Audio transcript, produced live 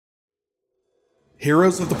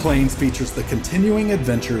Heroes of the Plains features the continuing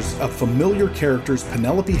adventures of familiar characters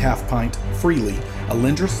Penelope Halfpint, Freely,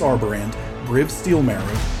 Alindra Sarberand, Briv Steelmarrow,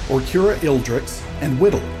 Orkura Ildrix, and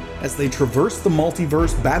Whittle as they traverse the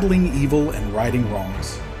multiverse battling evil and righting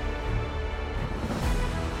wrongs.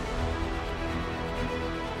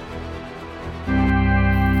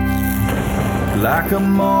 Like a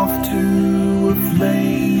moth to a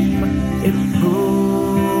flame, it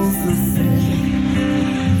pulls us in.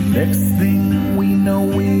 Next thing we know,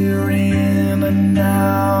 we're in a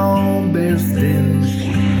now there's stench.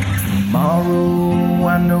 Tomorrow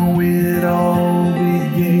I know it all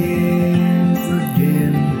begins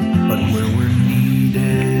again, but where we're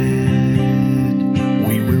needed,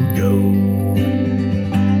 we will go.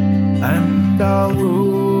 And I'll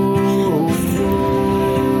roll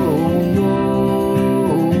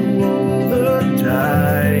the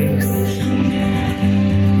dice.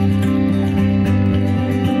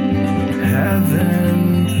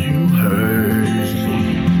 Haven't you heard?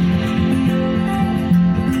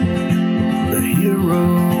 The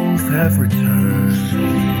heroes have returned.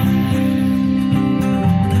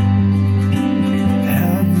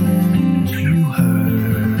 Haven't you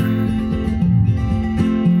heard?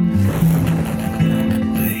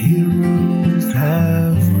 The heroes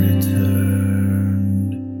have returned.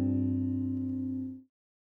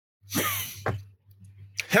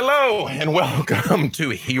 Hello and welcome to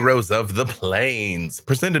Heroes of the Plains,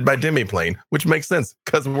 presented by Demiplane, which makes sense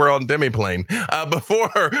because we're on Demiplane.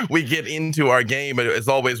 Before we get into our game, I, as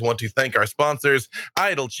always, want to thank our sponsors,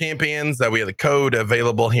 Idle Champions. We have the code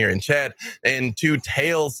available here in chat, and to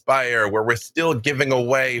Tailspire, where we're still giving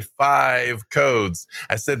away 5 codes.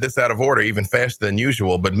 I said this out of order, even faster than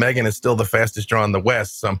usual, but Megan is still the fastest draw in the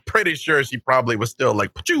West, so I'm pretty sure she probably was still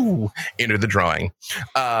like, pachoo, enter the drawing.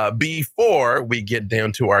 Before we get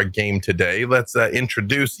down to our game today, let's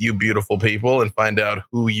introduce you beautiful people and find out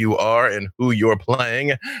who you are and who you're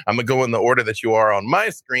playing. I'm gonna go in the order that you are on my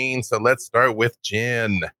screen, so let's start with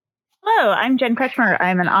Jen. Hello, I'm Jen Kretschmer.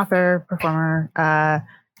 I'm an author, performer,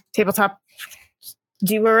 tabletop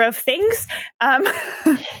doer of things.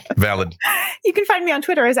 Valid. You can find me on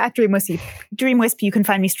Twitter as @DreamWisp. You can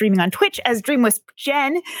find me streaming on Twitch as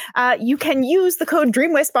DreamWispJen. You can use the code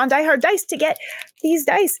DreamWisp on Die Hard Dice to get these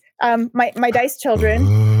dice. My dice children.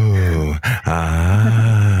 Ooh,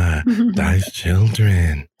 Dice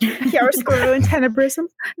Children. Chiaroscuro and Tenebrism.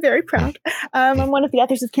 Very proud. I'm one of the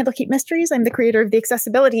authors of Candlekeep Mysteries. I'm the creator of the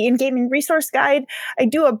Accessibility in Gaming Resource Guide. I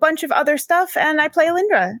do a bunch of other stuff, and I play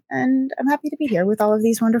Alindra. And I'm happy to be here with all of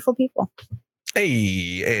these wonderful people.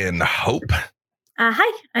 Hey, and Hope.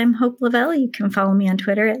 Hi, I'm Hope Lavelle. You can follow me on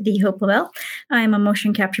Twitter at @TheHopeLavelle. I'm a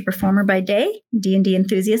motion capture performer by day, D&D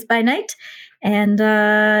enthusiast by night. And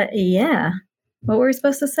yeah, what were we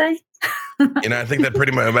supposed to say? I think that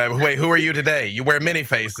pretty much. Wait, who are you today? You wear many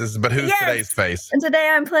faces, but who's today's face? And today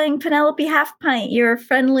I'm playing Penelope Halfpint, your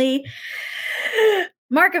friendly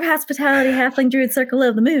mark of hospitality halfling druid circle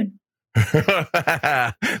of the moon.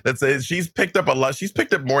 That's it. She's picked up a lot. She's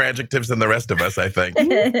picked up more adjectives than the rest of us, I think.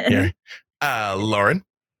 Here. Lauren.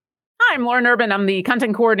 Hi, I'm Lauren Urban. I'm the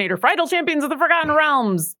content coordinator for Idle Champions of the Forgotten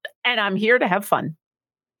Realms, and I'm here to have fun.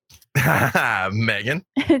 Megan.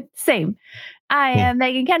 Same. I am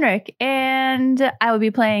Megan Kenrick, and I will be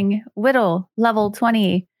playing Whittle, level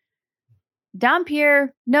 20,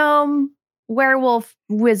 Dhampir, gnome, werewolf,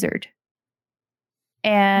 wizard.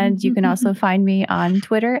 And you can also find me on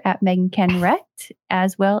Twitter at Megan Kenrect,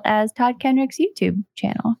 as well as Todd Kenrick's YouTube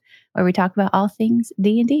channel, where we talk about all things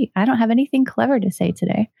D&D. I don't have anything clever to say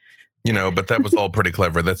today. But that was all pretty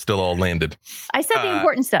clever. That still all landed. I said the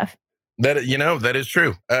important stuff. That is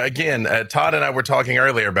true. Again, Todd and I were talking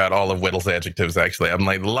earlier about all of Whittle's adjectives, actually. I'm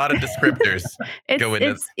like, a lot of descriptors go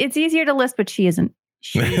into it's easier to list, but she isn't.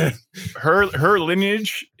 Her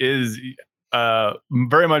lineage is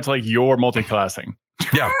very much like your multi-classing.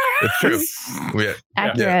 Yeah, it's true.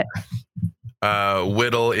 Accurate. Yeah.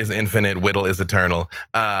 Whittle is infinite. Whittle is eternal.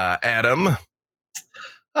 Adam.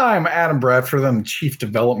 I'm Adam Bradford. I'm the Chief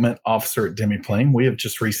Development Officer at Demiplane. We have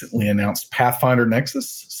just recently announced Pathfinder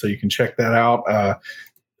Nexus, so you can check that out.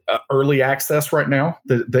 Early access right now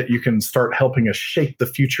that you can start helping us shape the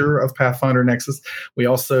future of Pathfinder Nexus. We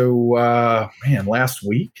also, last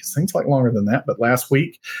week, seems like longer than that, but last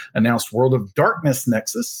week announced World of Darkness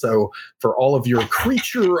Nexus. So for all of your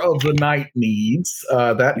Creature of the Night needs,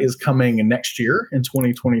 that is coming next year in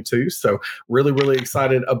 2022. So really, really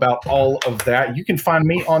excited about all of that. You can find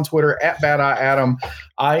me on Twitter at BadEyeAdam.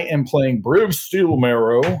 I am playing Briv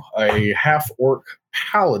Steelmarrow, a half-orc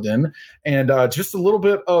paladin, and just a little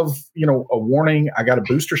bit of a warning. I got a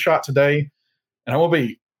booster shot today, and I will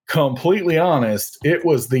be completely honest, it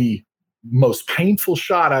was the most painful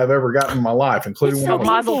shot I've ever gotten in my life, including It's when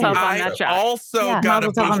I so was a mazel kid. tov on I that shot. also Yeah. got a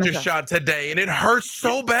Mazel tov on the booster shot. shot today, and it hurts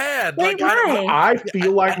so bad. Wait, I don't know- why? I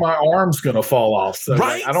feel like my arm's gonna fall off. So like,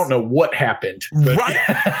 Right? I don't know what happened. but- Right.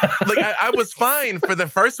 Like I was fine for the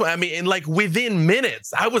first one. I mean, and like within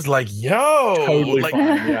minutes, I was like, "Yo, totally like,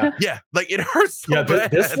 fine. Yeah. yeah, like it hurts so Yeah,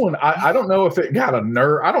 bad." this one, I don't know if it got a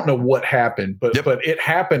nerve. I don't know what happened, but Yep. but it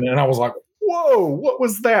happened, and I was like, "Whoa, what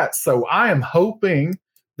was that?" So I am hoping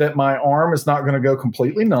that my arm is not going to go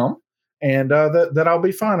completely numb, and that I'll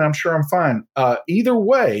be fine. I'm sure I'm fine. Either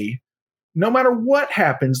way, no matter what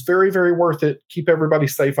happens, very very worth it. Keep everybody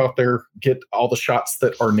safe out there. Get all the shots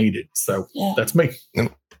that are needed. So that's me.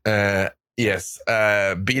 Yes,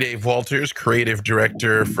 B. Dave Walters, creative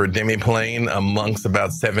director for Demiplane, amongst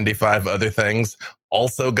about 75 other things,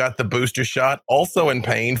 also got the booster shot, also in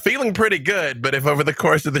pain, feeling pretty good. But if over the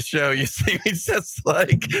course of the show you see me just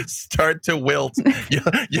like start to wilt,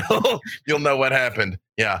 you'll know what happened.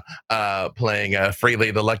 Yeah, playing Freely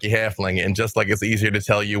the Lucky Halfling, and just like it's easier to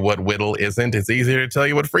tell you what Whittle isn't, it's easier to tell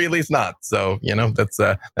you what Freely's not. So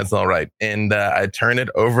that's all right. And I turn it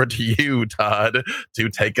over to you, Todd, to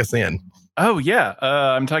take us in. Oh yeah,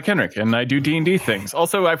 I'm Todd Kenrick, and I do D&D things.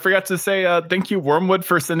 Also, I forgot to say thank you, Wormwood,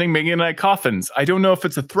 for sending Megan and I coffins. I don't know if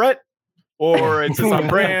it's a threat or it's on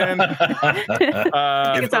brand.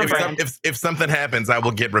 It's on brand. If something happens, I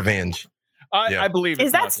will get revenge. I believe.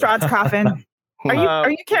 Is it's that not Strahd's coffin? Are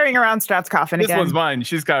you carrying around Strahd's coffin This again? one's mine.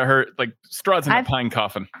 She's got her like Strahd's in a I've- pine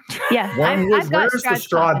coffin. Yeah. Where's got the Strahd's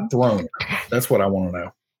Strahd coffin. throne? That's what I want to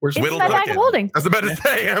know. Where's It's Whittle my took bag it. of holding. I was about to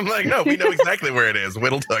say, I'm like, no, we know exactly where it is.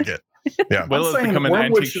 Whittle took it. Yeah, Will I'm has saying become an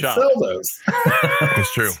Wormwood antique should shop. sell those.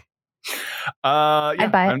 it's true. Yeah,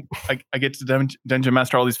 I'd buy it. I get to dungeon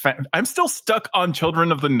master all these. I'm still stuck on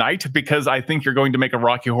Children of the Night because I think you're going to make a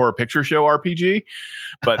Rocky Horror Picture Show RPG.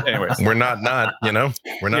 But anyways, We're not,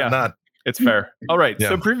 we're Yeah. not. it's fair. All right. Yeah.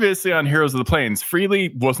 So previously on Heroes of the Plains, Freely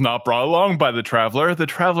was not brought along by the Traveler. The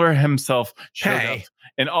Traveler himself showed Hey. up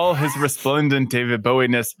in all his resplendent David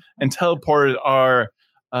Bowie-ness and teleported our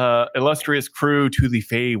illustrious crew to the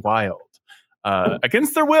Feywild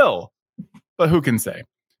against their will. But who can say?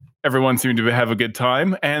 Everyone seemed to have a good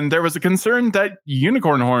time, and there was a concern that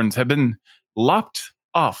unicorn horns had been lopped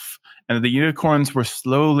off, and the unicorns were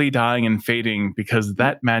slowly dying and fading because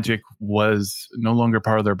that magic was no longer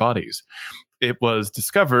part of their bodies. It was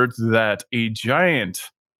discovered that a giant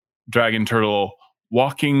dragon turtle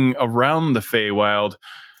walking around the Feywild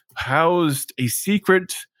housed a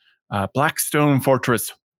secret black stone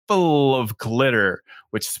fortress full of glitter,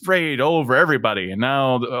 which sprayed all over everybody, and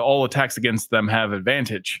now all attacks against them have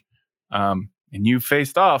advantage. And you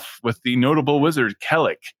faced off with the notable wizard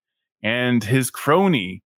Kellic and his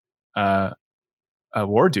crony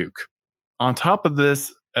Warduke. On top of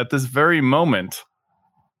this, at this very moment,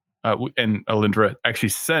 and Alindra actually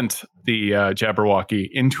sent the Jabberwocky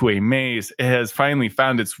into a maze. It has finally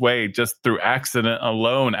found its way just through accident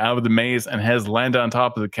alone out of the maze and has landed on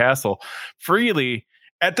top of the castle. Freely,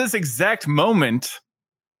 at this exact moment,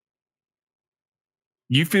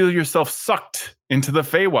 you feel yourself sucked into the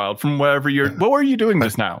Feywild from wherever you're. What were you doing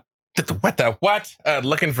just now? What the what?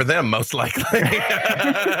 Looking for them, most likely.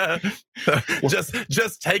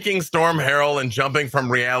 just taking Storm Herald and jumping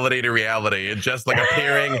from reality to reality, and just like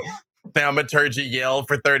appearing. Thaumaturgy yell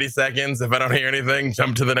for 30 seconds. If I don't hear anything,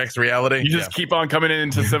 jump to the next reality. You just keep on coming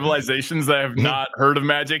into civilizations that have not heard of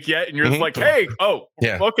magic yet, and you're just like, "Hey, oh,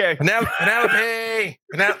 Yeah. okay." Penelope.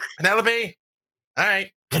 All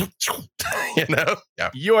right. Yeah.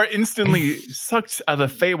 You are instantly sucked out of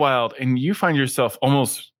the Feywild, and you find yourself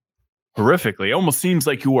almost horrifically. It almost seems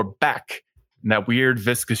like you are back in that weird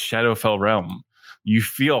viscous Shadowfell realm. You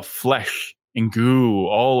feel flesh and goo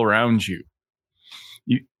all around you.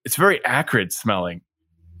 It's very acrid smelling,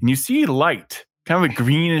 and you see light, kind of a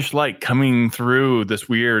greenish light coming through this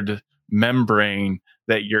weird membrane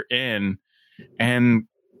that you're in, and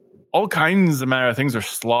all kinds of things are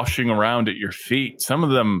sloshing around at your feet. Some of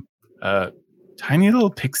them tiny little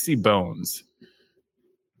pixie bones,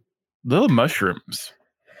 little mushrooms.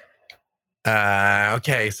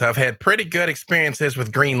 Okay, so I've had pretty good experiences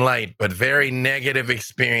with green light, but very negative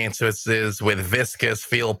experiences with viscous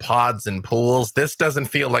feel pods and pools. This doesn't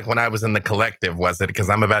feel like when I was in the collective, was it? Because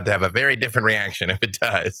I'm about to have a very different reaction if it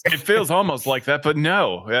does. It feels almost like that, but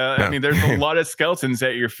no. I mean, there's a lot of skeletons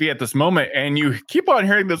at your feet at this moment, and you keep on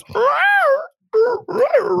hearing this.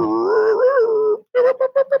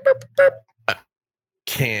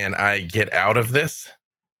 Can I get out of this?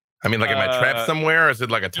 I mean, like, am I trapped somewhere, or is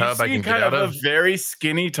it like a tub I can get out of? A very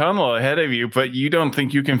skinny tunnel ahead of you, but you don't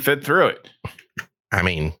think you can fit through it. I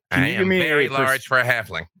mean, Can I you give am me very a large for a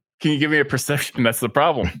halfling. Can you give me a perception? That's the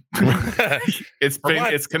problem. It's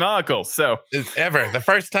canonical. So It's the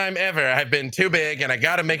first time ever I've been too big, and I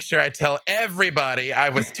got to make sure I tell everybody I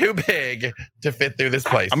was too big to fit through this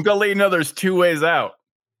place. I'm gonna let you know there's 2 ways out,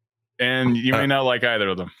 and you may not like either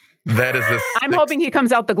of them. That is I'm hoping he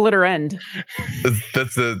comes out the glitter end.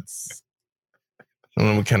 that's a. I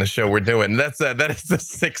don't know what kind of show we're doing. That is a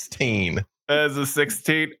 16. As a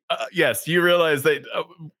 16, yes, you realize that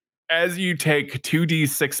as you take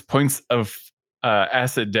 2d6 points of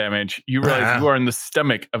acid damage, you realize you are in the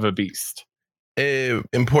stomach of a beast.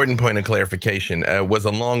 Important point of clarification. Was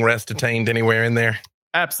a long rest attained anywhere in there?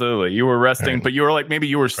 Absolutely. You were resting, but you were like, maybe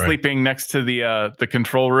you were sleeping next to the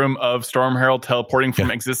control room of Storm Herald, teleporting from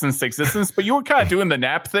existence to existence, but you were kind of doing the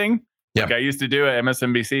nap thing. Yep. Like I used to do at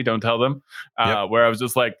MSNBC, don't tell them, where I was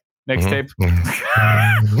just like, next tape.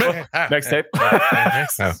 Next tape.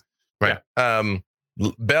 Right. Yeah.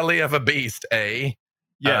 Belly of a beast, eh?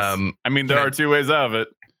 Yes. I mean, there are 2 ways out of it.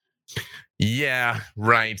 Yeah,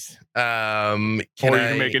 right. Or you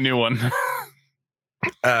can make a new one.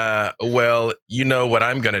 Well, you know what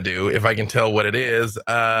I'm going to do. If I can tell what it is,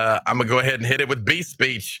 I'm going to go ahead and hit it with beast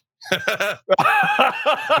speech.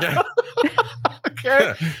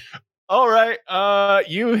 Okay. All right.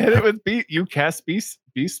 You hit it with you cast beast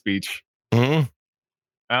speech. Mm-hmm.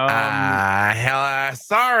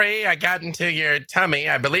 Sorry, I got into your tummy.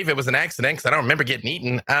 I believe it was an accident because I don't remember getting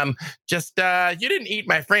eaten. You didn't eat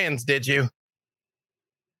my friends, did you?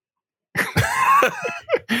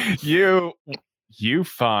 You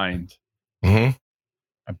find Mm-hmm.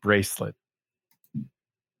 a bracelet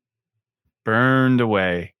burned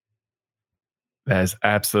away. That is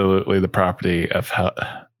absolutely the property of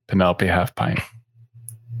Penelope Halfpint.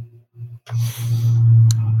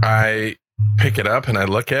 I pick it up and I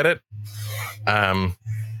look at it.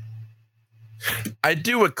 I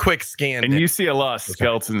do a quick scan, and you see a lot of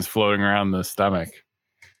skeletons floating around the stomach.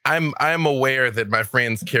 I'm aware that my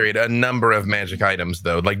friends carried a number of magic items,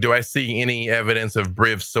 though. Like, do I see any evidence of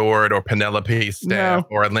Briv's sword or Penelope's staff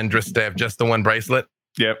or Alindra's staff? Just the one bracelet?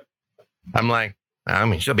 Yep. I'm like, I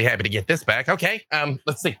mean, she'll be happy to get this back. Okay.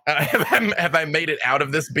 Let's see. Have I made it out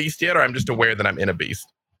of this beast yet, or I'm just aware that I'm in a beast?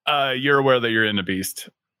 You're aware that you're in a beast.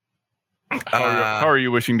 How are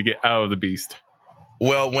you wishing to get out of the beast?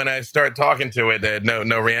 Well, when I start talking to it,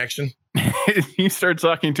 no reaction. You start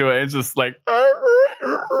talking to it, it's just like.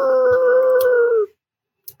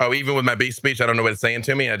 Oh, even with my beast speech, I don't know what it's saying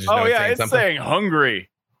to me. I just know it's saying hungry.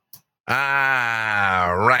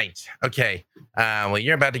 Ah, right. Okay. Well,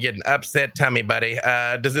 you're about to get an upset tummy, buddy.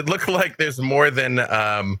 Does it look like there's more than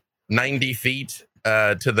 90 feet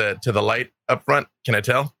to the light up front? Can I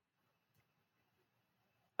tell?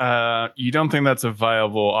 You don't think that's a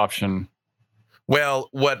viable option? Well,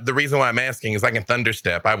 the reason why I'm asking is I can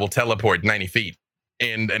thunderstep. I will teleport 90 feet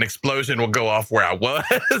and an explosion will go off where I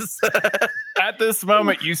was. At this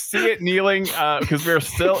moment, you see it kneeling because we're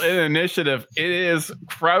still in initiative. It is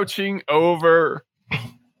crouching over.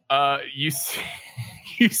 You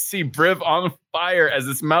see Briv on fire as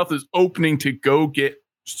its mouth is opening to go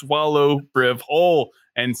swallow Briv whole.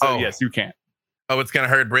 And so, yes, you can. Oh, it's going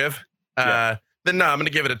to hurt Briv? Yeah. Then no, I'm going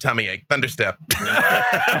to give it a tummy ache. Thunderstep.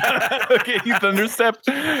 Okay, you thunderstep.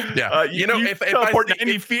 Yeah. You teleport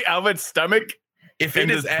 90 feet out of its stomach. If it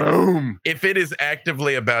is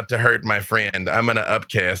actively about to hurt my friend, I'm going to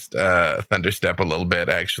upcast Thunderstep a little bit,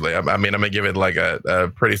 actually. I mean, I'm going to give it like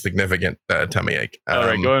a pretty significant tummy ache. All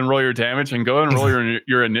right, go and roll your damage and go and roll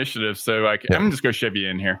your initiative. So I'm just going to shove you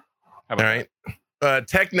in here. All right.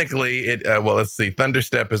 Technically, let's see.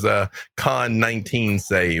 Thunderstep is a con 19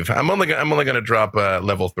 save. I'm only going to drop a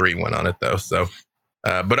level 3 one on it, though. So,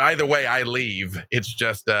 but either way, I leave. It's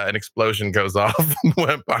just an explosion goes off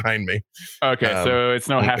behind me. Okay, so it's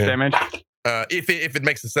no half damage. If it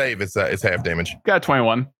makes a save, it's half damage. Got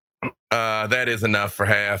 21. That is enough for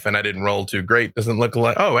half, and I didn't roll too great. Doesn't look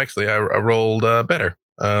like. Oh, actually, I rolled better.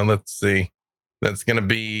 Let's see. That's going to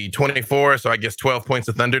be 24, so I guess 12 points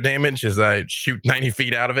of thunder damage as I shoot 90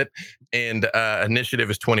 feet out of it. And initiative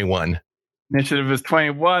is 21. Initiative is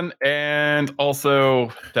 21, and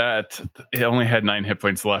also that it only had 9 hit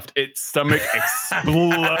points left. Its stomach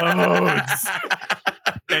explodes.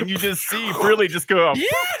 And you just see really just go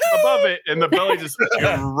above it, and the belly just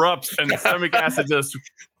erupts, and the stomach acid just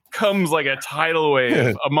comes like a tidal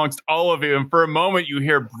wave amongst all of you. And for a moment, you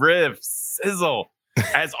hear Briv sizzle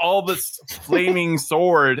as all this flaming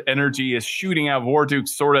sword energy is shooting out of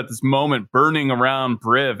Warduke's sword at this moment, burning around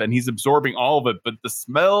Briv, and he's absorbing all of it. But the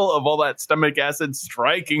smell of all that stomach acid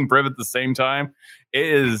striking Briv at the same time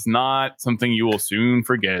is not something you will soon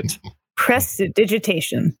forget.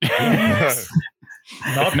 Prestidigitation.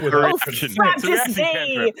 Not with No our reaction. consent. It's a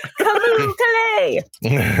reaction Kalu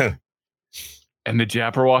Kale. And the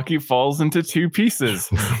Jabberwocky falls into two pieces.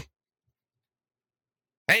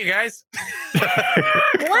 Hey, you guys.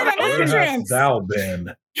 What Where an hast entrance! thou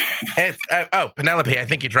been? It's, Penelope, I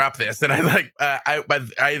think you dropped this. And I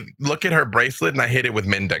look at her bracelet and I hit it with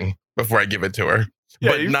mending before I give it to her.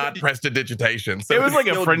 Yeah, but not prestidigitation. So it was like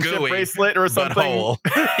a still friendship gooey, bracelet or but something. whole.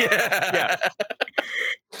 Yeah.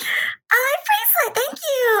 Oh, bracelet, thank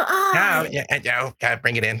you. Oh, yeah, gotta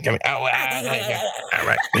bring it in. Come all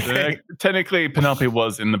right. Technically, Penelope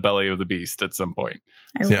was in the belly of the beast at some point.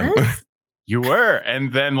 I Yeah. was? You were,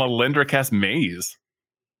 and then Lindra cast Maze.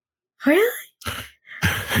 Really?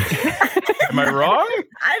 Am I wrong?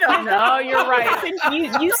 I don't know. Oh, you're right.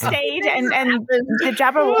 You stayed, and the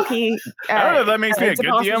Jabberwocky. I don't know if that makes me a good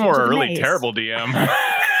deposited DM or into a the really maze. terrible DM.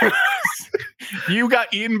 You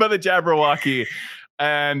got eaten by the Jabberwocky,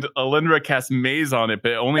 and Alindra cast Maze on it,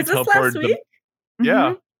 but it only Is this last teleported. week?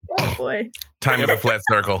 Yeah, Oh boy. Time of the flat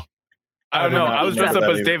circle. I don't know. did not I was know dressed up that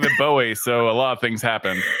as either. David Bowie, so a lot of things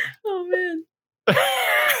happened. Oh man.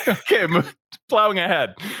 Okay, plowing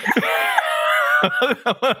ahead.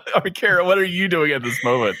 Kara, what are you doing at this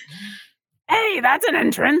moment? Hey, that's an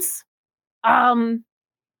entrance.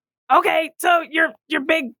 Okay, so your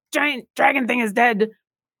big giant dragon thing is dead.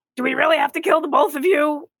 Do we really have to kill the both of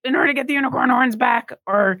you in order to get the unicorn horns back,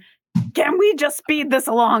 or can we just speed this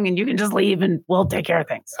along and you can just leave and we'll take care of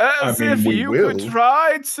things? As I mean, if we you will. could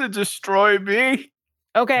try to destroy me.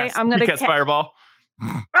 Okay, I'm gonna You cast Fireball.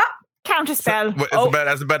 Counterspell.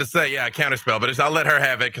 I was about to say, yeah, counterspell, but I'll let her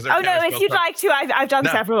have it because. Oh no! If you'd like to, I've done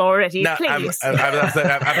No. several already. No, Please. oh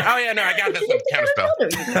yeah, no, I got this one.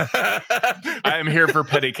 Counterspell. I am here for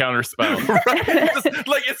petty counterspell. Just,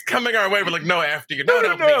 like it's coming our way. We're like, no, after you. No,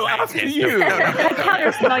 please, after please, you. no.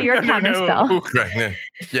 Counterspell, your No, no. counterspell. Right,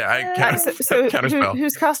 yeah, I so counterspell.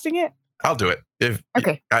 who's casting it? I'll do it. If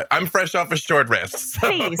Okay. I'm fresh off a short rest. So.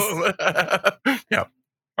 Please.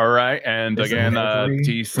 All right, and Isn't again, every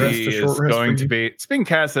DC rest a short is rest going for to you? be. It's being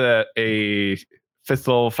cast at a fifth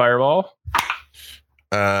level fireball.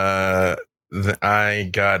 I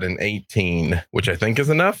got an 18, which I think is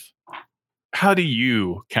enough. How do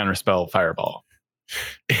you counterspell fireball?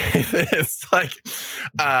 It's like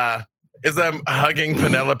as I'm hugging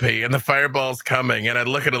Penelope and the fireball's coming, and I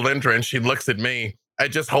look at Alindra and she looks at me. I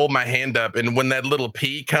just hold my hand up, and when that little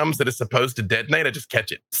pea comes that is supposed to detonate, I just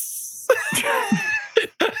catch it.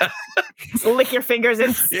 Lick your fingers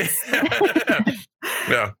and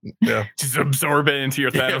Yeah. Just absorb it into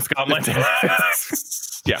your Thanos gauntlet.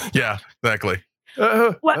 Yeah, exactly.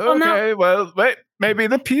 Well, no. Okay, well, wait. Maybe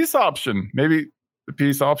the peace option. Maybe the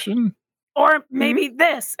peace option. Or maybe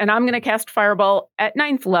this, and I'm going to cast Fireball at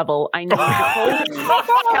 9th level. I need both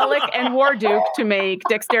Kellic and Warduke to make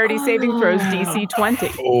dexterity saving throws DC 20.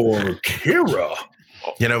 Or Kira.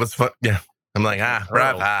 You know, it's fun. Yeah. I'm like,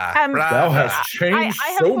 brava. Thou Thou hast I changed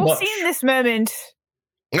have so much. foreseen this moment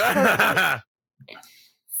brava.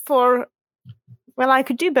 for. Well, I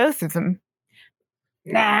could do both of them.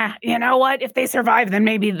 Nah, you know what? If they survive, then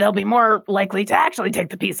maybe they'll be more likely to actually take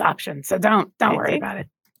the peace option. So don't worry Okay. about it.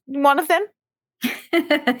 One of them.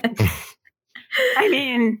 I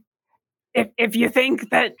mean, if you think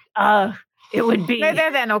that it would be No,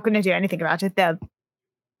 they're not going to do anything about it. They're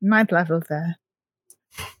ninth level there.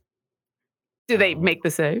 do they make the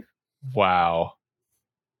save? Wow.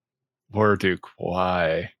 Warduke,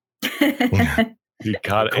 why? You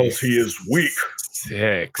got it. Because he is weak.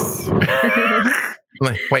 6.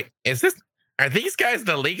 Like, wait, are these guys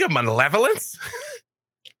the League of Malevolence?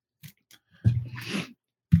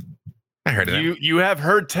 I heard of them. You have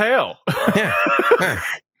heard tale. Yeah.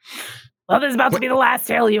 Well, this is about to be the last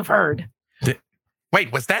tale you've heard.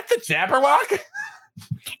 Wait, was that the Jabberwock?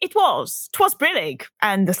 It was. 'Twas Brillig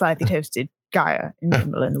and the slightly toasted Gaia in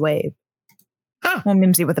Nimble and the Wave. Huh. Or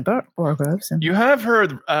Mimsy with the Borogroves. And You have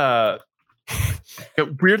heard,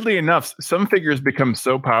 weirdly enough, some figures become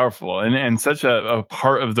so powerful and such a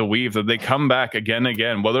part of the weave that they come back again and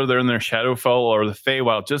again, whether they're in their Shadowfell or the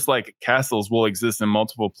Feywild, just like castles will exist in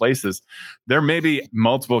multiple places. There may be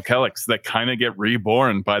multiple Kellics that kind of get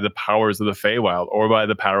reborn by the powers of the Feywild or by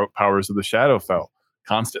the powers of the Shadowfell,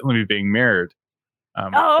 constantly being mirrored. Oh,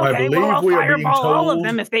 I okay. believe Well, I'll we are being fireball all of told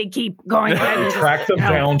them if they keep going ahead and just, Track them you know,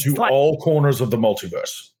 down to slut- all corners of the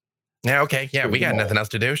multiverse. Yeah, okay. Yeah, we got nothing else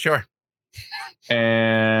to do. Sure.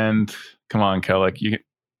 And come on, Kellic.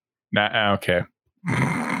 Okay.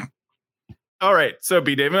 All right. So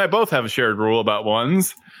B Dave and I both have a shared rule about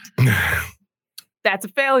ones. That's a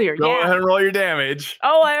failure. Go yeah. ahead and roll your damage.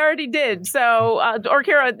 Oh, I already did. So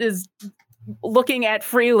Orkira is looking at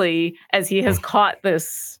Freely as he has caught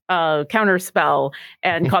this counter spell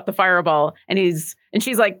and caught the fireball, and she's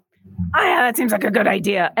like, "Oh yeah, that seems like a good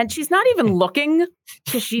idea." And she's not even looking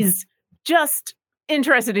because she's just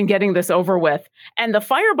interested in getting this over with. And the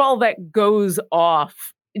fireball that goes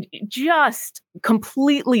off just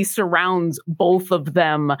completely surrounds both of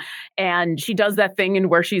them. And she does that thing in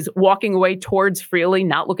where she's walking away towards Freely,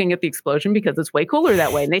 not looking at the explosion because it's way cooler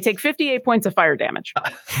that way. And they take 58 points of fire damage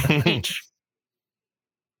each.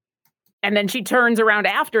 And then she turns around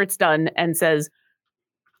after it's done and says,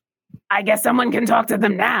 "I guess someone can talk to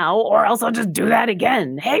them now, or else I'll just do that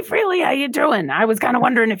again. Hey, Freely, how you doing? I was kind of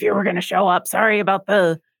wondering if you were going to show up. Sorry about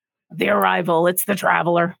the arrival. It's the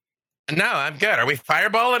traveler." No, I'm good. Are we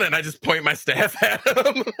fireballing? And I just point my staff at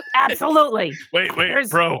him. Absolutely. Wait, There's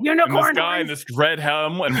bro. And unicorn this guy in horns. this red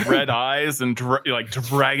helm and red eyes and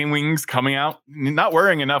dragon wings coming out, not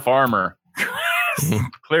wearing enough armor.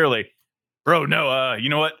 Clearly. Bro, no, you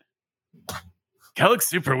know what? Kellick's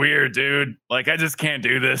super weird, dude. Like, I just can't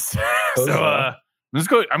do this. So,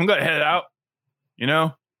 I'm going to head out. You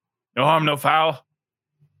know? No harm, no foul.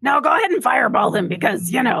 No, go ahead and fireball him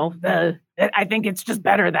because, I think it's just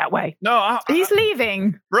better that way. No, He's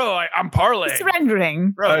leaving. bro, I'm parlaying. He's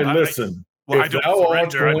surrendering. Bro, Hey, listen. I If don't thou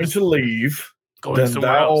art surrender. I'm going just to leave, going then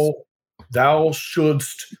somewhere else. thou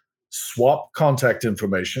shouldst swap contact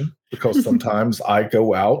information, because sometimes I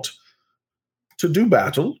go out to do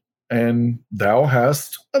battle, and thou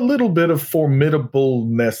hast a little bit of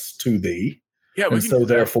formidableness to thee. Yeah, we And can so do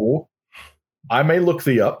that. therefore, I may look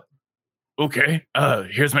thee up. Okay,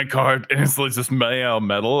 here's my card, and it's like just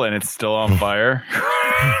metal, and it's still on fire.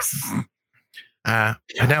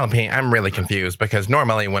 Penelope, I'm really confused because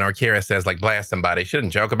normally when Orkira says like blast somebody, she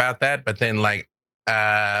shouldn't joke about that. But then like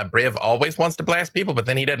Briv always wants to blast people, but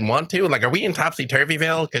then he doesn't want to. Like, are we in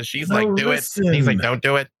Topsy-Turvyville? Because she's like, do it. And he's like, don't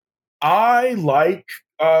do it. I like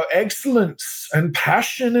excellence and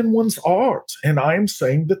passion in one's art. And I am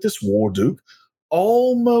saying that this Warduke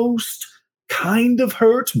almost kind of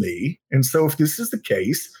hurt me. And so if this is the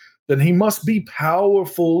case, then he must be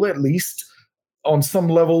powerful, at least on some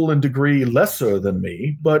level and degree lesser than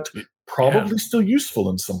me, but probably still useful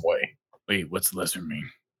in some way. Wait, what's lesser mean?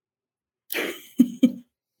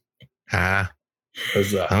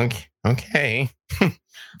 Okay.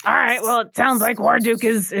 All right. Well, it sounds like Warduke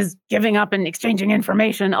is giving up and exchanging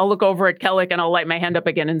information. I'll look over at Kellick and I'll light my hand up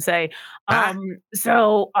again and say,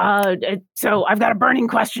 so I've got a burning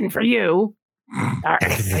question for you. Are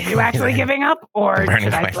you actually giving up, or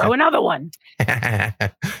should I throw another one? May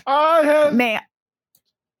I?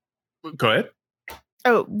 Go ahead.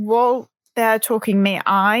 Oh, while they're talking, may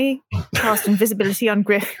I cast invisibility on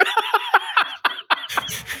Griff?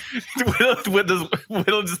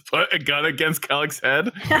 Whittle just put a gun against Kellick's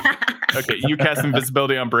head. Okay, you cast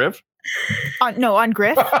invisibility on Briv? No, on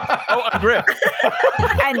Griff. Oh, on Griff.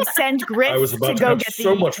 And send Griff I was about to to go have get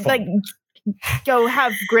so much fun. go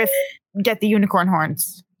have Griff get the unicorn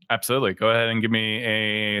horns. Absolutely. Go ahead and give me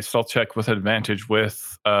a stealth check with advantage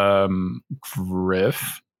with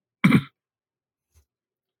Griff.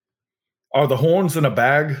 Are the horns in a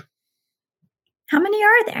bag? How many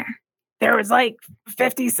are there? There was like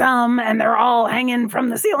 50 some, and they're all hanging from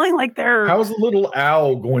the ceiling like they're. How's a little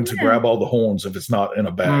owl going to grab all the horns if it's not in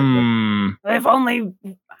a bag? If only.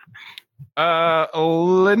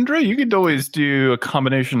 Lindra, you could always do a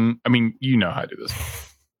combination. I mean, you know how to do this.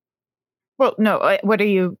 Well, no. What were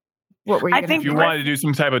you? I think If you wanted to do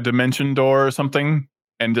some type of dimension door or something,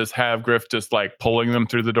 and just have Griff just like pulling them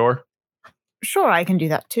through the door, Sure, I can do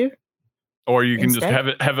that too. or you can Instead?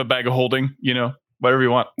 just have a bag of holding. You know, whatever you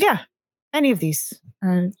want. Yeah, any of these.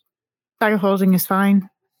 Bag of holding is fine.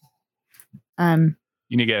 You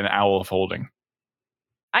need to get an owl of holding.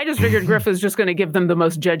 I just figured Griff was just going to give them the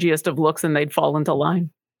most judgiest of looks, and they'd fall into line.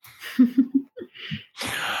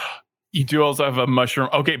 You do also have a mushroom.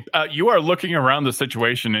 Okay, you are looking around the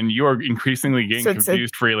situation, and you are increasingly getting So it's a-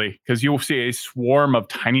 confused freely because you will see a swarm of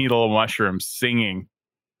tiny little mushrooms singing.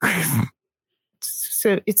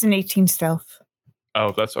 So it's an 18 stealth.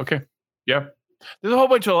 Oh, that's okay. Yeah, there's a whole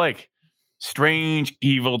bunch of like strange,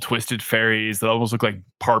 evil, twisted fairies that almost look like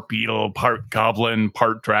part beetle, part goblin,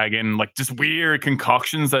 part dragon, like just weird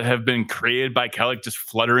concoctions that have been created by Kellick just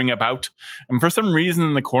fluttering about. And for some reason,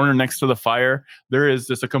 in the corner next to the fire, there is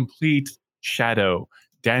just a complete shadow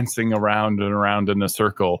dancing around and around in a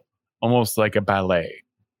circle, almost like a ballet.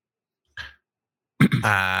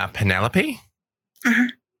 Penelope? Uh-huh.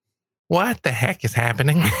 What the heck is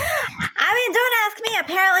happening? I mean, don't ask me.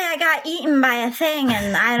 Apparently, I got eaten by a thing,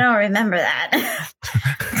 and I don't remember that.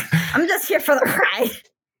 I'm just here for the ride.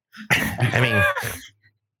 I mean,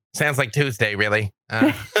 Sounds like Tuesday, really.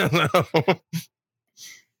 I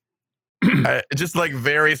just like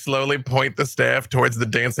very slowly point the staff towards the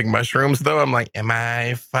dancing mushrooms, though. I'm like, am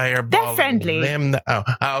I fireballing They're friendly. them? Oh,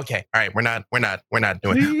 okay. All right, we're not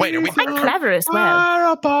doing. Wait, are we? Quite clever as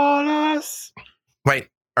well. Fireball us. Wait,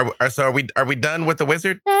 are we done with the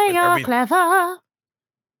wizard? They Are are we- clever Are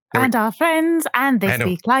we- and are friends, and they I know.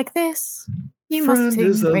 speak like this. You Friend must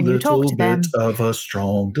is sing a when you talk little to them. bit of a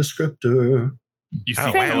strong descriptor. You see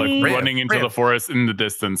Oh, Kellic wow. Riff, running into Riff. the forest in the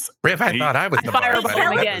distance. Riff, I thought I was the Fireball boss. him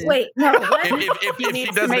Riff again. is- Wait, no. What? If He she needs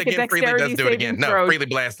to does it make a again, freely does dexterity do it again. saving No, throw. freely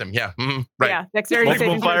blast him. Yeah. Right. Yeah, dexterity Multiple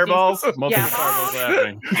saving throw. fireballs. Multiple Yeah. fireballs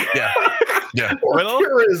happening. Yeah. Yeah. Riddle?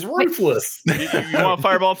 Cure is ruthless. You want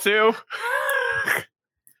fireball too?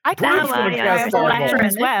 I can Brian's gonna cast fireball.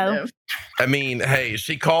 as well. I mean, hey,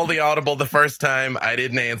 she called the audible the first time. I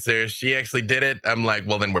didn't answer. She actually did it. I'm like,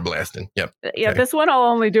 well, then we're blasting. Yep. Yeah, Okay. this one I'll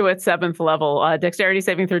only do at 7th level. Dexterity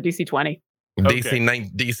saving throw DC 20. Okay.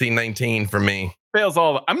 DC 19 for me. Fails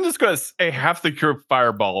all. I'm just going to say half the crew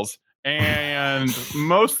fireballs, and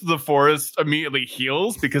most of the forest immediately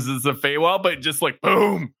heals because it's a Feywild, but just like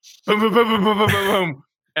boom, boom, boom, boom, boom, boom, boom, boom, boom.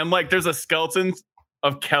 And like there's a skeleton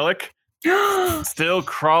of Kellic still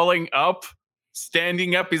crawling up,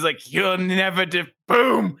 standing up. He's like, you'll never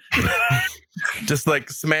boom. Just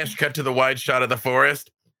like smash cut to the wide shot of the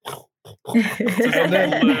forest. And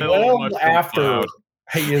then Little well mushroom after cloud.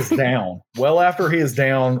 he is down,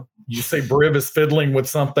 you say Briv is fiddling with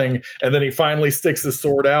something, and then he finally sticks his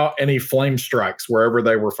sword out and he flame strikes wherever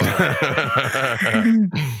they were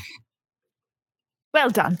firing. Well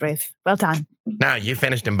done, Briv. Well done. Now you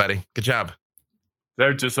finished him, buddy. Good job.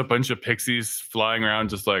 They're just a bunch of pixies flying around,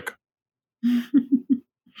 just like,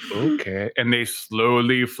 okay. And they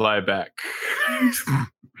slowly fly back.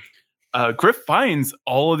 Griff finds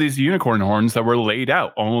all of these unicorn horns that were laid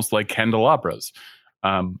out, almost like candelabras,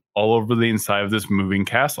 all over the inside of this moving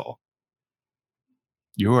castle.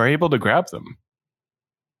 You are able to grab them.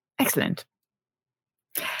 Excellent.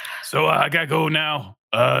 So I gotta go now.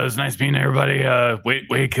 It's nice meeting everybody.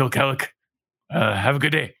 Wait, kill Kellic. Have a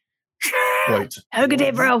good day. Wait. Have a good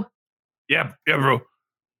day, bro. Yeah, bro.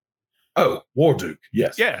 Oh, Warduke.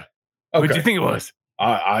 Yes. Yeah. Okay. What do you think it was?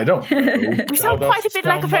 I don't know. You sound quite a bit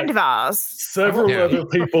like a friend of ours. Several Yeah. other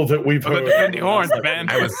people that we've What about heard. the bendy horns, man?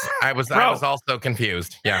 I was Bro. also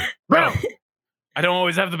confused. Yeah. Bro, I don't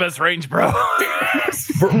always have the best range, bro.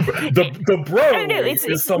 the bro No, it's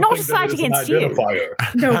is not something a slight that is an against you. identifier.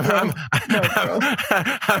 No,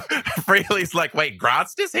 bro. Freely's like, wait,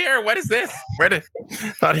 Grotst is here? What is this?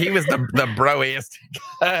 Thought he was the broiest.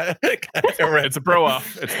 It's a bro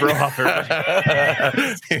off. It's bro off.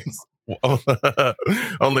 Everybody.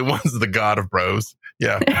 Only one's the god of bros.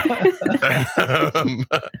 Yeah.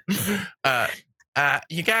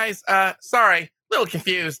 You guys, sorry, a little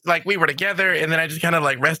confused. Like we were together, and then I just kind of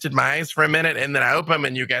like rested my eyes for a minute, and then I opened them,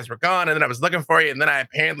 and you guys were gone, and then I was looking for you, and then I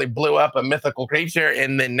apparently blew up a mythical creature,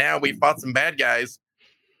 and then now we fought some bad guys.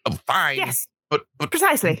 Oh, fine. Yes, But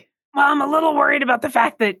precisely. Well, I'm a little worried about the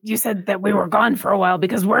fact that you said that we were gone for a while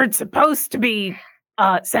because we're supposed to be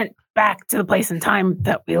sent back to the place and time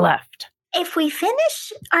that we left. If we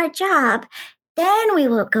finish our job, then we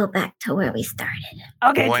will go back to where we started.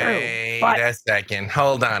 Okay, wait true. But a second.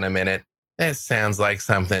 Hold on a minute. This sounds like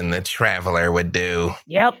something the traveler would do.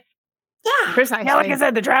 yep. Yeah. Precisely. Yeah, like I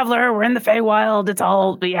said, the traveler, we're in the Feywild. It's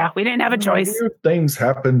all, but yeah, we didn't have a choice. Weird things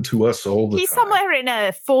happen to us all the He's time. somewhere in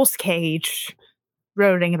a force cage,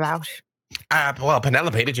 rolling about. Well,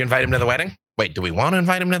 Penelope, did you invite him to the wedding? Wait, do we want to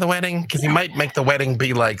invite him to the wedding? Because he might make the wedding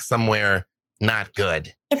be like somewhere not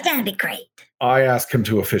good. It's going to be great. I asked him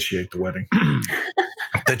to officiate the wedding.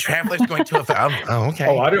 The traveler's going to. Oh, okay.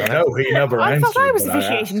 Oh, I don't know. He never I answered. thought I was but asked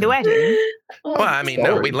officiating him. the wedding. Well, I mean,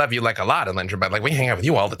 no, Sorry. we love you like a lot, Alindra, but like we hang out with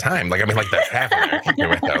you all the time. Like, I mean, like the traveler.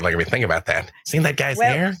 Like, I mean, think about that. Seen that guy's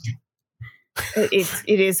Well, hair?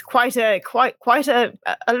 It is quite a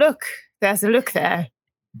look. There's a look there.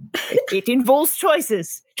 It involves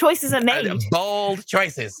choices. Choices are made. Bold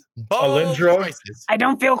choices. Bold Alindra? choices. I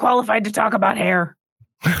don't feel qualified to talk about hair.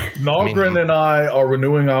 Nalgren and I are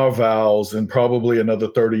renewing our vows in probably another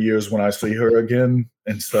 30 years when I see her again.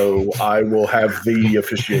 And so I will have thee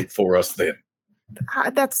officiate for us then.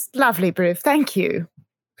 That's lovely, Briv. Thank you.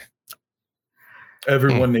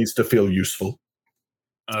 Everyone needs to feel useful.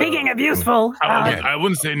 Speaking of useful, I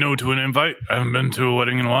wouldn't say no to an invite. I haven't been to a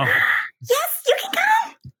wedding in a while. Yes, you can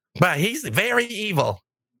come. But he's very evil.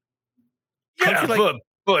 Yeah, Don't you like-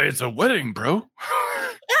 but it's a wedding, bro.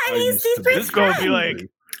 Yeah, and he's pretty This girl would be fun. like,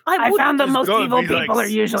 I found the There's most gonna evil be, people are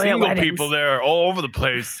usually at single weddings. people there all over the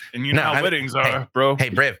place, and you know No, how I mean, weddings hey, are, bro. Hey,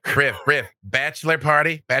 Briv, bachelor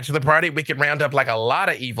party. We could round up like a lot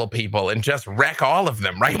of evil people and just wreck all of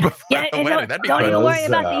them right before Yeah, the and wedding. That'd be don't fun. even worry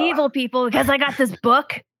about the Huzzah. evil people because I got this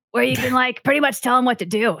book where you can like pretty much tell them what to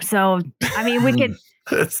do. So I mean, we could.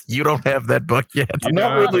 You don't have that book yet. I'm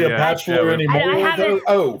not really a Yeah. bachelor Yeah, anymore. I haven't- though.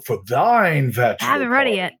 Oh, for thine bachelor. I haven't read it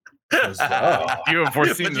party. yet. Huzzah. You have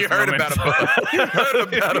foreseen But you this heard moment. about a book. You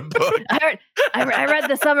heard about a book. I read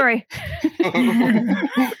the summary.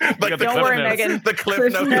 Like the Don't worry, Cliff Notes. Megan. The Cliff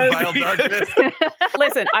Cliff Notes of Notes. Vile Darkness.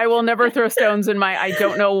 Listen, I will never throw stones in my I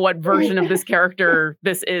don't know what version of this character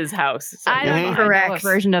this is house. So I don't Mhm. know Correct. what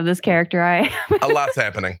version of this character I am. A lot's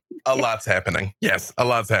happening. A lot's happening. Yes, a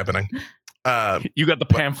lot's happening. You got the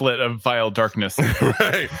pamphlet of vile darkness.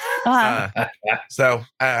 Right.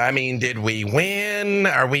 I mean, did we win?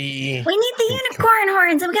 Are we? We need the unicorn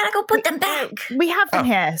horns, and we gotta go put them back. We have them Oh.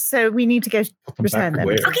 here, so we need to go Put them return back them.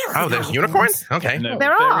 where? Okay, let's Oh, go. there's unicorns. Okay. And a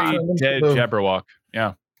There are. very dead Boom. Jabberwock.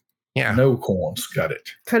 Yeah. Yeah. No corns. Got it.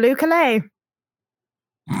 Kaloo-Kalay.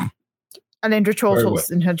 Alindra chortles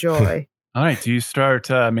in her joy. All right. Do you start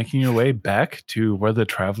making your way back to where the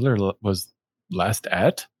traveler was last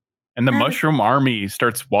at? And the mushroom army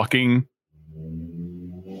starts walking.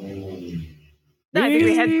 No, I think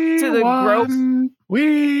we head to the grove.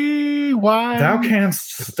 We won. Thou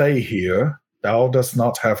canst stay here. Thou dost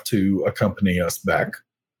not have to accompany us back.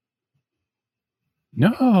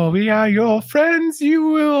 No, we are your friends. You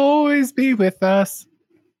will always be with us.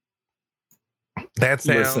 That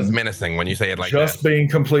sounds Listen, menacing when you say it like Just that. being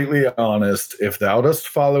completely honest, if thou dost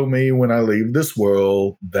follow me when I leave this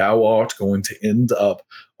world, thou art going to end up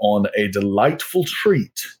on a delightful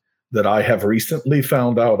treat that I have recently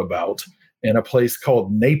found out about in a place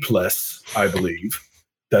called Naples, I believe,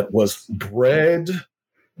 that was bread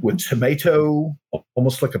with tomato,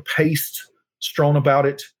 almost like a paste strewn about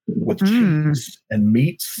it, with cheese and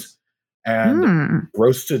meats and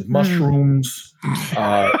roasted mushrooms.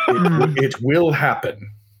 It will happen.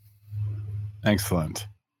 Excellent.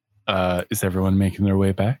 Is everyone making their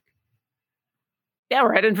way back? Yeah,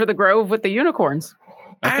 we're heading for the grove with the unicorns.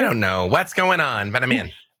 I don't know what's going on, but I'm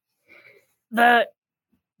in. The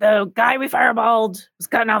guy we fireballed was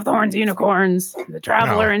cutting off the horns of unicorns. The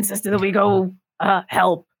traveler Oh. insisted that we go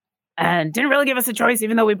help and didn't really give us a choice,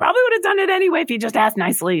 even though we probably would have done it anyway if he just asked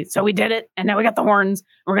nicely. So we did it, and now we got the horns.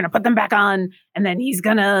 We're going to put them back on, and then he's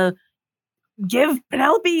going to give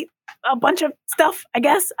Penelope a bunch of stuff, I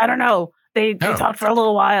guess. I don't know. They Oh. talked for a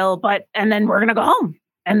little while, and then we're going to go home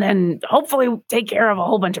and then hopefully take care of a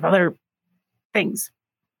whole bunch of other things.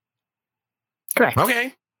 Correct.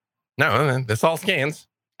 Okay. No, this all scans.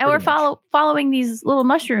 And we're Pretty following these little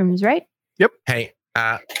mushrooms, right? Hey,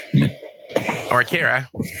 or Kira,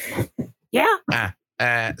 Yeah.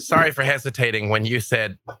 sorry for hesitating when you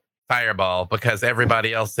said fireball because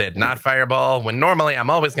everybody else said not fireball. When normally I'm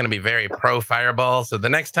always going to be very pro fireball. So the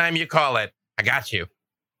next time you call it, I got you.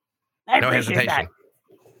 I No appreciate hesitation.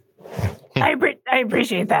 that. I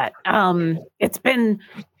appreciate that. It's been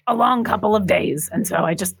a long couple of days, and so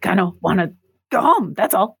I just kind of want to go home.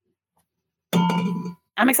 That's all.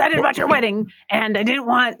 I'm excited about your wedding, and I didn't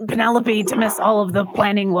want Penelope to miss all of the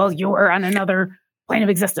planning while you were on another plane of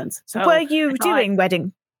existence. So Were you I thought- doing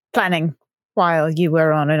wedding planning while you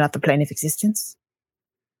were on another plane of existence?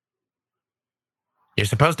 You're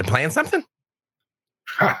supposed to plan something?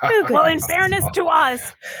 Well, in fairness to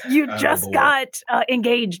us, you just boy. got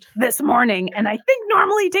engaged this morning, and I think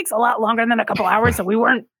normally it takes a lot longer than a couple hours, so we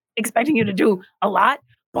weren't expecting you to do a lot.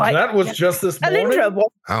 But that was just this morning. Alindra was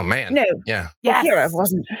Oh, man. no. Yeah. yes. Kira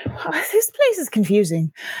wasn't. This place is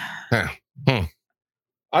confusing.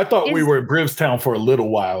 I thought we Is- were in Brivstown for a little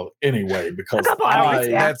while anyway, because A couple hours,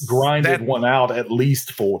 I yeah. grinded That- one out at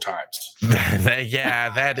least 4 times.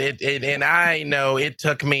 And I know it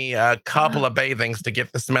took me a couple of bathings to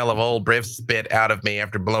get the smell of old Briv spit out of me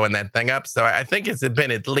after blowing that thing up. So I think it's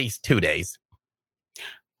been at least 2 days.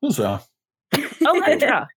 So,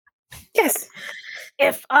 Alindra, Yes.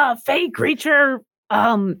 if a fey creature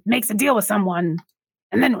makes a deal with someone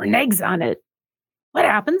and then reneges on it, what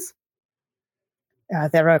happens?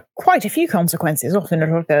 There are quite a few consequences. Often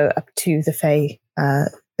it'll go up to the Fae,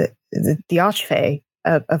 the Archfey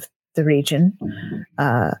of the region.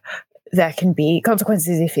 There can be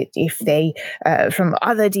consequences if they, from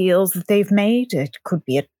other deals that they've made, it could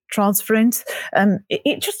be a transference.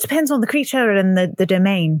 It just depends on the creature and the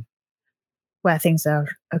domain where things are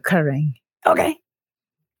occurring. Okay,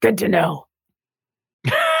 good to know.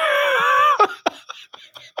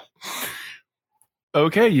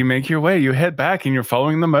 Okay, you make your way. You head back and you're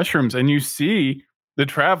following the mushrooms and you see the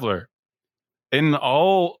traveler. in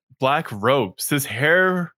all black robes, his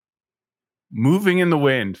hair moving in the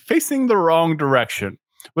wind, facing the wrong direction,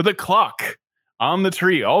 with a clock on the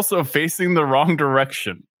tree also facing the wrong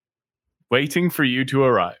direction, waiting for you to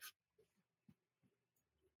arrive.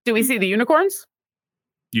 Do we see the unicorns?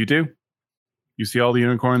 You do. You see all the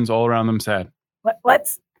unicorns all around them sad.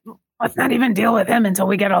 Let's not even deal with him until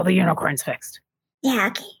we get all the unicorns fixed. Yeah,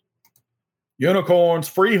 okay. Unicorns,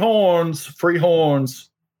 free horns, free horns.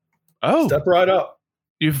 Oh, Step right up.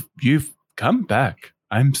 you've come back.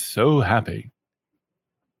 I'm so happy.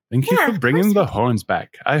 Thank you Yeah, for of bringing course the we did. horns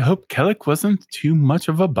back. I hope Kellic wasn't too much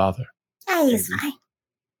of a bother. Yeah, he's fine.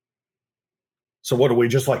 So what do we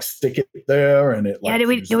just like stick it there and it Yeah, like do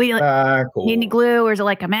we- fuses do we, like, back, or- Need any glue, or is it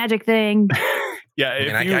like a magic thing? Yeah, I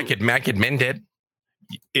if mean, you, I could mend it.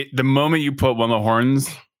 the moment you put one of the horns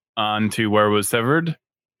onto where it was severed,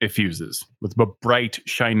 it fuses with a bright,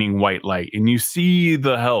 shining white light, and you see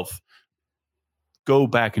the health go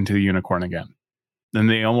back into the unicorn again. Then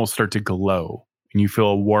they almost start to glow, and you feel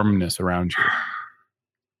a warmness around you.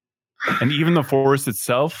 And even the forest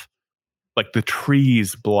itself, like the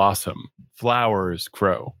trees blossom, flowers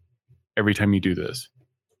grow every time you do this.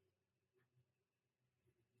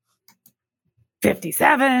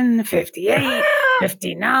 57, 58,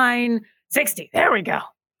 59, 60. There we go.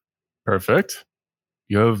 Perfect.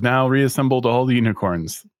 You have now reassembled all the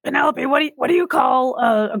unicorns. Penelope, what do you call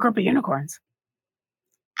a group of unicorns?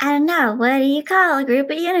 I don't know. What do you call a group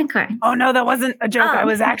of unicorns? Oh no, that wasn't a joke. I Oh.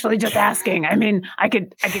 was actually just asking. I mean, I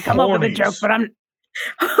could come up with a Hornies. joke, but I'm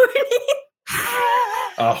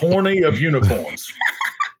A horny of unicorns.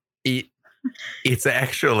 It's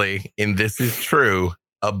actually, and this is true,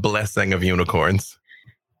 a blessing of unicorns.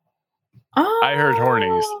 Oh. I heard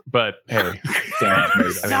hornies, but hey. Sounds made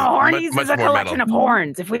up. I mean, no, hornies much is a more collection metal. of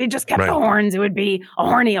horns. If we just kept Right. the horns, it would be a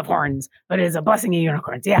horny of horns. But it is a blessing of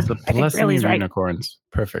unicorns. Yeah, It's a I think blessing Freely's of right. unicorns.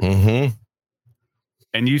 Perfect. Mm-hmm.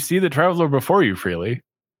 And you see the traveler before you, Freely,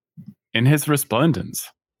 in his resplendence.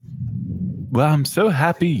 Well, I'm so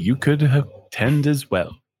happy you could attend as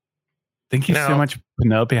well. Thank you so No. much,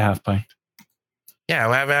 Penelope Halfpint. Yeah,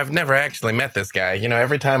 well, I've never actually met this guy. You know,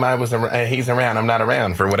 every time he's around, I'm not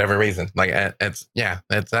around for whatever reason. Like it's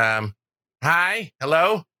hi,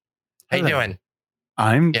 hello, how you Hello. doing?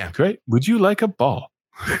 I'm Yeah. great. Would you like a ball?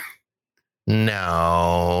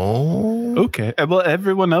 No. Okay. Well,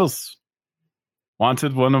 everyone else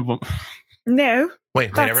wanted one of them. No.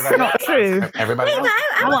 Wait, That's everybody not else? true. Everybody Wait, else?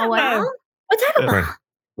 I want one. No. What type of Right.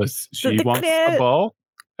 ball? She The wants clear- a ball.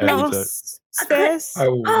 Space. I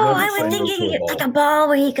will Oh, never I say was no to thinking a ball. like a ball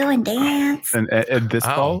where you go and dance. And this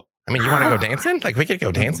Oh. ball? I mean, you want to go dancing? Like we could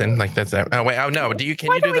go dancing. Like that's. Oh wait. Oh no. Can you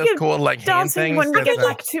Why do don't we those get cool like hand Dancing things? when we that, get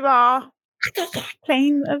back to our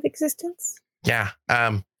plane of existence. Yeah.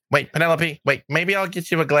 Wait, Penelope. Wait, maybe I'll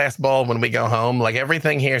get you a glass ball when we go home. Like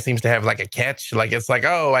everything here seems to have like a catch. Like it's like,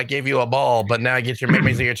 oh, I gave you a ball, but now I get your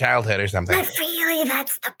memories of your childhood or something. But really,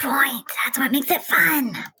 that's the point. That's what makes it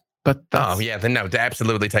fun. But Oh yeah, then no,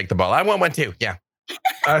 absolutely take the ball. I want one too. Yeah.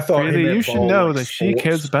 I thought he Really, meant you should ball know like that she sports.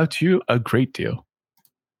 cares about you a great deal.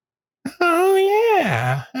 Oh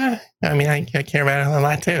yeah. I mean, I care about it a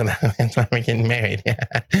lot too. That's why we're getting married.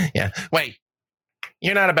 Yeah. Wait,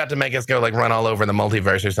 you're not about to make us go like run all over the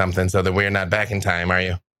multiverse or something so that we're not back in time, are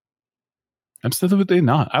you? Absolutely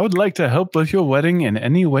not. I would like to help with your wedding in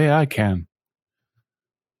any way I can.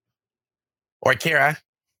 Or Kira,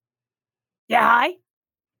 Yeah, hi.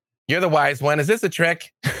 you're the wise one. Is this a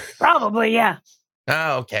trick? Probably, yeah.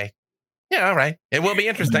 Oh, okay. Yeah, all right. It will be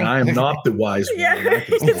interesting. I am not the wise one. I can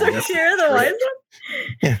tell you that's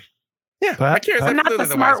the Yeah, But- Kira's but- I'm not the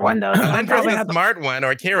absolutely smart wise one, though, so I'm Linda's probably the not the- smart one,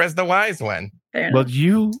 or Kira's the wise one. Fair enough. Well,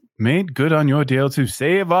 you made good on your deal to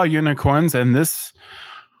save our unicorns and this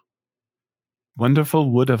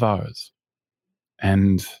wonderful wood of ours.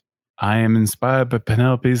 And I am inspired by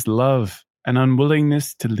Penelope's love and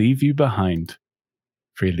unwillingness to leave you behind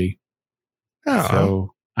freely. Oh,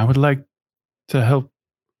 So I would like to help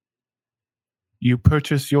you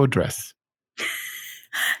purchase your dress.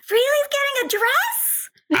 Freely's getting a dress?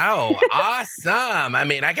 oh, awesome. I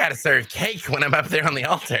mean, I got to serve cake when I'm up there on the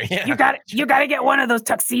altar. Yeah. You got to get one of those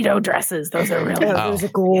tuxedo dresses. Those are really Oh. Those are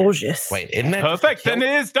gorgeous. Wait, isn't that Perfect. Then it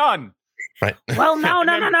is done. right? well. No.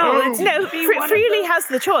 It's No, be one of Freely the- has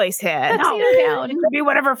the choice here. No, Tuxedo it gown. could be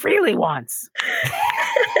whatever Freely wants.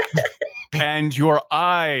 And your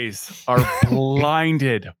eyes are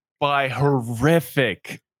blinded by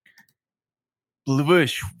horrific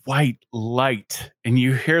bluish white light, and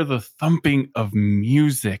you hear the thumping of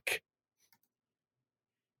music.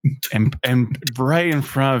 And right in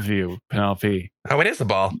front of you, Penelope, Oh, it is a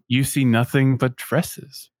ball. you see nothing but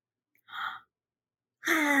dresses.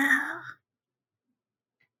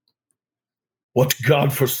 What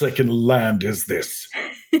godforsaken land is this?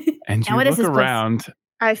 And Now you what is look this place? around.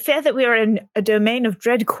 I fear that we are in a domain of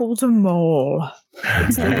dread called a mall.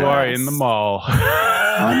 You are in the mall.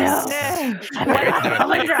 Oh no.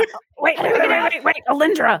 Alindra! Wait,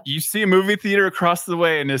 Alindra! You see a movie theater across the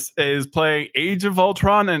way and is playing Age of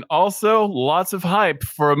Ultron and also lots of hype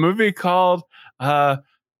for a movie called The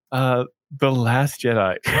Last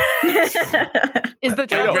Jedi. Is the No,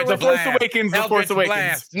 traveler The with Force us? Awakens. The Force Eldritch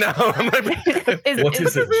Awakens. Blast. No. What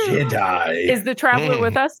is a Jedi? Is the traveler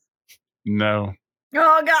with us? No.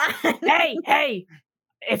 Oh God. Hey!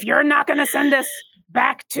 If you're not going to send us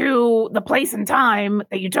back to the place and time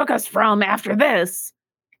that you took us from after this,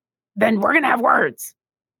 then we're going to have words.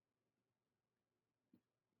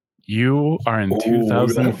 You are in Ooh, look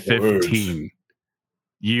at that 2015.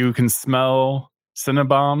 You can smell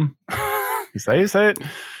Cinnabon. You say it.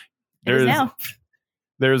 It is now.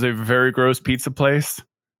 There's a very gross pizza place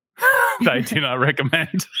that I do not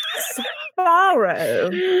recommend. Sparrow.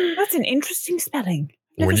 That's an interesting spelling.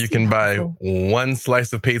 Where Never you seen can that buy before. one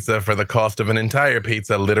slice of pizza for the cost of an entire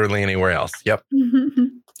pizza literally anywhere else. Yep.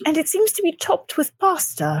 And it seems to be topped with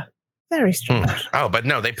pasta. Very strange. Oh, but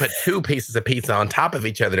no, they put 2 pieces of pizza on top of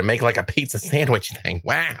each other to make like a pizza sandwich thing.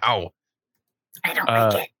 Wow. I don't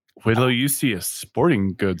like it. Willow, you see a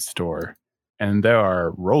sporting goods store, and there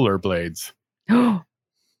are rollerblades.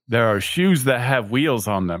 There are shoes that have wheels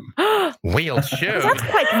on them. Wheeled shoe. That's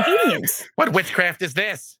quite convenient. What witchcraft is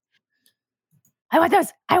this? I want those.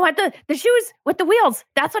 I want the shoes with the wheels.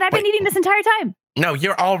 That's what I've been Wait. eating this entire time. No,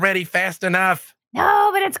 you're already fast enough. No,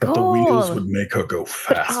 but it's But the wheels cool. would make her go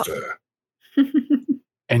faster.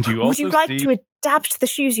 And you Would also you like see to adapt the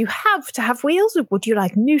shoes you have to have wheels, or would you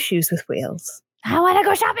like new shoes with wheels? I want to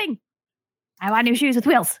go shopping. I want new shoes with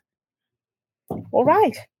wheels. All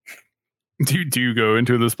right. do you go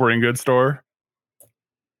into the sporting goods store?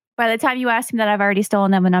 By the time you ask me that, I've already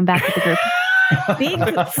stolen them and I'm back with the group. Being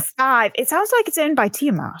 5, it sounds like it's owned by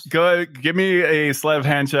Tiamat. Go give me a sleight of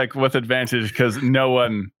hand check with advantage because no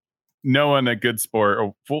one a good sport.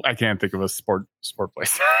 Or, well, I can't think of a sport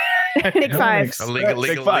place. Big 5.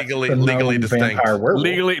 Legally distinct.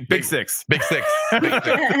 Legally, big 6. Big 6. Big 6.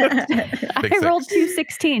 I Big rolled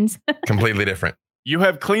six. 2 16s. Completely different. You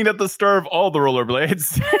have cleaned up the store of all the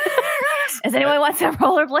rollerblades. Does anyone want some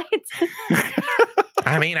rollerblades?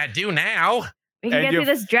 I mean, I do now. We can And get through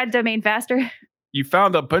this dread domain faster. You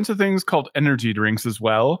found a bunch of things called energy drinks as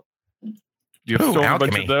well. You have Ooh, stolen a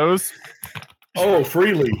bunch alchemy. of those. Oh,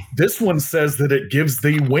 freely. This one says that it gives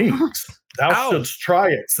thee wings. Thou Oh. shouldst try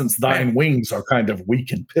it, since thine wings are kind of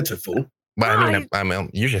weak and pitiful. Well, I mean,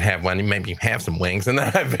 you should have one. You maybe have some wings, and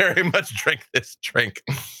then I very much drink this drink.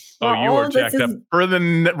 Oh, you all are of this jacked up. is- For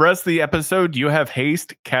the rest of the episode, you have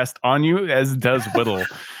haste cast on you, as does Whittle.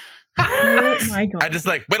 Oh my God. I just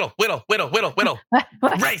like whittle.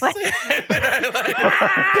 Race.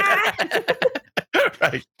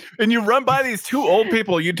 Right. And you run by these 2 old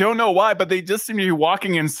people. You don't know why, but they just seem to be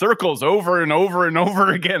walking in circles over and over and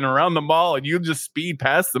over again around the mall, and you just speed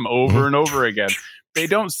past them over and over again. They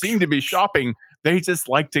don't seem to be shopping. They just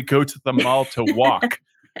like to go to the mall to walk.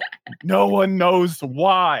 No one knows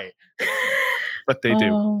why, but they do.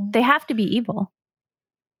 Oh. They have to be evil.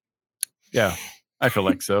 Yeah, I feel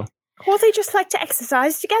like so. Or they just like to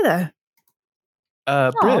exercise together.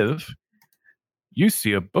 Briv, you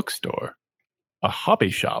see a bookstore, a hobby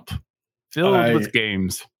shop filled I- with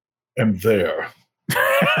games. Am there.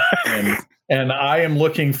 and I am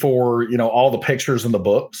looking for, all the pictures in the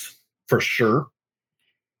books for sure.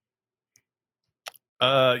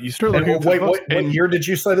 You start And looking. wait, what year did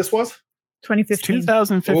you say this was? 2015.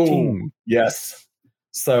 2015. Yes.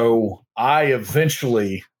 So I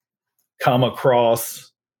eventually come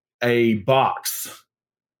across a box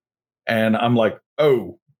and I'm like,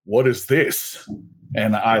 oh, what is this?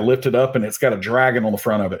 And I lift it up and it's got a dragon on the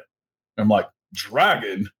front of it. I'm like,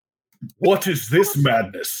 dragon? What is this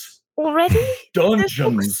madness? Already?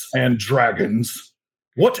 Dungeons and Dragons.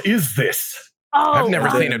 What is this? Oh, I've never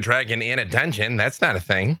seen a dragon in a dungeon. That's not a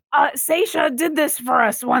thing. Seisha did this for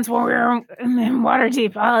us once when we were in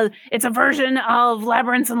Waterdeep. It's a version of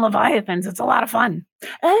Labyrinths and Leviathans. It's a lot of fun.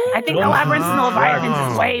 I think the Labyrinths and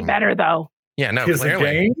Leviathans is way better, though. Yeah, no, Is a clearly.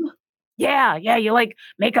 game? Yeah, you like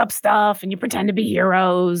make up stuff and you pretend to be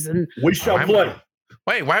heroes and We shall I'm- play.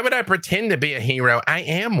 Wait, why would I pretend to be a hero? I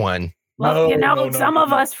am one. well, No, some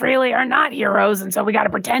of us freely are not heroes, and so we got to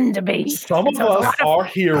pretend to be. Some of So it's a us lot of are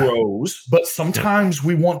heroes, but sometimes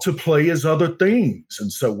we want to play as other things.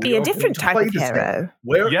 And so we Be a are going different to type play of this game. hero.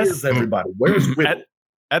 Where is Yes. everybody? Where is Whittle?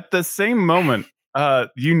 At the same moment,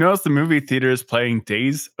 you notice the movie theater is playing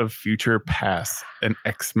Days of Future Past, an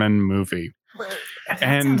X-Men movie. That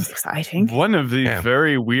And sounds exciting. one of the Yeah.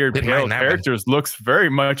 very weird Didn't pale mind that one. characters looks very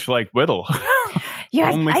much like Whittle, You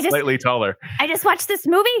guys, only slightly taller. I just watched this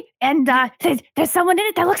movie, and there's someone in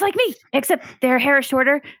it that looks like me, except their hair is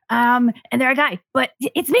shorter, and they're a guy. But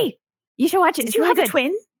it's me. You should watch it. Did It's you really have a good.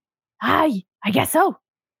 twin? I guess so.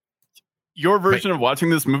 Your version of watching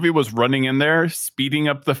this movie was running in there, speeding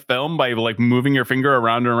up the film by like moving your finger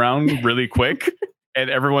around and around really quick, and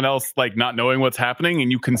everyone else like not knowing what's happening, and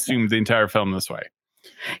you consumed the entire film this way.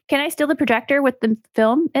 Can I steal the projector with the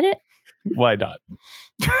film in it? Why not?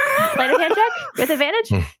 Sleight of hand check with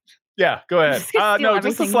advantage? Yeah, go ahead. Just gonna steal No, just a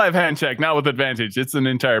everything. sleight of hand check, not with advantage. It's an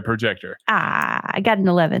entire projector. I got an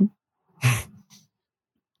 11.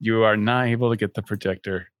 You are not able to get the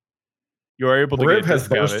projector. You are able to Briv get has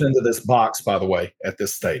burst discounted. into this box, by the way, at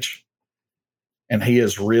this stage. And he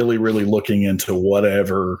is really, really looking into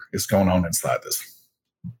whatever is going on inside this.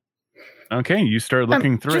 Okay, you start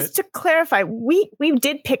looking through Just it. to clarify, we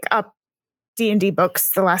did pick up D&D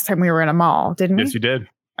books the last time we were in a mall, didn't we? Yes, you did.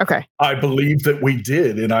 Okay. I believe that we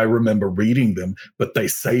did, and I remember reading them, but they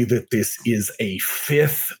say that this is a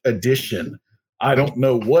 5th edition. I don't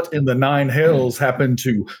know what in the 9 hells happened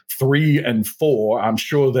to 3 and 4. I'm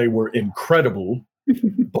sure they were incredible,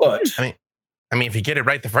 but I mean, if you get it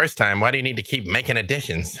right the first time, why do you need to keep making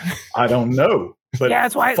additions? I don't know. But Yeah,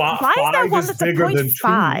 that's why- fi- Why is there five one that's a bigger than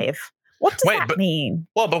 0.5? What does Wait, that but- mean?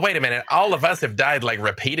 Well, but wait a minute. All of us have died like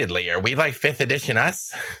repeatedly. Are we like 5th edition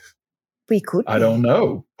us? We could. I don't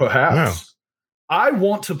know. Perhaps. I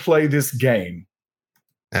want to play this game,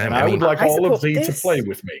 and I, would like I all of support thee to this. play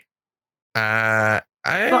with me.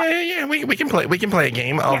 Yeah, we can play. We can play a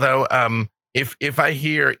game. Although, if I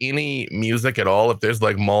hear any music at all, if there's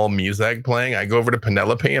like mall music playing, I go over to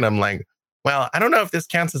Penelope and I'm like, "Well, I don't know if this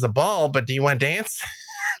counts as a ball, but do you want to dance?"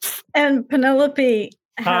 And Penelope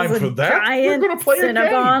Time has for a that? We're giant gonna play a game.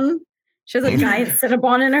 Cinnabon. She has a giant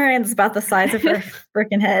Cinnabon in her hand. It's about the size of her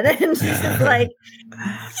freaking head. And she's just like,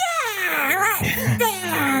 yeah, let's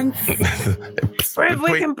dance.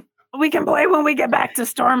 We can play when we get back to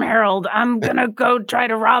Storm Herald. I'm gonna go try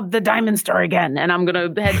to rob the diamond store again, and I'm gonna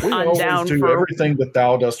head We on always down do for. everything that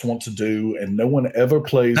thou dost want to do, and no one ever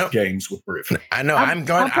plays Nope. games with Briv. I know. I'll- I'm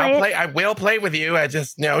going. I'll play I'll it. play. I will play with you. I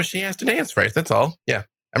just know she has to dance first. That's all. Yeah,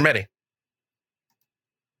 I'm ready.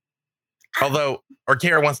 Although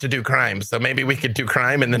Orkira wants to do crime, so maybe we could do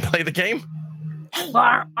crime and then play the game. Hey,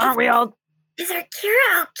 Well, aren't we all? is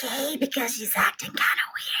Kira okay? Because she's acting kind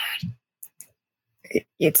of weird.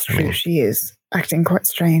 It's true. She is acting quite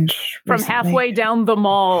strange. From recently. halfway down the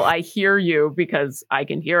mall, I hear you because I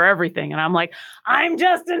can hear everything, and I'm like, I'm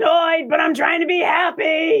just annoyed, but I'm trying to be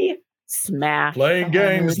happy. Smash. Playing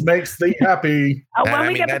games makes thee happy. And When I we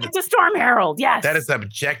mean, get that- back to Storm Herald, yes. That is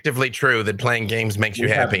objectively true. That playing games makes you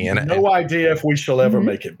We have happy, and no idea if we shall ever Mhm.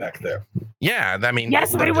 make it back there. yeah, I mean,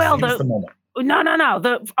 Yes, we that- will. Seize the moment.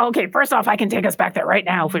 No. Okay, first off, I can take us back there right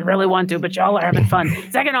now if we really want to, but y'all are having fun.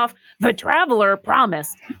 Second off, the Traveler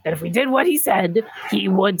promised that if we did what he said, he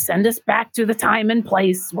would send us back to the time and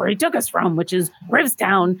place where he took us from, which is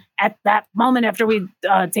Rivstown, at that moment after we'd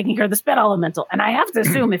taken care of the Spit Elemental. And I have to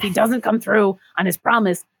assume if he doesn't come through on his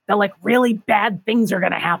promise, that like really bad things are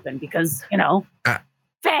going to happen because,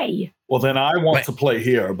 Faye. Well, then I want Wait. to play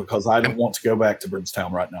here because I don't want to go back to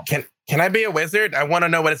Brimstown right now. Can I be a wizard? I want to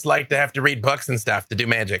know what it's like to have to read books and stuff to do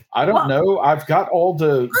magic. I don't Well- know. I've got all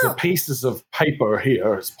the Oh. pieces of paper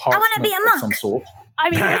here as parchment wanna be a of monk. some sort. I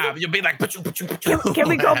mean, You'll be like, can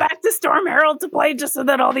we go back to Storm Herald to play just so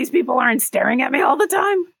that all these people aren't staring at me all the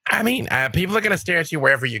time? I mean, people are going to stare at you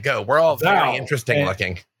wherever you go. We're all Wow. very interesting And-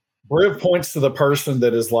 looking. Briv points to the person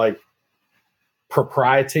that is like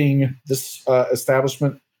proprieting this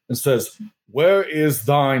establishment and says, "Where is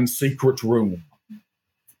thine secret room?"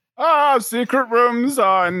 Secret rooms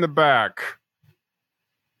are in the back.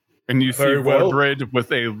 And you see Very well. Vordred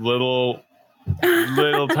with a little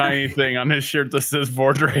tiny thing on his shirt that says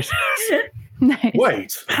Vordred. Nice.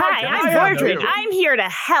 Wait, Hi, can I'm I have Vordred. you? I'm here to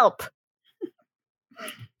help.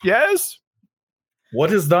 Yes,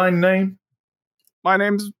 what is thine name? my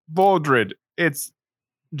name's Vordred. It's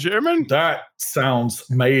German. That sounds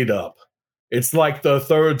made up. It's like the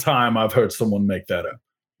third time I've heard someone make that up.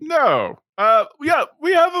 No. Yeah,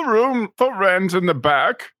 we have a room for rent in the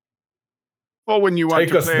back. For when you want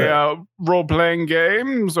Take to us play there. role-playing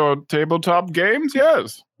games or tabletop games,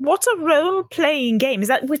 yes. What's a role-playing game? Is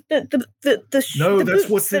that with the No, the that's boots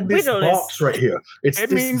what's that in this Whittle is- box right here. It's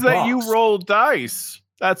It this means that you box. roll dice.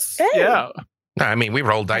 That's, Oh. yeah. No, I mean, we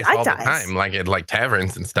roll dice I all dice. the time, like at like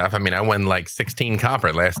taverns and stuff. I mean, I won like 16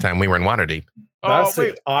 copper last time we were in Waterdeep. That's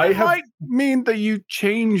wait, it. I it have might mean that you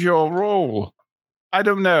change your role. I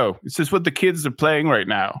don't know. It's just what the kids are playing right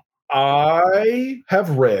now. I have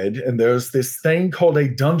read, and there's this thing called a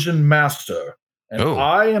dungeon master, and Ooh.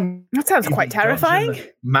 I am That sounds the quite terrifying. dungeon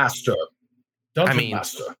master. Dungeon I mean,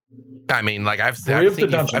 master. I mean, like I've Brave the seen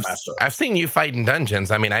dungeon master. I've seen you fight in dungeons.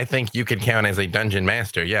 I mean, I think you could count as a dungeon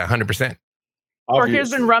master. Yeah, 100%. Orkir's been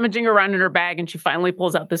Obviously. rummaging around in her bag, and she finally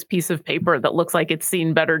pulls out this piece of paper that looks like it's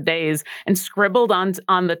seen better days. And scribbled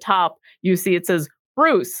on the top, you see it says,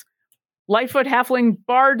 Bruce, Lightfoot Halfling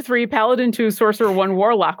Bard 3, Paladin 2, Sorcerer 1,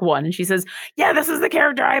 Warlock 1. And she says, yeah, this is the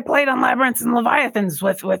character I played on Labyrinths and Leviathans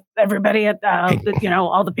with everybody at,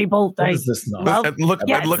 all the people. What I is this now? love. I'd look,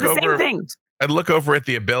 Yeah, I'd it's look the same over. thing. I'd look over at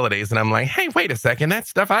the abilities, and I'm like, hey, wait a second, that's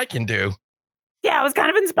stuff I can do. Yeah, I was kind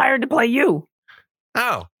of inspired to play you.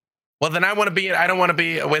 Oh, well then I don't want to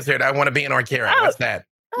be a wizard. I want to be an Orkira. Oh. What's that?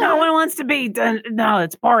 No one wants to be. No,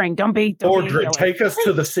 it's boring. Don't be. a Ordred, healer. take us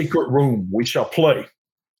to the secret room. We shall play.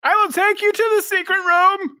 I will take you to the secret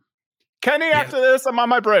room. Kenny, after this, I'm on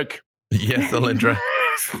my break. Yes, Alindra.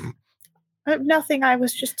 Nothing. I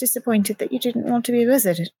was just disappointed that you didn't want to be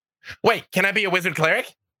visited. Wait, can I be a wizard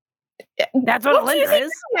cleric? That's what do you Alindra think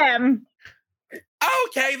is. I am?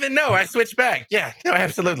 Okay, then no, I switch back. Yeah, no,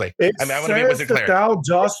 absolutely. It I want to be a says wizard that cleric. thou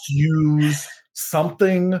dost use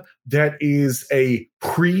something that is a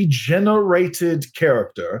pre-generated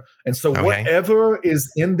character. And so Okay. whatever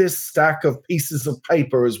is in this stack of pieces of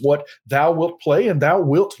paper is what thou wilt play, and thou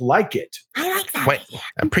wilt like it. I like that. Wait,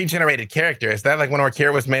 a pre-generated character. Is that like when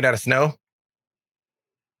Orkira was made out of snow?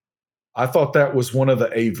 I thought that was one of the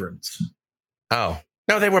Avrons. Oh.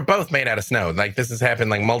 No, they were both made out of snow. Like this has happened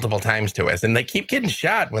like multiple times to us. And they keep getting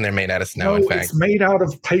shot when they're made out of snow, No, in fact. it's made out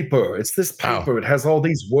of paper. It's this paper. It has all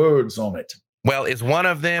these words on it. Well, is one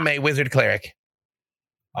of them a wizard cleric?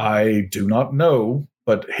 I do not know,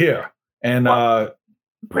 but here. And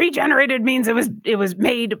Pre-generated means it was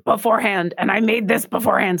made beforehand, and I made this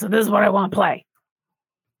beforehand, so this is what I want to play.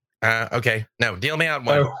 Okay. No, deal me out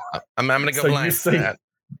one. I'm going to go so blind. you see,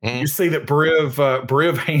 you see that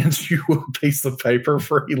Briv hands you a piece of paper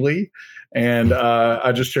freely, and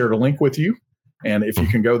I just shared a link with you. And if you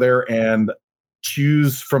can go there and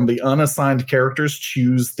choose from the unassigned characters,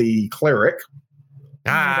 choose the cleric.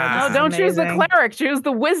 Ah, No, don't choose the amazing. cleric. Choose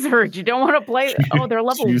the wizard. You don't want to play. Oh, they're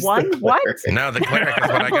level Choose the 1? What? cleric. no, the cleric is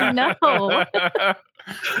what I Oh, got. no.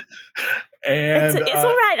 And It's all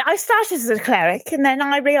right. I started as a cleric, and then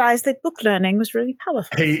I realized that book learning was really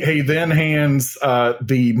powerful. he then hands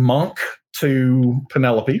the monk to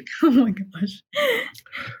Penelope, Oh my gosh.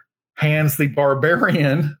 hands the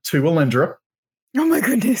barbarian to Alindra. Oh my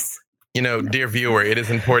goodness. You know, dear viewer, it is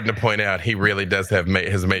important to point out he really does have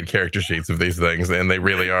has made character sheets of these things, and they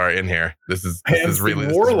really are in here. This is Hands the really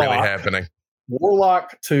warlock. happening.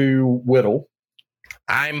 Warlock to Whittle.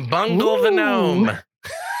 I'm Bungle the gnome.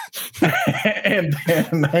 And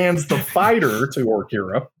then hands the fighter to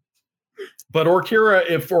Orkira. But Orkira,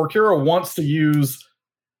 if Orkira wants to use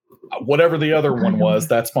whatever the other one was,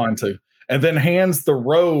 that's fine too. And then hands the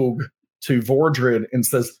rogue to Vordred and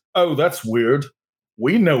says, "Oh, that's weird.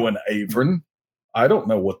 We know an Avron. I don't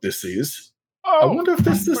know what this is. I wonder if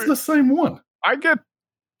this is the same one." I get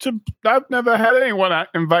to. I've never had anyone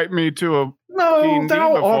invite me to a. No, D&D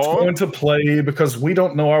thou art before. going to play because we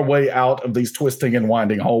don't know our way out of these twisting and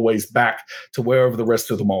winding hallways back to wherever the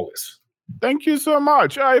rest of the mall is. Thank you so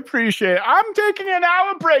much. I appreciate it. I'm taking an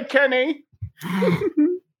hour break, Kenny.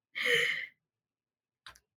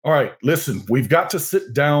 All right, listen, we've got to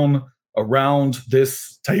sit down around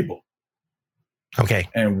this table Okay.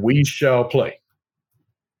 and we shall play.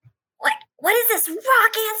 What is this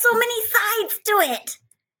rock? It has so many sides to it.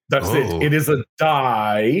 That's Oh. it. It is a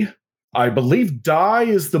die. I believe die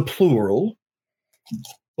is the plural,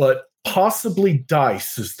 but possibly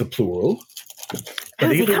dice is the plural. But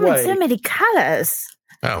They either come in way, so many colors.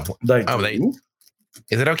 Oh, they Oh, do.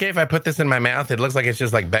 is it okay if I put this in my mouth? It looks like it's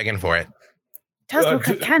just like begging for it. Does look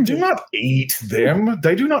do, like candy. do not eat them.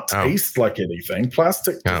 They do not Oh. taste like anything.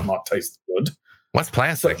 Plastic does Oh. not taste good. What's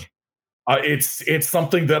plastic? It's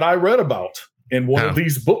something that I read about in one Oh. of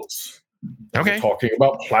these books. Okay. We're talking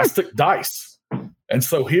about plastic dice. And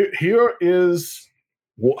so here is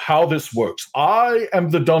how this works. I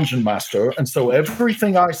am the dungeon master, and so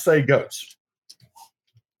everything I say goes.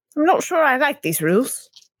 I'm not sure I like these rules.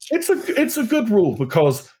 It's a good rule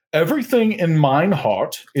because everything in mine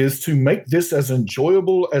heart is to make this as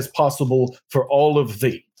enjoyable as possible for all of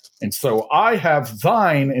thee. And so I have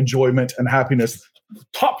thine enjoyment and happiness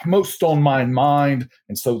topmost on my mind,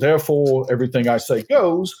 and so therefore everything I say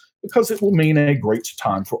goes because it will mean a great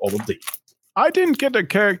time for all of thee. I didn't get a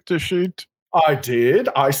character sheet. I did.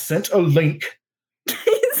 I sent a link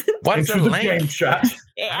What's into a the link? game chat.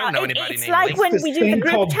 I don't know anybody It's named like Link. when This we do the thing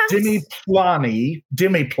group called text.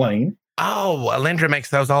 Demiplane. Oh, Alindra makes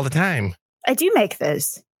those all the time. I do make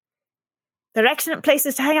those. They're excellent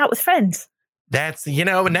places to hang out with friends. That's,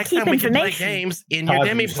 next Keep time we can play information. games in your Todd,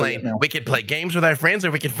 you say it Demiplane. now. We could play games with our friends,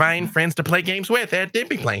 or we could find friends to play games with at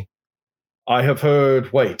Demiplane. I have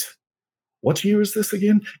heard. Wait, what year is this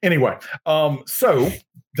again? Anyway, so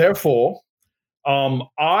therefore,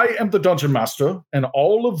 I am the dungeon master, and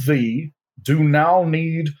all of thee do now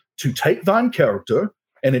need to take thine character,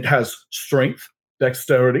 and it has strength,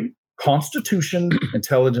 dexterity, constitution,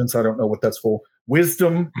 intelligence. I don't know what that's for.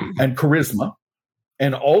 Wisdom and charisma,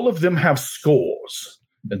 and all of them have scores.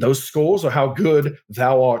 And those scores are how good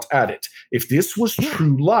thou art at it. If this was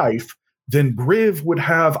true life, then Briv would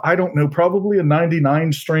have, I don't know, probably a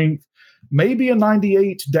 99 strength, maybe a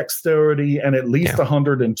 98 dexterity, and at least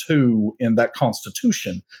 102 in that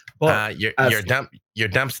constitution. But Your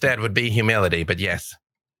dump stat would be humility, but yes.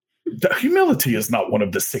 the humility is not one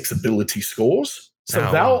of the 6 ability scores. So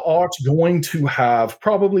Oh. thou art going to have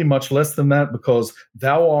probably much less than that because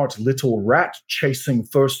thou art little rat chasing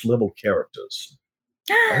first level characters.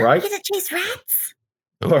 All right? You get to chase rats?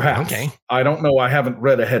 Perhaps. Okay. I don't know. I haven't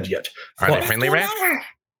read ahead yet. Are they But friendly rats? Never.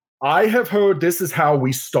 I have heard this is how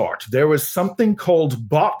we start. There is something called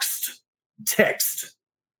boxed text.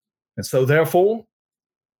 And so, therefore,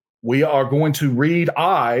 we are going to read,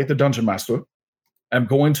 I, the Dungeon Master, am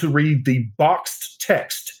going to read the boxed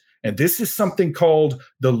text. And this is something called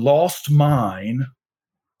the Lost Mine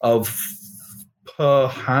of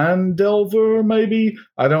Pahandelver, maybe?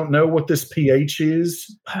 I don't know what this PH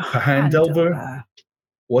is. Pahandelver.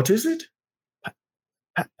 What is it?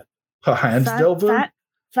 Pahandelver?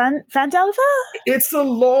 Vandelver? It's a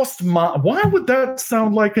lost mine. Why would that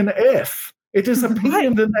sound like an F? It is a P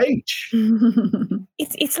and an H.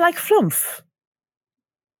 It's like Flumph.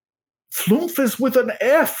 Flumph is with an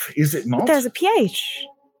F, is it But not? there's a PH.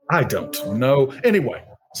 I don't know. Anyway,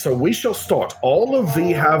 so we shall start. All of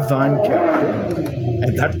thee have thine character,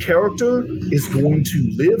 and that character is going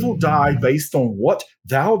to live or die based on what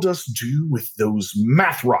thou dost do with those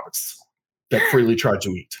math rocks that Freely tried to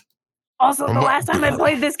eat. Also, the last time I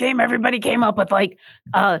played this game, everybody came up with like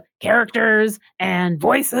characters and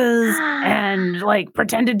voices and like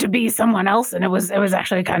pretended to be someone else, and it was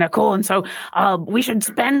actually kind of cool. And so we should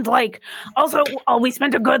spend we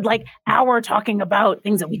spent a good hour talking about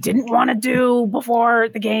things that we didn't want to do before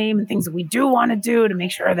the game and things that we do want to do to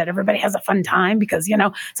make sure that everybody has a fun time, because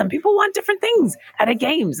some people want different things out of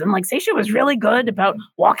games, and Seisha was really good about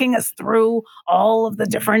walking us through all of the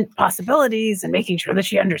different possibilities and making sure that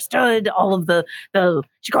she understood all of the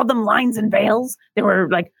she called them lines and veils. They were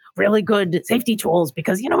really good safety tools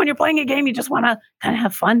because when you're playing a game, you just want to kind of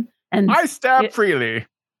have fun. And I stab Freely.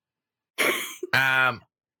 Helen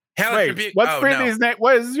Wait, Rebuke- what's oh, Freely's name?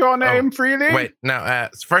 What is your name, Freely? Wait, no.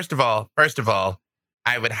 First of all,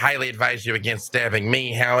 I would highly advise you against stabbing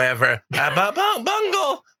me. However,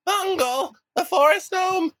 Bungle, the forest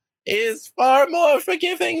gnome, is far more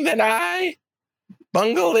forgiving than I.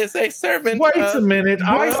 Bungle is a servant. Wait a minute.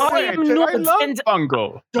 I I am not- love and-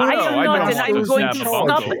 Bungle. I No, am not, don't and I'm going to stab stop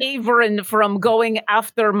Bungle. Averin from going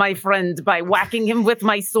after my friend by whacking him with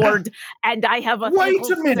my sword. And I have a Wait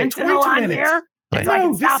a minute, sentinel wait a on minute. here, and so I No,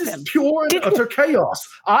 can this stop is him. pure and Did- utter chaos.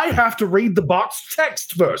 I have to read the box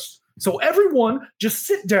text first. So everyone just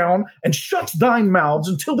sit down and shut thine mouths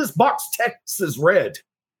until this box text is read.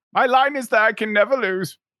 My line is that I can never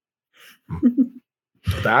lose.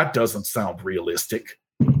 That doesn't sound realistic.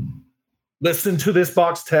 Listen to this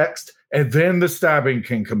box text, and then the stabbing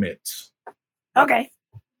can commence. Okay.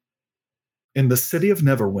 In the city of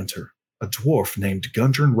Neverwinter, a dwarf named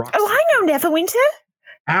Gundren Roxy Oh, I know Neverwinter.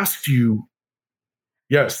 asked you.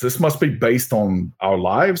 Yes, this must be based on our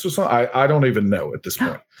lives or something. I don't even know at this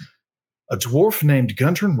point. A dwarf named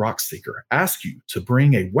Gundren Rockseeker asked you to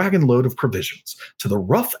bring a wagon load of provisions to the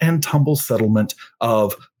rough and tumble settlement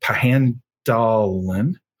of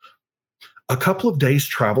Pahandalen, a couple of days'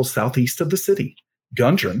 travel southeast of the city.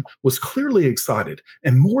 Gundren was clearly excited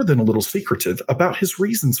and more than a little secretive about his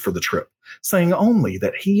reasons for the trip, saying only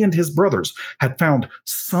that he and his brothers had found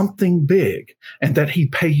something big and that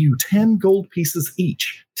he'd pay you 10 gold pieces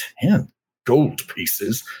each. 10 gold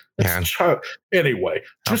pieces? That's anyway,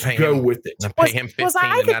 I'll just pay go him. with it. I'll pay him 15 was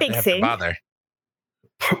I and the not big to have thing? to bother.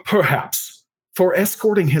 Perhaps. For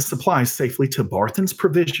escorting his supplies safely to Barthen's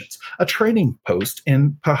Provisions, a trading post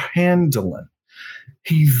in Pahandalen.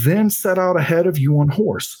 He then set out ahead of you on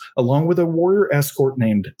horse, along with a warrior escort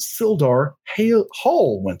named Sildar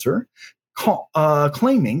Hallwinter,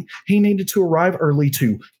 claiming he needed to arrive early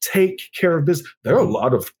to take care of business. There are a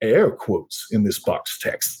lot of air quotes in this box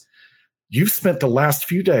text. You've spent the last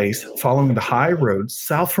few days following the high road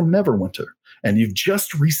south from Neverwinter, and you've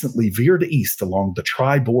just recently veered east along the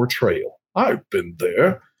Tribor Trail. I've been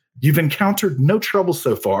there. You've encountered no trouble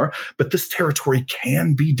so far, but this territory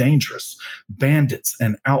can be dangerous. Bandits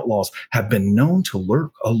and outlaws have been known to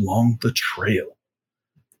lurk along the trail.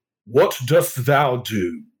 What dost thou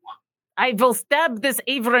do? I will stab this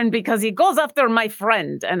Averin because he goes after my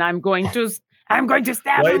friend, and I'm going to stab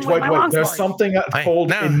him with my longsword. There's something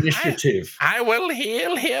called initiative. I will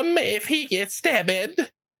heal him if he gets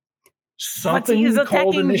stabbed. Something is called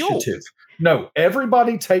attacking initiative. you. No,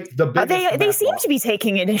 they take the biggest. They seem to be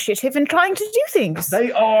taking initiative and trying to do things.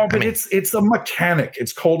 They are, but it's a mechanic.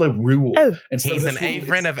 It's called a rule. Oh. And so He's this an rule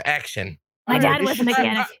Averin is- of action. My dad was a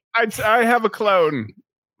mechanic. I have a clone.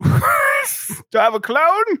 Do I have a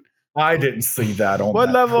clone? I didn't see that on What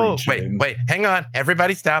that level? pre-gen. Wait, hang on.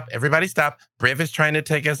 Everybody stop. Briv is trying to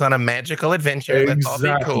take us on a magical adventure. Let's all be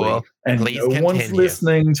Exactly. cool. And Please no one's continue.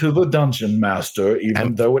 listening to the dungeon master, even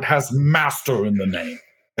I'm- though it has master in the name.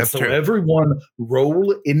 That's so true. everyone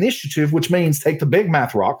roll initiative, which means take the big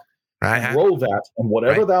math rock, and Right? roll that, and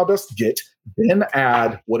whatever Right. thou dost get, then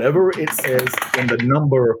add whatever it says in the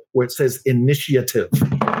number where it says initiative.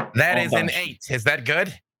 That is an Hold on. 8. Is that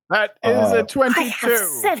good? That is a I have 22.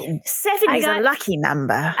 7. 7 I is got- a lucky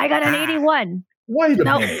number. I got an Ah. 81. Wait a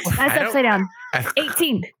Nope, minute. that's I don't- upside down.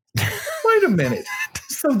 18. Wait a minute.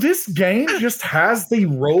 So this game just has the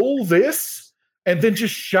roll this and then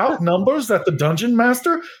just shout numbers at the dungeon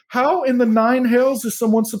master? How in the nine hells is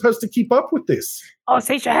someone supposed to keep up with this? Oh,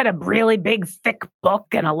 Seisha had a really big, thick book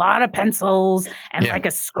and a lot of pencils and Yeah. like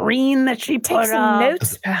a screen that she Take put some up.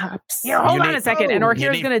 notes, perhaps. Here, hold You on need- a second. And Oh, you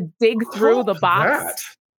Orkir's need- going to dig through the Fuck box.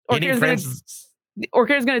 that. You need Orkir's going to friends.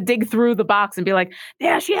 Orkir's going to dig through the box and be like,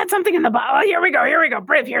 yeah, she had something in the box. Oh, here we go.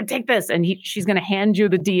 Briv, here, take this. And she's going to hand you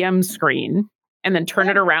the DM screen and then turn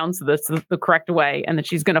it around so that's the correct way. And then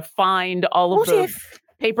she's going to find all of What the if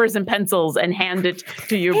papers and pencils and hand it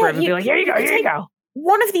to you, Yeah, Briv, and be you- like, here you go, you here you take- go.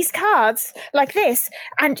 one of these cards like this,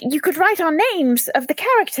 and you could write our names of the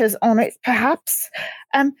characters on it, perhaps,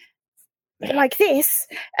 like this,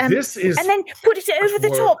 This is and then put it over the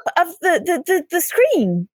work. top of the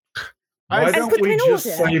screen. why and don't put them we in just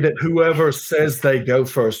order. say that whoever says they go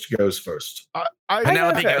first goes first?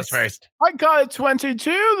 Penelope okay. goes first. I got a 22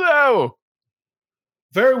 though.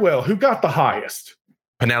 Very well. Who got the highest?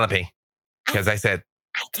 Penelope. Because I said,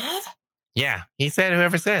 I did. yeah, he said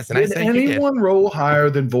whoever says. And I Did said you did. anyone roll higher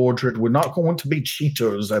than Vordred? We're not going to be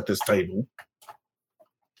cheaters at this table.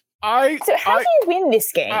 So how do you win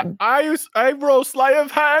this game? I roll sleight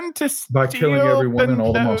of hand to By killing steal everyone and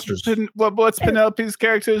all the monsters. What's Penelope's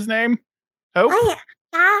character's name? Oh,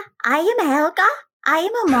 I am Helga. I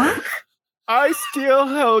am a monk. I steal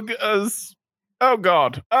Helga's. Oh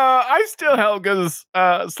God. I steal Helga's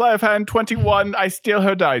sleight of hand 21. I steal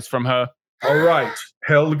her dice from her. All right,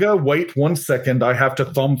 Helga, wait 1 second. I have to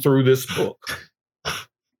thumb through this book.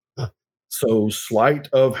 So, sleight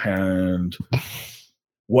of hand.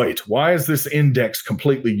 Wait, why is this index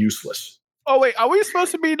completely useless? Oh wait, are we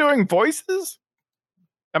supposed to be doing voices?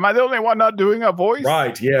 Am I the only one not doing a voice?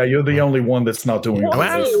 Right, yeah, you're the only one that's not doing What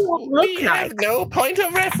all do this. you look We have like? no point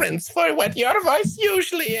of reference for what your voice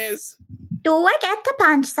usually is. Do I get to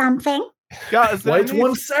punch something? Yeah, is there Wait any-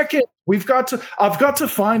 1 second. I've got to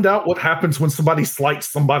find out what happens when somebody slights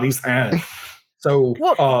somebody's hand. So,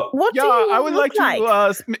 What do Yeah, you I would look like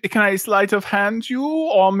to. Can I sleight of hand you,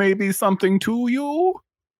 or maybe something to you?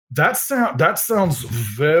 that sounds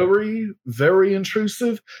very, very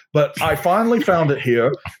intrusive, but I finally found it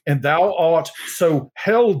here. And thou art, so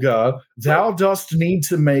Helga, thou dost need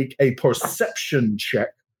to make a perception check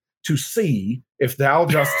to see if thou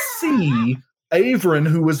dost see Averin,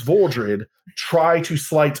 who is Vordred, try to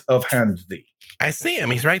sleight of hand thee. I see him.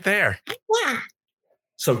 He's right there. Yeah.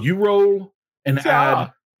 So you roll and Yeah.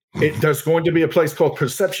 add. There's going to be a place called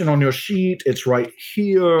perception on your sheet. It's right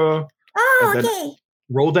here. Oh, And then- okay.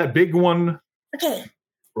 Roll that big one. Okay.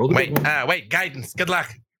 Roll the big one. Wait, guidance. Good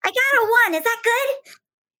luck. I got a 1. Is that good?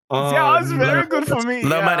 Yeah, it's very no, good for me.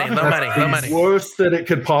 Low yeah. money, low money, that's low the money. worst that it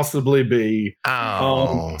could possibly be.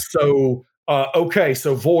 Oh. Okay,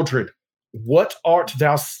 so Vordred, what art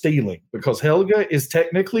thou stealing? Because Helga is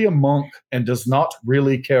technically a monk and does not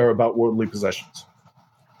really care about worldly possessions.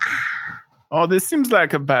 Oh, this seems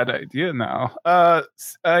like a bad idea now. I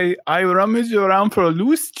rummage around for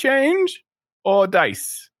loose change or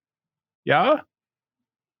dice. Yeah,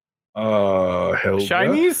 Helga.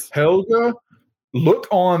 shinies. Helga, look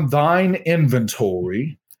on thine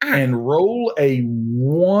inventory and roll a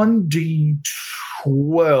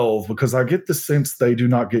 1d12 because I get the sense they do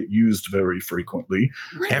not get used very frequently.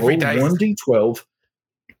 Every Roll dice. 1d12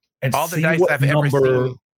 and All the see dice what I've ever number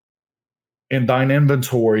seen. in thine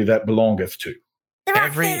inventory that belongeth to. The rock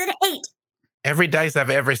Every- says an 8. Every dice I've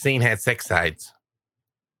ever seen had 6 sides.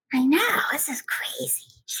 I know. This is crazy.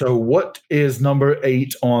 So what is number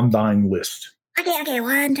 8 on thine list? Okay.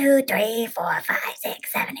 1, 2, 3, 4, 5,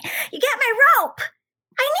 6, 7, 8. You got my rope.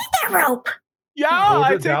 I need that rope. Yeah, Hold I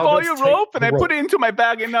it take down, all let's your take rope and the I rope. put it into my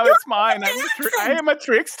bag, and now it's mine. I am a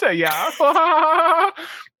trickster, yeah.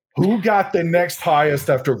 Who got the next highest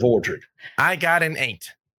after Vordred? I got an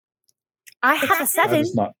 8. I have a That 7.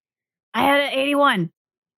 is not I had an 81.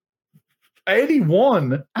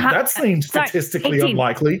 81. Uh-huh. That seems Sorry, statistically 18.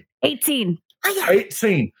 unlikely. 18. Oh, yeah.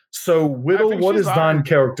 18. So, Whittle, think what she's is thine lying.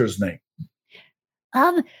 character's name?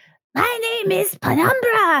 My name is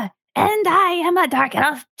Penumbra, and I am a dark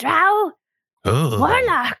elf drow Ooh.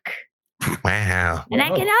 warlock, Wow. and I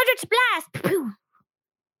can Eldritch Blast. Pew.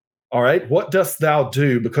 All right. What dost thou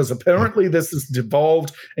do? Because apparently this has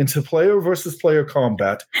devolved into player versus player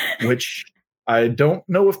combat, which I don't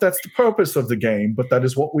know if that's the purpose of the game, but that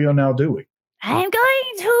is what we are now doing. I'm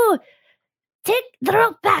going to take the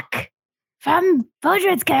rope back from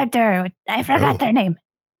Vordred's character. I forgot Oh. their name.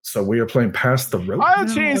 So we are playing past the rope. I'll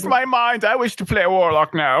now? change my mind. I wish to play a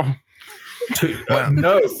warlock now. Well-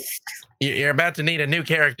 No. You're about to need a new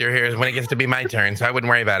character here when it gets to be my turn, so I wouldn't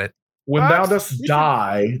worry about it. When thou Perhaps dost we should-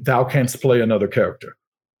 die, thou canst play another character.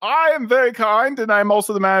 I am very kind, and I'm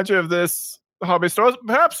also the manager of this hobby store.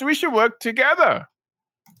 Perhaps we should work together.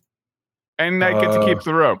 And I get to keep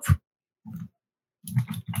the rope.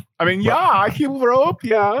 I mean, yeah, I keep the rope.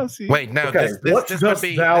 Yeah. See. Wait, no, Okay, what this would dost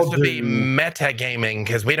be thou this would be do? meta gaming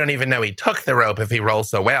because we don't even know he took the rope if he rolls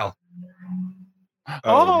so well.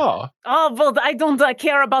 Oh, Oh, well, I don't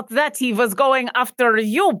care about that. He was going after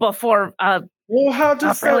you before. Well, how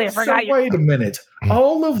does really, I that? So forgot you- wait a minute.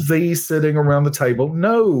 All of these sitting around the table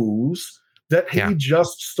knows that he Yeah.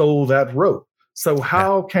 just stole that rope. So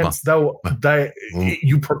how canst thou?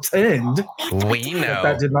 You pretend. We know,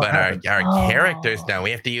 that did not but our happen. characters know.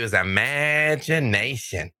 We have to use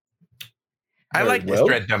imagination. I Very like this well.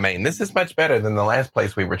 dread domain. This is much better than the last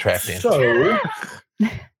place we were trapped in. So,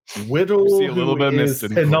 Whittle, See a little who bit is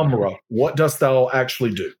missing. Penumbra, what dost thou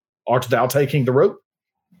actually do? Art thou taking the rope?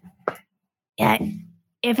 Yeah,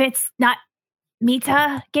 if it's not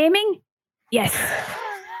meta gaming, yes.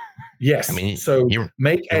 Yes. I mean, so you're-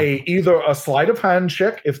 make either a sleight of hand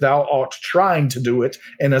check if thou art trying to do it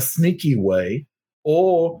in a sneaky way,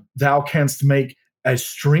 or thou canst make a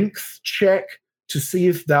strength check to see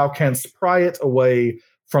if thou canst pry it away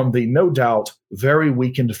from the no doubt very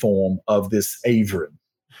weakened form of this Averin.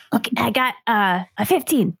 Okay, I got a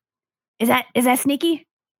 15. Is that sneaky?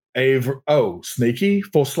 Sneaky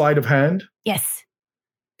for sleight of hand. Yes.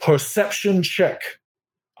 Perception check.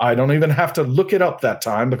 I don't even have to look it up that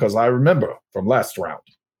time because I remember from last round.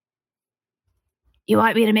 You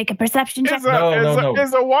want me to make a perception check? is No.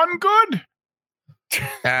 is a 1 good?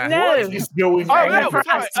 No. What is going Oh, on? no, for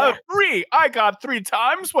sorry, us. 3. I got 3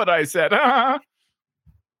 times what I said.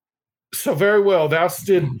 So very well. Thou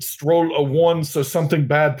did roll a 1, so something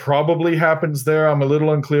bad probably happens there. I'm a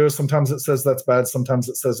little unclear. Sometimes it says that's bad. Sometimes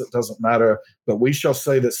it says it doesn't matter. But we shall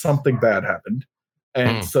say that something bad happened.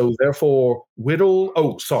 And so therefore,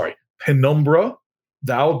 Penumbra,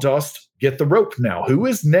 thou dost get the rope now. Who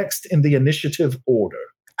is next in the initiative order?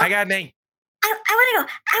 I got an 8. I want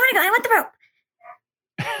to go. I want the rope.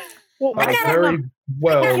 Well, I got it. Very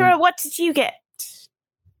well. Kira, what did you get?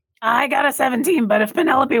 I got a 17, but if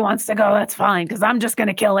Penelope wants to go, that's fine, because I'm just going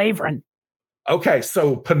to kill Averin. Okay,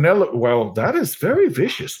 so Penelope, well, that is very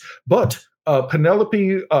vicious. But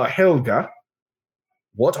Penelope Helga,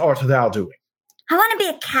 what art thou doing? I want to be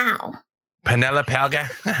a cow. Penelope Helga.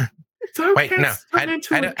 Thou Wait, no, canst turn I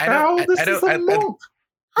into a don't- I cow? don't- This I is don't- a I- monk.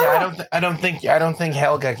 I don't think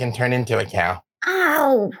Helga can turn into a cow.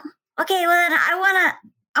 Oh. Okay, well then I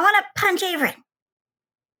wanna punch Avery.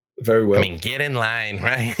 Very well. I mean, get in line,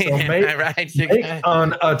 right? So make- right? You Make got-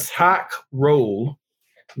 an attack roll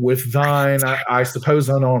with thine, I suppose,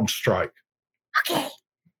 unarmed strike. Okay.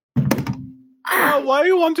 Oh, why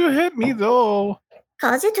you want to hit me though?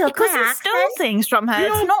 Cause you took Because my you access. stole things from her. You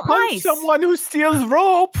It's don't not punch nice. someone who steals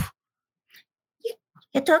rope.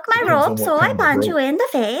 You took my Depends on rope, what so I kind of punch rope. you in the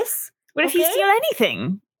face. What if you Okay. steal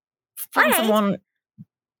anything from Alright. someone?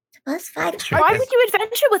 Plus 5. Why would you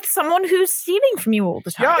adventure with someone who's stealing from you all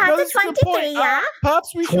the time? Yeah, That's no, a that's a good 23, point. yeah?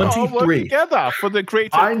 Perhaps we should all work 23. together for the greater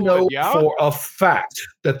I good, know yeah? for a fact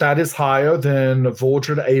that is higher than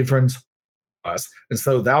Vordred Averin's us. And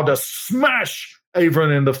so thou dost smash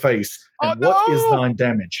Averin in the face. And Oh, what is no! thine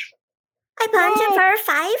damage? I punch him No. for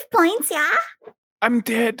 5 points, yeah? I'm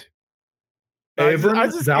dead. Avon,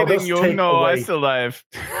 I'm just thou kidding. dost You take know away I'm still alive.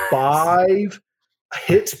 5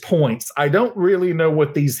 hit points. I don't really know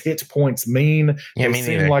what these hit points mean. Yeah, They me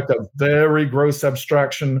seem neither. like a very gross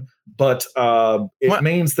abstraction, but it What?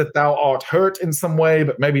 means that thou art hurt in some way,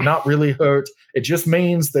 but maybe not really hurt. It just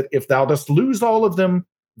means that if thou dost lose all of them,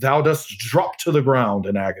 thou dost drop to the ground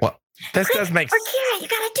in agony. Well, this does make Or Kira, you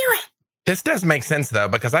gotta do it. This does make sense though,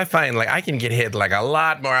 because I find like I can get hit like a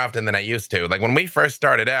lot more often than I used to. Like when we first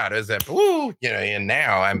started out, it was like, woo, and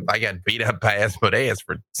now I got beat up by Asmodeus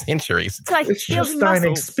for centuries. It's like It's building just an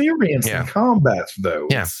muscles. experience Yeah. in combat, though.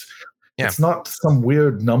 Yeah. It's not some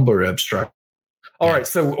weird number abstract. All right,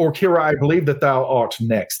 so Orkira, I believe that thou art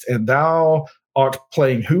next, and thou art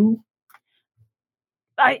playing who?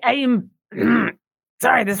 I am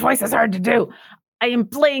sorry, this voice is hard to do. I am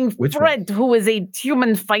playing Which Fred, who is a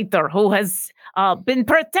human fighter who has been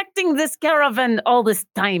protecting this caravan all this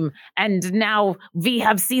time. And now we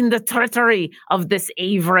have seen the treachery of this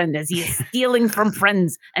Avron as he is stealing from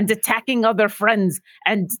friends and attacking other friends.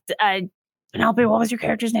 And Penelope, what was your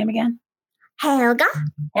character's name again? Helga?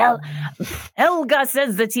 Helga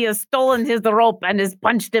says that he has stolen his rope and has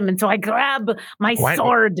punched him. And so I grab my Why-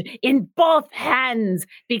 sword in both hands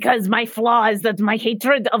because my flaw is that my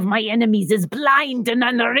hatred of my enemies is blind and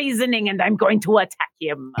unreasoning, and I'm going to attack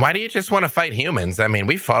him. Why do you just want to fight humans? I mean,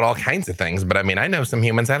 we fought all kinds of things, but I mean, I know some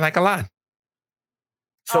humans I like a lot.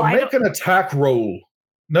 So Oh, I make an attack roll.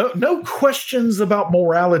 No questions about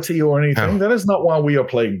morality or anything. Oh. That is not why we are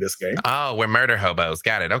playing this game. Oh, we're murder hobos.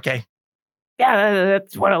 Got it. Okay. Yeah,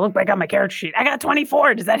 that's what it looked like on my character sheet. I got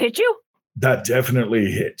 24. Does that hit you? That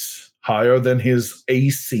definitely hits higher than his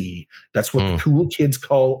AC. That's what the cool kids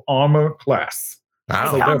call armor class.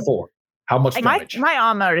 Oh. So therefore, how much My, damage? my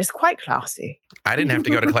armor is quite classy. I didn't have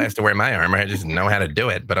to go to class to wear my armor. I just know how to do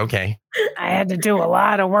it, but okay. I had to do a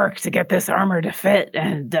lot of work to get this armor to fit.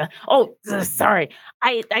 And, sorry.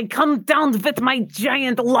 I come down with my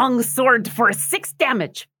giant long sword for 6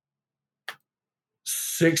 damage.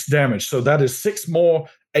 6 damage. So that is 6 more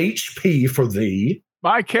HP for thee.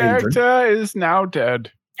 My character is now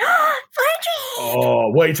dead.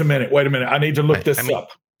 Oh, wait a minute. I need to look this I mean,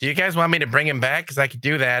 up. Do you guys want me to bring him back? Because I could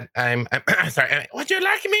do that. I'm sorry. Would you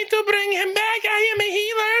like me to bring him back? I am a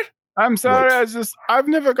healer. I'm sorry, I've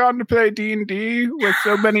never gotten to play D&D with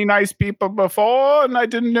so many nice people before, and I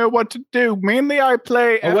didn't know what to do. Mainly I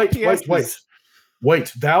play FPS.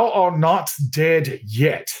 Wait. Thou art not dead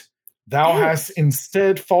yet. Thou hast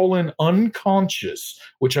instead fallen unconscious,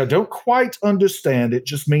 which I don't quite understand. It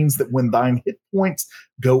just means that when thine hit points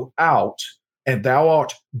go out and thou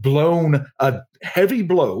art blown a heavy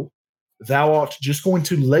blow, thou art just going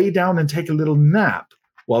to lay down and take a little nap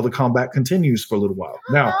while the combat continues for a little while.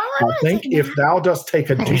 Now, I think if thou dost take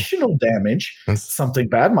additional damage, something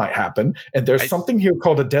bad might happen. And there's something here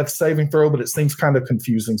called a death saving throw, but it seems kind of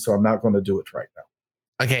confusing, so I'm not going to do it right now.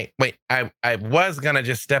 Okay, wait. I was gonna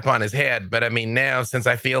just step on his head, but I mean now since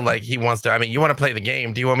I feel like he wants to. I mean, you want to play the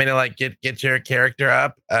game? Do you want me to like get your character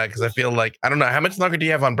up? Because I feel like I don't know how much longer do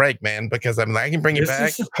you have on break, man? Because I'm like I can bring you This back.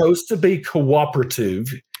 is supposed to be cooperative.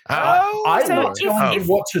 I will tell you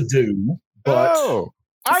what to do, but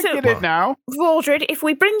I get it now. Valdred, if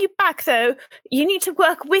we bring you back, though, you need to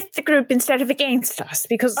work with the group instead of against us,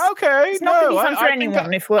 because it's not going to be fun for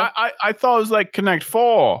anyone if we're... I thought it was like Connect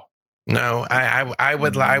 4. No, I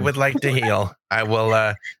would like to heal. I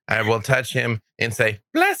will touch him and say,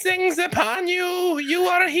 "Blessings upon you. You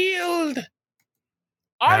are healed."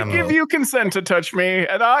 I give you consent to touch me,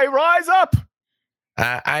 and I rise up.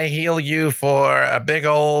 I heal you for a big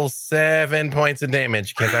old 7 points of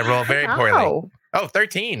damage because I roll very poorly. Oh,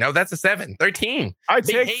 13. No, that's a 7. 13. I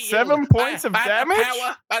Be take healed 7 points of by damage?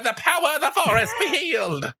 By the power of the forest, be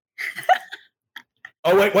healed.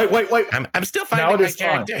 Oh, wait. I'm still Now finding it my is time.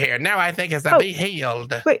 character here. Now I think it's a be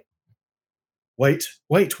healed. Wait.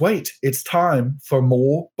 It's time for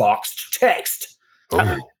more boxed text.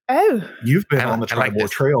 Oh. You've been on the I like Tribor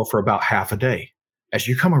this. Trail for about half a day. As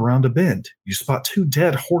you come around a bend, you spot 2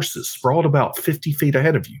 dead horses sprawled about 50 feet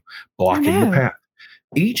ahead of you, blocking the path.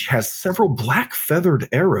 Each has several black feathered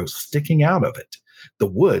arrows sticking out of it. The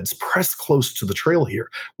woods press close to the trail here,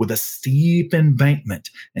 with a steep embankment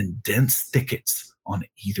and dense thickets on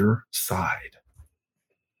either side.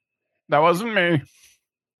 That wasn't me.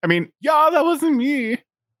 I mean, that wasn't me.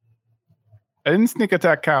 I didn't sneak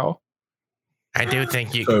attack cow. I do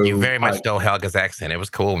think you So, very much stole Helga's accent. It was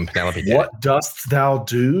cool when Penelope did it. What dost thou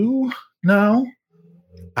do now?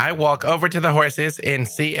 I walk over to the horses and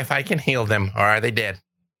see if I can heal them, or are they dead?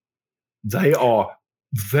 They are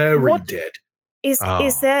very dead. Is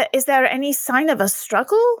there any sign of a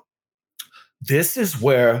struggle? This is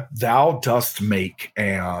where thou dost make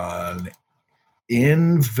an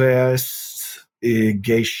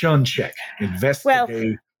Investigation check.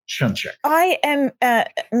 Investigation check. I am.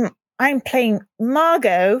 I'm playing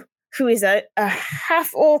Margot, who is a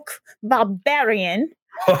half orc barbarian.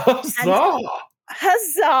 Huzzah!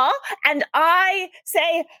 Huzzah! And I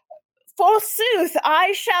say, forsooth,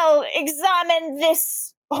 I shall examine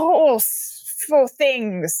this horse for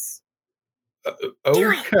things.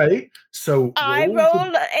 Okay, so I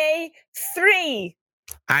roll a 3.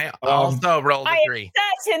 I also rolled a I 3. am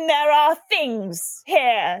certain there are things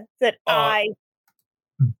here that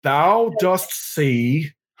Thou dost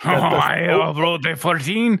see. I rolled a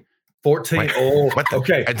 14. 14. Wait,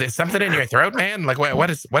 okay. Is something in your throat, man? Like what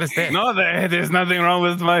is this? No, there's nothing wrong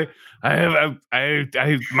with my. I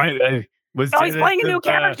was. He's playing a new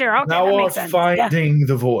character. Okay, Thou that art makes sense. finding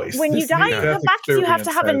the voice. when you This die in near-death the back, you have to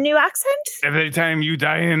experience have a has- new accent? Every time you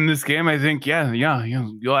die in this game, I think,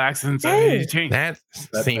 your accents Hey. change. That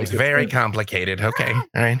That seems makes it very sense. complicated. Okay, all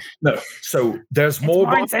right. No, so there's It's more.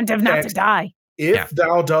 more incentive not to text. die. If Yeah.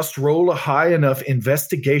 thou dost roll a high enough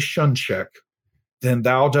investigation check, then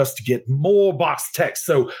thou dost get more box text.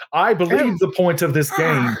 So I believe the point of this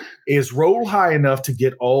game is roll high enough to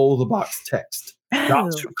get all the box text,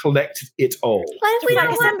 not to collect it all. What if we Like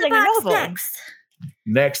don't a want the sibling box novel. text?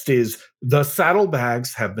 Next is the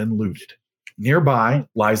saddlebags have been looted. Nearby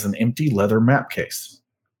lies an empty leather map case.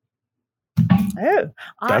 Oh,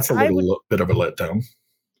 That's a I would- little bit of a letdown.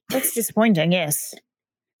 that's disappointing, yes.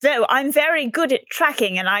 Though I'm very good at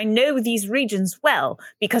tracking and I know these regions well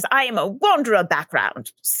because I am a wanderer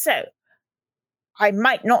background. So I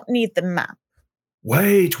might not need the map.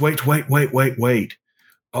 Wait.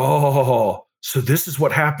 Oh, so this is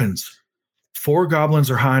what happens. 4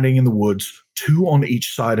 goblins are hiding in the woods, 2 on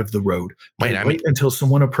each side of the road. Wait, They I wait mean, until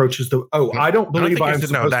someone approaches the. Oh, I don't I don't believe think you I'm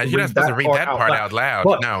should know supposed that. to You're not read supposed to read that part out loud.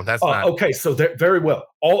 But, No, that's not. Okay, so very well.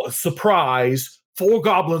 All surprise. 4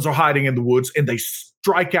 goblins are hiding in the woods, and they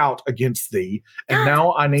strike out against thee. And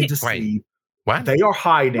now I need to Wait, see What? they are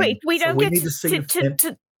hiding. Wait, we so don't we get need to, to see to, if to,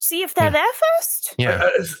 to see if they're there first? Yeah.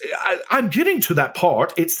 I'm getting to that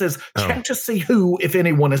part. It says Oh. check to see who, if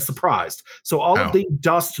anyone, is surprised. So all Oh. of the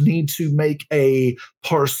dust need to make a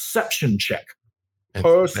perception check.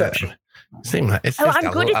 Perception. Seems like it's Oh, just I'm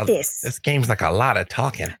a good lo- at this. This game's like a lot of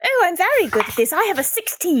talking. Oh, I'm very good at this. I have a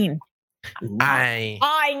 16.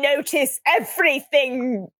 I notice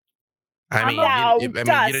everything. I mean, Now you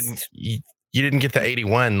dust. didn't get the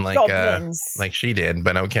 81 Goblins. like she did,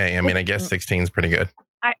 but okay. I mean, I guess 16 is pretty good.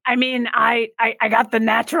 I mean, I got the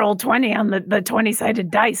natural 20 on the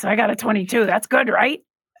 20-sided dice, so I got a 22. That's good, right?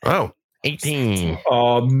 Oh, 18.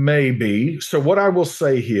 Maybe. So what I will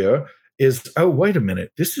say here is, oh, wait a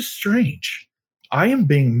minute. This is strange. I am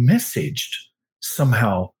being messaged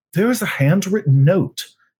somehow. There is a handwritten note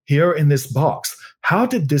here in this box. How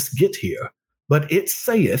did this get here? But it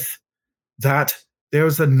saith that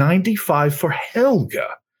there's a 95 for Helga.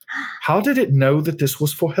 How did it know that this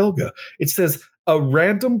was for Helga? It says, a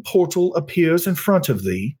random portal appears in front of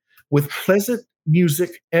thee with pleasant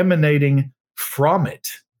music emanating from it.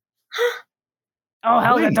 Oh,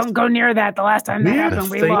 Helga, Wait. don't go near that. The last time that Weird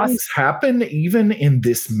happened, we things lost. happen even in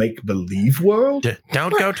this make-believe world.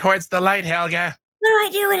 Don't go towards the light, Helga. What do I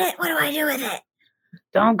do with it? What do I do with it?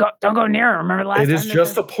 Don't go near her. Remember last It time? is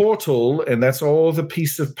just a portal, and that's all the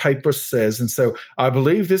piece of paper says. And so I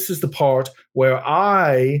believe this is the part where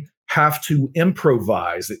I have to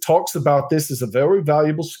improvise. It talks about this as a very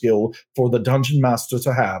valuable skill for the dungeon master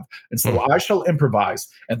to have. And so I shall improvise.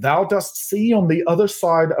 And thou dost see on the other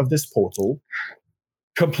side of this portal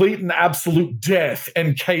complete and absolute death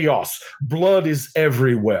and chaos. Blood is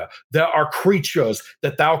everywhere. There are creatures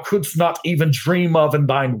that thou couldst not even dream of in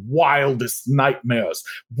thine wildest nightmares.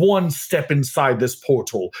 One step inside this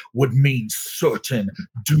portal would mean certain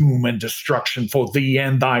doom and destruction for thee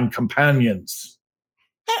and thine companions.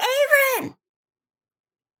 Hey,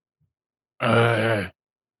 Averin!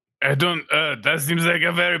 I don't. That seems like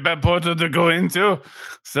a very bad portal to go into.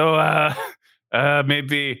 So,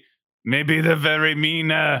 maybe the very mean,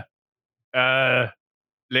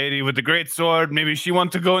 lady with the great sword. Maybe she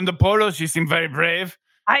wants to go in the portal. She seemed very brave.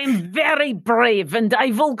 I'm very brave, and I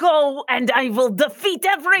will go, and I will defeat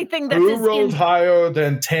everything that Who is rolled in. higher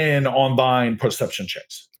than 10 on thine perception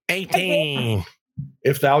checks? 18.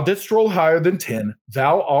 If thou didst roll higher than 10,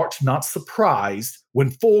 thou art not surprised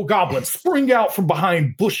when 4 goblins spring out from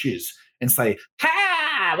behind bushes and say,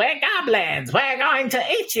 Ha! We're goblins. We're going to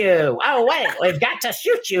eat you. Oh, wait, we've got to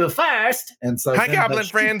shoot you first. and so Hi, then they goblin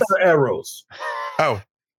shoot friends. their arrows. Oh,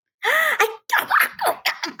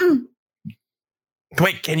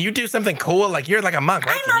 wait, can you do something cool? Like you're like a monk,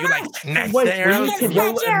 right? I'm Can a you like monk. snatch Wait, the we arrows? need to Snatch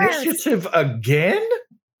roll arrows. initiative again?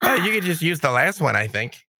 Oh, you could just use the last one, I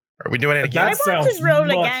think. Are we doing it again? That sounds to roll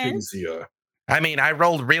much again. easier. I mean, I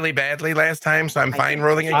rolled really badly last time, so I'm fine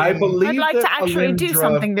rolling again. I believe I'd like that to actually do Alindra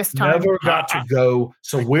something this time. Never got to go,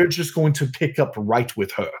 so we're just going to pick up right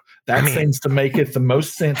with her. That I mean- seems to make it the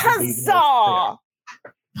most sense. to be the Huzzah!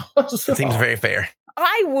 most fair. Seems very fair.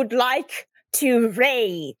 I would like to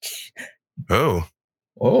rage. Oh,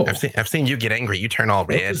 Oh, I've seen you get angry. You turn all what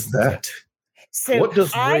red. is that? So What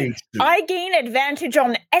does I, rage do? I gain advantage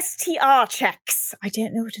on STR checks. I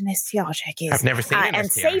don't know what an STR check is. I've never seen an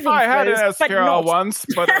and STR. saving I had throws, an but STR not. once,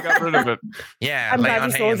 but I got rid of it. Yeah, I'm lay glad on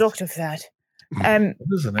you saw a hands. doctor for that. What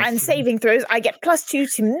is an And STR? saving throws, I get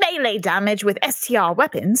 +2 to melee damage with STR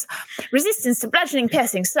weapons, resistance to bludgeoning,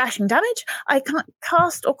 piercing, slashing damage. I can't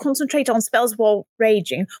cast or concentrate on spells while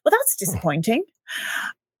raging. Well, that's disappointing.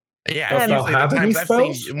 Yeah, Does usually thou the have any times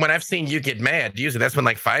spells? when I've seen you get mad, usually that's when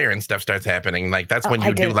like fire and stuff starts happening. Like that's Oh, when I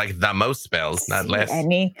you do don't like the most spells, not See less.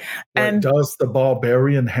 any. Wait, does the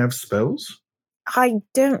barbarian have spells? I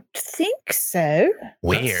don't think so. That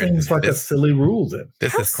Weird. seems like a This, silly rule then.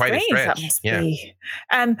 this How is quite a strange that stretch. must Yeah. be.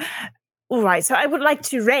 All right, so I would like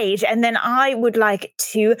to rage, and then I would like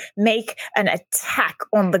to make an attack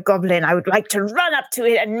on the goblin. I would like to run up to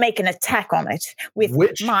it and make an attack on it with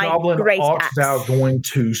Which my goblin great art axe. thou going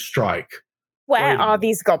to strike? Where wait a are minute.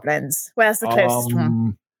 these goblins? Where's the closest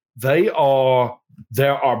one? There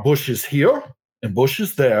are bushes here and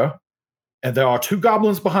bushes there, and there are 2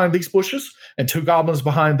 goblins behind these bushes and 2 goblins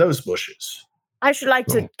behind those bushes. I should like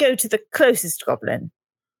to go to the closest goblin.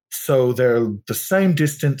 So they're the same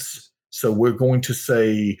distance. So we're going to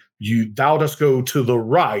say thou dost go to the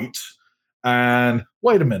right. And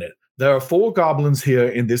wait a minute. There are 4 goblins here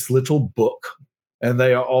in this little book, and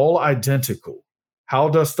they are all identical. How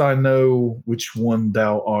dost I know which one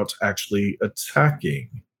thou art actually attacking?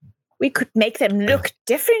 We could make them look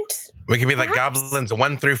different. We could be like Perhaps. goblins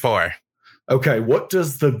 1 through 4. Okay, what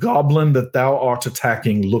does the goblin that thou art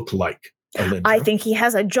attacking look like, Alindra? I think he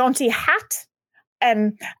has a jaunty hat.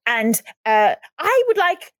 And I would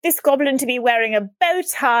like this goblin to be wearing a bow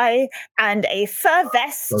tie and a fur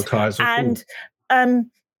vest. Bow ties are cool. And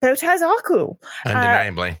bow ties are cool.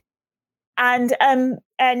 Undeniably. And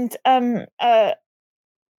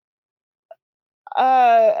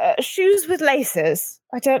shoes with laces.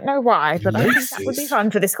 I don't know why, but I think that would be Laces?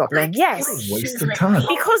 fun for this goblin. Yes. What a waste of time.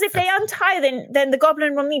 Because if they untie, then the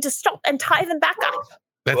goblin will need to stop and tie them back up.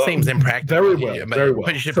 That seems impractical. Very well, very well.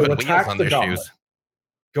 But you should So put wheels attack on the their goblin. shoes.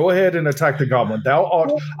 Go ahead and attack the goblin. Thou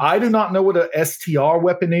art. I do not know what a STR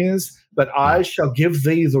weapon is, but I shall give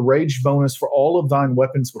thee the rage bonus for all of thine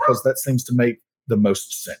weapons because that seems to make the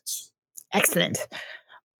most sense. Excellent.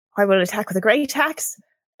 I will attack with a great axe.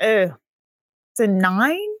 Oh, it's a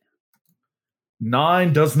 9?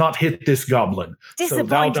 9 does not hit this goblin. So thou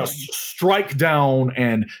Disappointing. dost strike down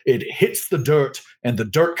and it hits the dirt and the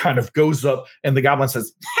dirt kind of goes up and the goblin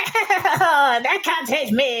says, That can't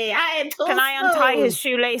hit me. I am too Can I untie smooth. his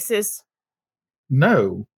shoelaces?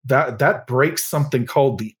 no, that breaks something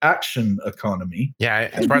called the action economy. Yeah,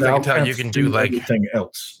 as far as I Thou can tell, you canst can do like anything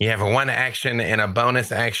else. you have a 1 action and a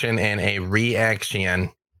bonus action and a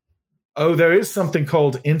reaction. Oh, there is something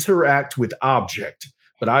called interact with object,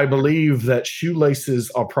 but I believe that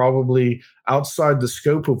shoelaces are probably outside the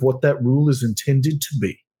scope of what that rule is intended to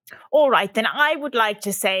be. All right, then I would like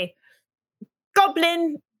to say,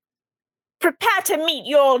 Goblin, prepare to meet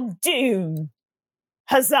your doom.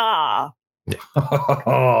 Huzzah!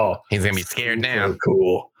 He's gonna be scared now. Super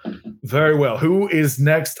cool. Very well. Who is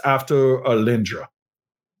next after Alindra?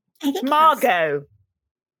 I think Margot.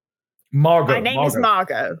 Margot. My name is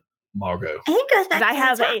Margot. Margot. I think it goes back And I to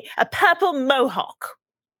have the top. a purple mohawk.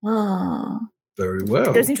 Whoa. Very well.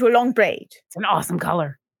 It goes into a long braid. It's an awesome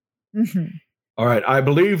color. Mhm. All right. I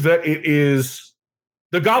believe that it is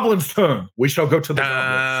the goblin's turn. We shall go to the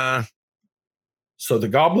goblins. So the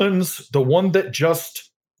goblins, the one that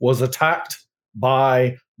just was attacked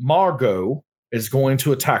by Margot, is going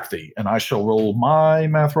to attack thee. And I shall roll my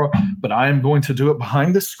math roll, but I am going to do it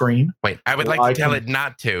behind the screen. Wait, I would Well, like I to tell can- it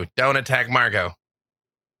not to. Don't attack Margot.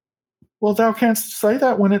 Well, thou canst say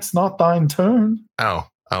that when it's not thine turn. Oh,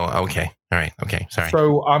 okay. All right. Okay. Sorry.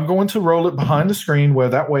 So I'm going to roll it behind the screen where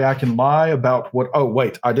that way I can lie about what. Oh,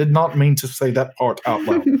 wait, I did not mean to say that part out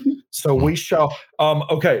loud. So we shall.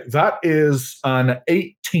 Okay, that is an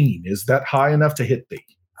 18. Is that high enough to hit thee?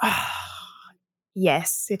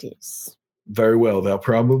 Yes, it is. Very well. Thou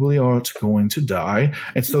probably aren't going to die.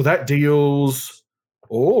 And so that deals.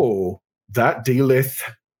 Oh, that dealeth.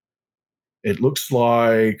 It looks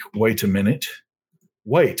like. Wait a minute.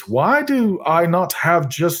 Wait, why do I not have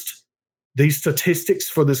just these statistics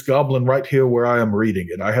for this goblin right here where I am reading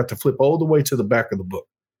it? I have to flip all the way to the back of the book.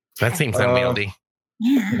 That seems unwieldy.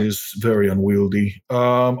 Yeah. It is very unwieldy.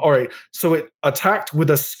 All right. So it attacked with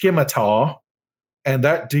a scimitar, and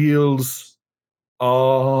that deals.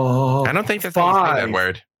 I don't think that's how you say that 5.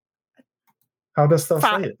 word. How does that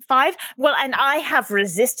say it? 5? Well, and I have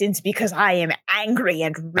resistance because I am angry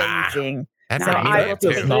and Ah, raging. That's So how I you will say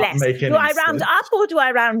it take too. not less. make Do any I round sense. up or do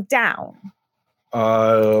I round down?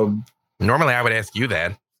 Normally, I would ask you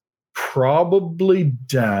that. Probably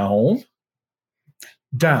down.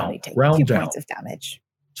 Down. Only take Round 2 down. points of damage.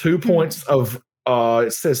 2 points of.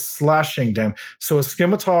 It says slashing damage. So a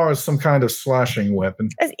scimitar is some kind of slashing weapon.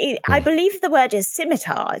 I believe the word is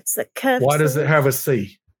scimitar. It's the curved Why does it sword. have a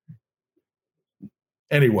C?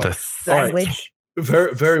 Anyway, The all right. language?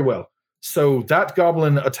 Very, very well. So that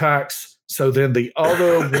goblin attacks. So then the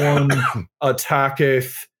other one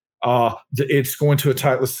attacketh. It's going to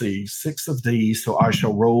attack. Let's see, 6 of these. So I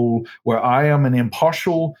shall roll where I am an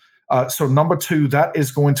impartial. So number 2, that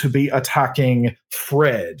is going to be attacking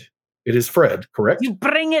Fred. It is Fred, correct? You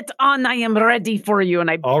bring it on. I am ready for you. And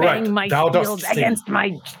I All right, bang my thou dost shield see. against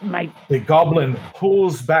my. The goblin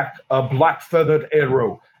pulls back a black feathered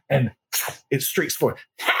arrow and it streaks forward.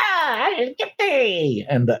 Ha! Get thee!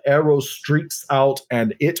 And the arrow streaks out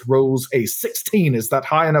and it rolls a 16. Is that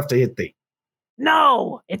high enough to hit thee?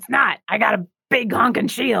 No, it's not. I got a big honking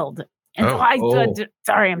shield. And so I. Oh.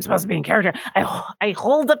 Sorry, I'm supposed to be in character. I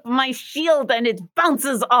hold up my shield and it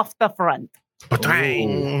bounces off the front.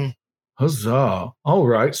 Ba-twang. Huzzah. All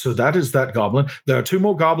right, so that is that goblin. There are 2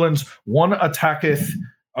 more goblins. One attacketh.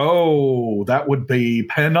 Oh, that would be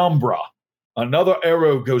Penumbra. Another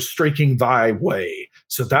arrow goes streaking thy way.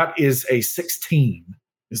 So that is a 16.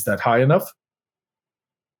 Is that high enough?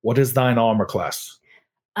 What is thine armor class?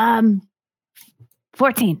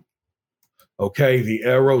 14. Okay, the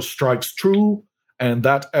arrow strikes true, and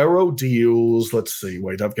that arrow deals, let's see,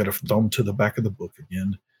 wait, I've got to thumb to the back of the book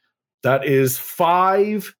again. That is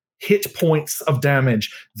 5 hit points of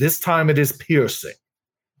damage. This time it is piercing.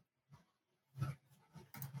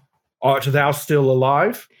 Art thou still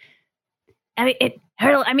alive? I mean, it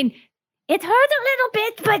hurt. It hurt a little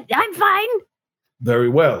bit, but I'm fine. Very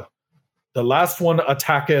well. The last one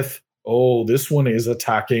attacketh. Oh, this one is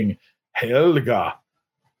attacking Helga.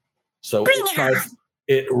 So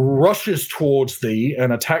it rushes towards thee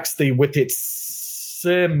and attacks thee with its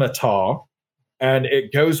scimitar. And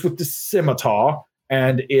it goes with the scimitar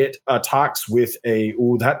and it attacks with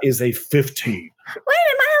that is a 15. Wait,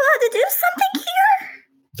 am I allowed to do something here?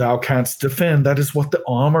 Thou canst defend. That is what the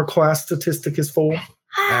armor class statistic is for.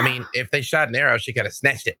 I mean, if they shot an arrow, she could have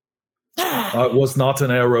snatched it. It was not an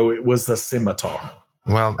arrow, it was a scimitar.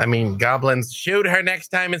 Well, I mean, goblins, shoot her next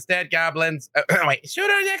time instead, goblins. Wait, shoot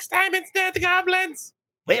her next time instead, the goblins.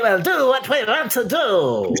 We will do what we want to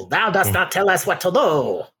do. Thou dost not tell us what to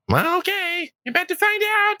do. Well, okay. You're about to find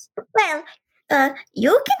out. Well,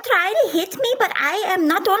 you can try to hit me, but I am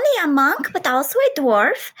not only a monk, but also a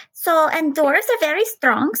dwarf. So, and dwarves are very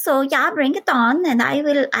strong. So, yeah, bring it on, and I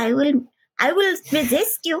will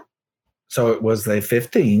resist you. So it was a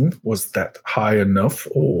 15. Was that high enough,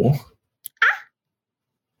 or?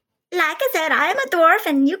 Like I said, I am a dwarf,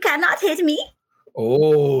 and you cannot hit me.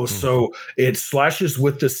 Oh, so it slashes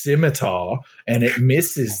with the scimitar and it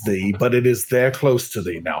misses thee, but it is there close to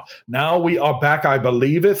thee now. Now we are back, I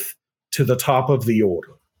believeth, to the top of the order.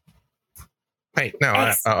 Wait, no.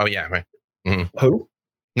 Yeah, right. Who?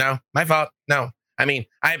 No, my fault. No. I mean,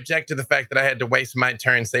 I object to the fact that I had to waste my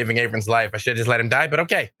turn saving Avron's life. I should just let him die, but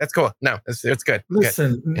okay, that's cool. No, it's good.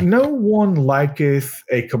 Listen, no one liketh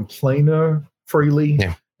a complainer freely.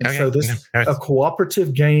 Yeah. And Okay. so this is No, a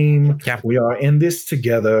cooperative game. Yeah. We are in this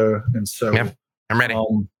together. And so, Yeah. I'm ready.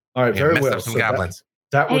 all right, Yeah, very mess well. up some So goblins.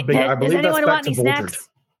 that would be, I Does believe that's anyone back want to any Boldred.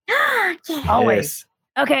 snacks? Yeah. Always.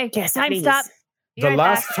 Okay, Yes, time please. stop. Be The right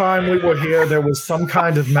last back. time we were here, there was some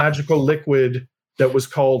kind of magical liquid that was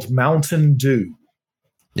called Mountain Dew.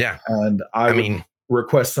 Yeah. And I mean, would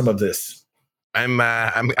request some of this. I'm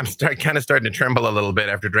kind of starting to tremble a little bit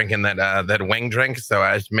after drinking that wing drink.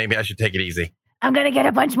 So maybe I should take it easy. I'm gonna get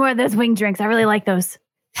a bunch more of those wing drinks. I really like those.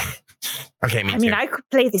 Okay, me I too. mean, I could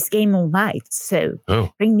play this game all night, so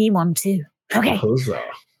Oh. bring me one too. Okay, Huzzah.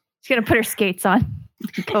 she's gonna put her skates on.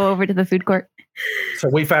 Go over to the food court. So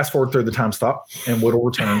we fast forward through the time stop, and Whittle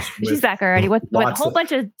returns. She's with back already. With a lots whole of-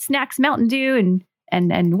 bunch of snacks, Mountain Dew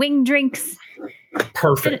and wing drinks,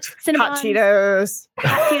 perfect, cinnamon, Hot Cheetos.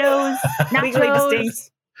 hot Cheetos, Legally nachos. distinct.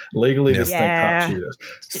 legally Yeah. distinct Yeah. hot Cheetos.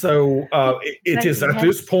 So it is at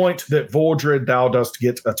this point that Vordred, thou dost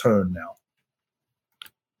get a turn now.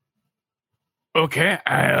 Okay,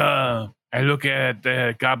 I look at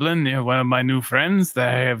the goblin, one of my new friends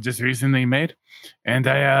that I have just recently made, and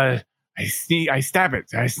I I stab it.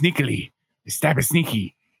 I sneakily. I stab it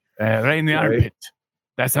sneaky. Right in the armpit.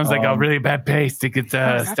 That sounds like a really bad place to get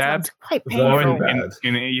that stabbed. sounds quite Very painful. bad.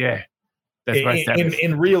 Yeah. That's why I stab it.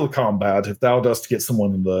 In real combat, if thou dost get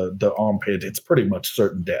someone in the armpit, it's pretty much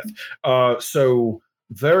certain death. So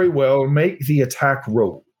very well, make the attack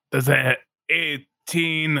roll. Does that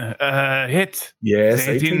 18 hit? Yes,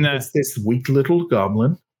 18, 18 is this weak little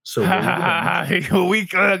goblin. So roll the damage. You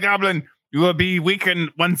weak little goblin. You will be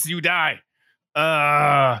weakened once you die.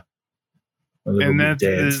 And that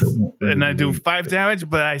is, and I do 5 damage,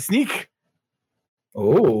 but I sneak.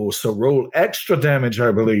 Oh, so roll extra damage,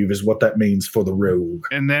 I believe, is what that means for the rogue.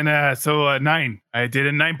 And then, 9. I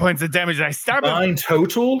did 9 points of damage. I stab him. 9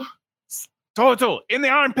 total? Total, in the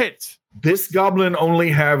armpit. This goblin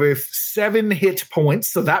only haveth 7 hit points,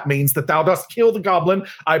 so that means that thou dost kill the goblin.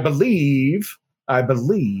 I believe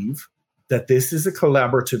that this is a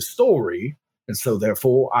collaborative story, and so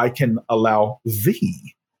therefore I can allow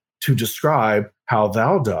thee to describe how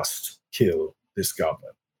thou dost kill this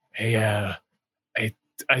goblin. Hey,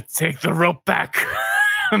 I take the rope back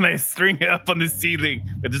and I string it up on the ceiling.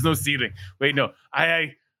 But there's no ceiling. Wait, no.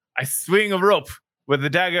 I swing a rope with the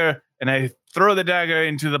dagger and I throw the dagger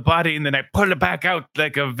into the body and then I pull it back out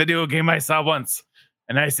like a video game I saw once.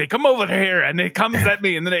 And I say, come over here. And it comes at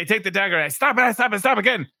me. And then I take the dagger and I stop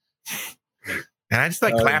again. And I just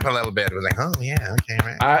clap a little bit. It was like, oh, yeah, okay,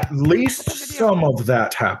 right. At least some of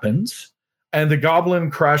that happens, and the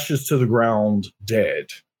goblin crashes to the ground dead.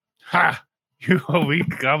 Ha! You a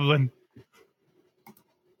weak goblin.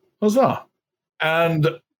 Huzzah. And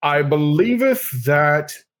I believeth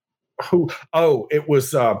that it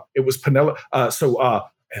was Penelope. So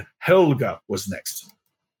Helga was next.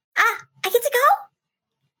 I get to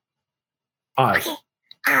go? I.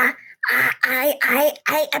 Okay.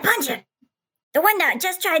 I punch her. The one that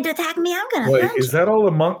just tried to attack me, I'm gonna Wait, punch is that all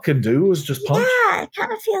a monk can do? Is just punch? Yeah, it kind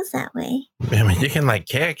of feels that way. I mean, you can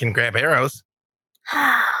kick and grab arrows. You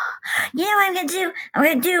know what I'm gonna do?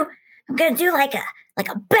 I'm gonna do like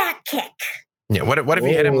a back kick. Yeah. What if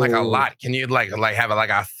you hit him a lot? Can you have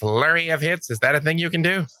a flurry of hits? Is that a thing you can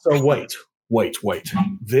do? So wait.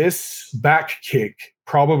 This back kick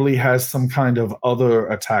probably has some kind of other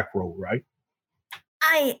attack roll, right?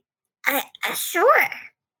 I sure.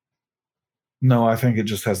 No, I think it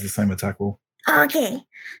just has the same attack roll. Okay.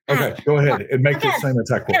 Okay, go ahead and make the same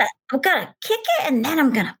attack roll. I'm gonna kick it and then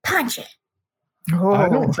I'm gonna punch it. I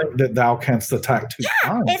don't think that thou canst attack 2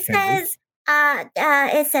 times. It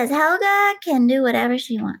says Helga can do whatever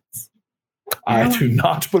she wants. I do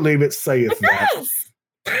not believe it saith that. Nice.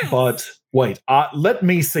 But wait, let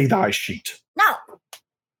me see thy sheet. No.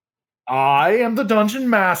 I am the dungeon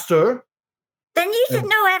master. Then you should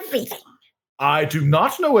know everything. I do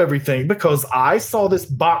not know everything because I saw this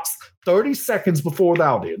box 30 seconds before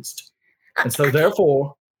thou didst. And so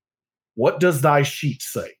therefore, what does thy sheet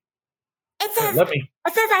say? It says Let me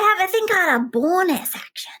I have a thing called a bonus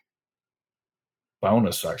action.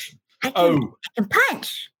 bonus action. I Oh, can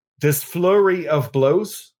punch. this flurry of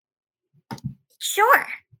blows. Sure.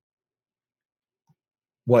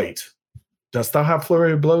 Wait, dost thou have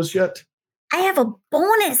flurry of blows yet? I have a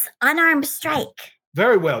bonus unarmed strike.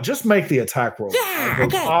 Very well. Just make the attack roll. Yeah, I'm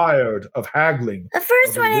okay. tired of haggling. The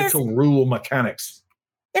first over one is little rule mechanics.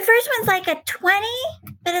 the first one's like a 20,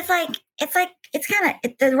 but it's kind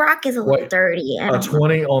of the rock is a little Wait, dirty. I A don't know.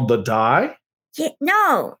 20 on the die. Yeah,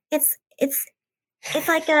 no, it's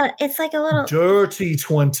like a little. Dirty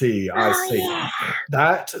 20. I Oh, see. yeah.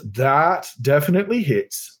 That definitely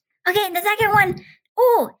hits. Okay, and the second one,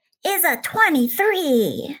 is a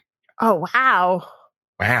 23. Oh, wow.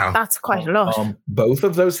 Wow. That's quite a lot. Both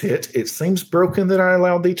of those hit. It seems broken that I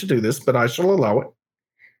allowed thee to do this, but I shall allow it.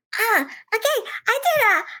 Okay.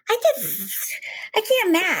 I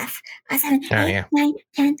can't math. 7, Oh, 8, yeah. 9,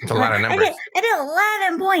 10. It's a lot of 11. numbers. I did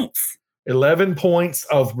 11 points. 11 points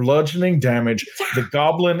of bludgeoning damage. Yeah. The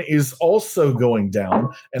goblin is also going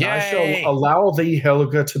down, and I Yay. shall allow thee,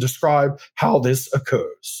 Helga, to describe how this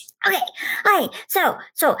occurs. Okay. All right. So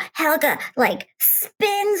Helga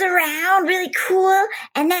spins around really cool,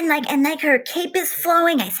 and then her cape is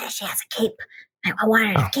flowing. I said she has a cape. I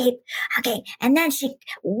wanted a cape. Okay. And then she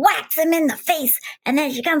whacks him in the face, and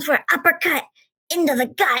then she comes for an uppercut into the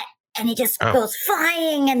gut, and he just goes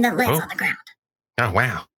flying and then lands on the ground. Oh,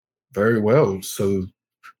 wow. Very well. So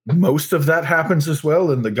most of that happens as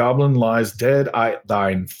well, and the goblin lies dead at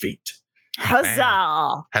thine feet.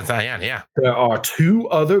 Huzzah! Yeah. There are 2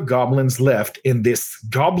 other goblins left in this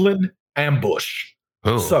goblin ambush.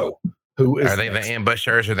 Ooh. So, who is Are they next? the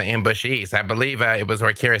ambushers or the ambushees? I believe it was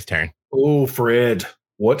Orkira's turn. Oh, Fred.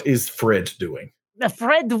 What is Fred doing?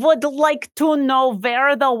 Fred would like to know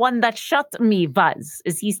where the one that shot me was.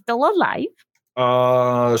 Is he still alive?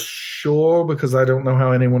 Sure, because I don't know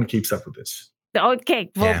how anyone keeps up with this. Okay,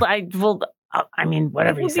 well, I mean,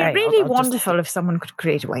 whatever It you would say. be really I'll just- wonderful if someone could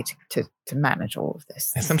create a way to manage all of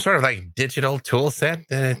this. Some sort of like digital tool set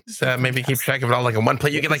that maybe keep track of it all like in one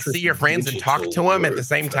place. You can like see your friends and talk to them at the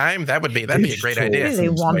same time. That'd be a great idea. Really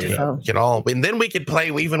wonderful. Get all, and then we could play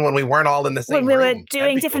even when we weren't all in the same When we were room.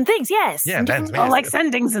 doing different things, yes. Yeah, And that's different- Oh, like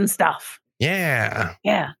sendings and stuff. Yeah.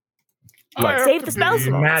 Yeah. Like Save the spell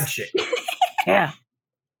slots. magic. Yeah.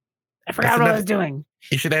 I forgot what I was doing.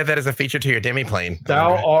 You should add that as a feature to your demi-plane.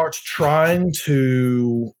 Thou art trying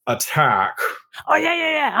to attack. Oh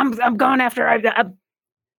yeah. I'm going after.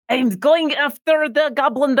 I'm going after the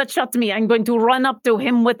goblin that shot me. I'm going to run up to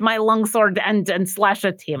him with my longsword and slash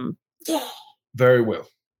at him. Yeah. Very well.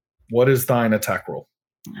 What is thine attack roll?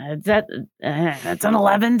 That's an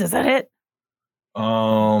 11. Does that hit?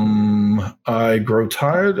 I grow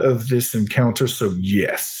tired of this encounter, so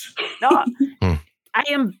yes. No. I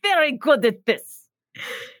am very good at this.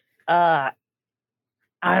 I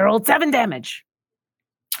rolled 7 damage.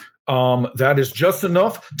 That is just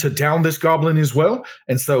enough to down this goblin as well.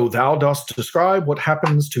 And so thou dost describe what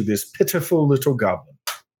happens to this pitiful little goblin.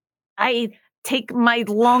 I take my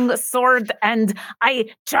long sword and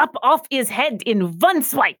I chop off his head in one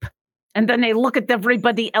swipe. And then I look at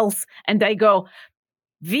everybody else and I go,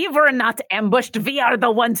 we were not ambushed. We are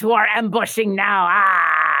the ones who are ambushing now.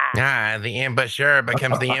 The ambusher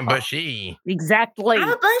becomes the ambushee. Exactly.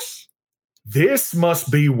 Ambush. This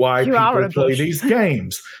must be why You are people a play bush. these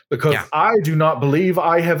games. Because Yeah. I do not believe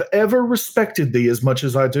I have ever respected thee as much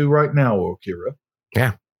as I do right now,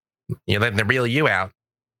 Okira. You're letting the real you out.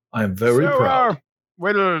 I am very proud.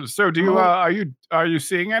 Well, so do you? Are you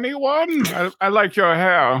seeing anyone? I like your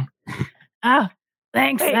hair. Oh,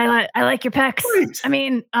 thanks. Hey. I like your pecs. Great. I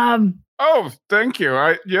mean, Oh, thank you.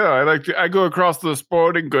 I like to. I go across the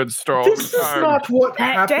sporting goods store. This is not what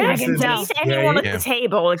That happens dragon in tells this anyone game. at the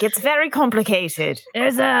table. It gets very complicated.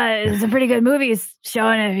 there's a pretty good movies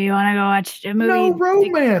showing if you want to go watch a movie. No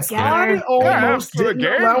romance. I together. almost after the didn't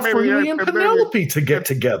game, allow maybe Freely I and could Penelope to get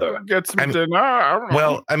together. Get some I'm- dinner. I don't know.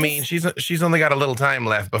 Well, I mean, she's only got a little time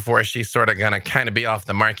left before she's sort of gonna kind of be off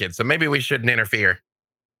the market. So maybe we shouldn't interfere.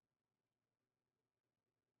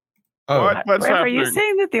 Oh, What's Are you happening?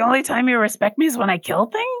 saying that the only time you respect me is when I kill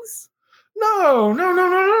things? no.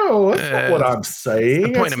 That's not what I'm saying. the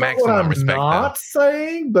point That's of not what maximum I'm respect, not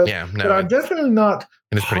saying, but, Yeah, but no, I'm definitely not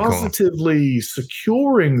it is pretty cool. positively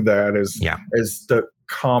securing that as Yeah. as the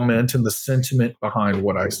comment and the sentiment behind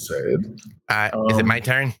what I said. Is it my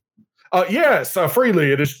turn? Yes,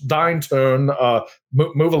 Freely, it is thine turn.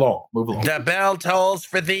 Move along. The bell tolls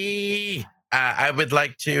for thee. I would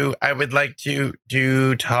like to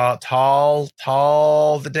do tall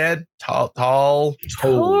the dead. Tall.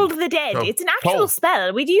 Hold the dead. Oh, It's an actual toll.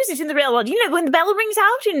 spell. We'd use it in the real world. You know, when the bell rings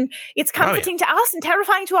out and it's yeah. comforting to us and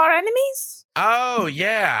terrifying to our enemies. Oh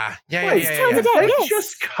yeah. Wait, tell the dead, They yes.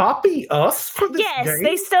 just copy us for this Yes, game?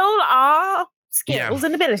 they stole our skills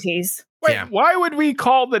and abilities. Wait, Yeah. why would we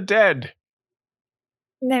call the dead?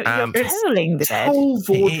 No, you're It's tolling the dead. Toll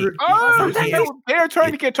Vordric. Oh, Sometimes they're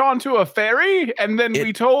trying to get onto a ferry, and then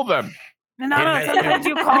we told them. No, It- sometimes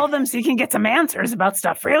you call them so you can get some answers about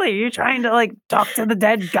stuff. Really? Are you trying to like talk to the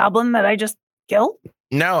dead goblin that I just killed?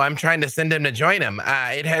 No, I'm trying to send him to join him.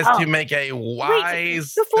 It has Oh. to make a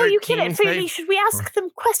wise. Before you kill 13 it, Freely, save. should we ask them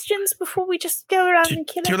questions before we just go around and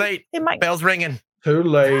kill Too it? late. They might. Bell's ringing. Too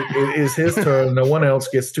late. It is his turn. No one else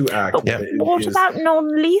gets to act. But Yeah. what It is- about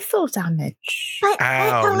non-lethal damage? But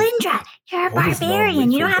Ow. Belindra, you're a What is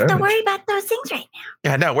barbarian. You don't have to non-lethal worry about those things right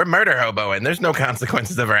now. Yeah, no, we're murder hoboing. There's no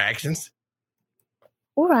consequences of our actions.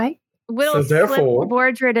 All right. Will So slip therefore-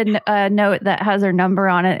 Bordred a note that has her number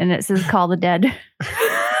on it, and it says "Call the dead."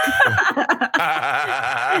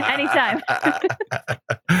 Anytime.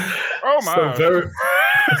 Oh my! So very,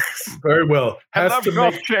 very well. I Has love to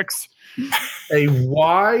golf make chicks. a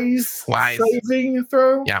wise saving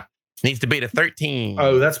throw. Yeah. Needs to beat a 13.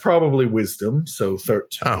 Oh, that's probably wisdom. So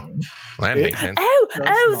 13. Oh, that makes sense.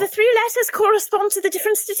 The 3 letters correspond to the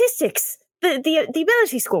different statistics, the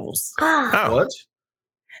ability scores. Oh. What?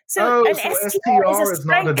 So an so STR is a is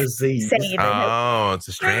not a strength disease. save. Oh, it's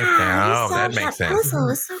a strength now. Oh, that makes sense. Puzzle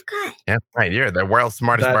is so good. Yeah, right. You're the world's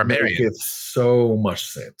smartest That barbarian. makes so much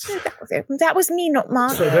sense. That was me, not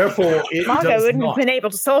Margot. So therefore, it Margot does wouldn't not. have been able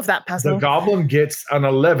to solve that The puzzle. goblin gets an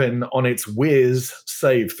 11 on its whiz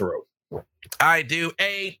save throw. I do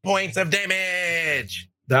 8 points of damage.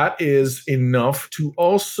 That is enough to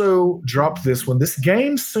also drop this one. This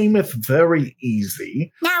game seemeth very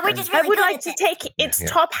easy. Now we're just I really would good like at to it. take its Yeah.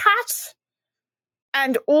 top hat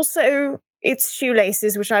And also its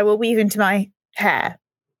shoelaces, which I will weave into my hair.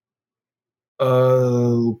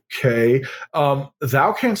 Okay.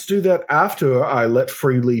 Thou canst do that after I let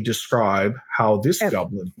freely describe how this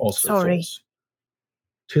goblin also sorry. falls.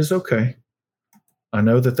 'Tis okay. I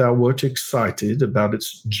know that thou wert excited about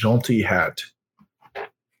its jaunty hat.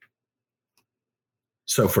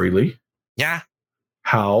 So freely, Yeah.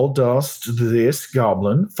 how dost this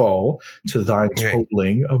goblin fall to thy Okay.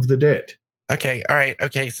 totaling of the dead? Okay. All right.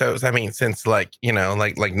 Okay. So I mean, since like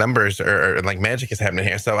numbers or like magic is happening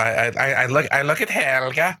here, so I look at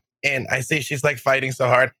Helga and I see she's like fighting so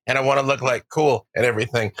hard, and I want to look like cool and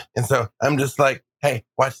everything, and so I'm just like, hey,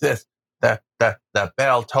 watch this. The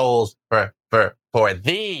bell tolls for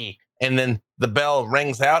thee, and then the bell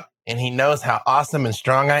rings out, and he knows how awesome and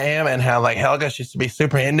strong I am, and how like Helga, she used to be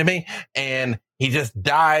super into me, and he just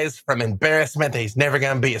dies from embarrassment that he's never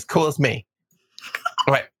gonna be as cool as me.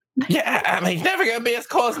 Wait. Yeah, I mean, he's never going to be as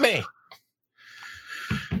cool as me.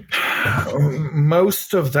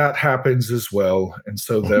 Most of that happens as well, and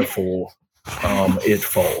so therefore it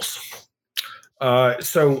falls.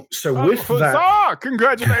 So with that,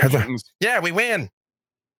 congratulations! Yeah, we win.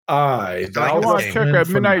 I You want to check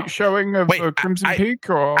a midnight showing of Crimson Peak?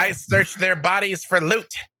 Or I searched their bodies for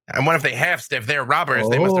loot. I wonder if they have stuff. If they're robbers,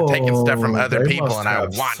 they must have taken stuff from other they people, must and I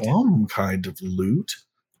have want it. some kind of loot.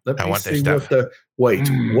 Let I me want their see stuff.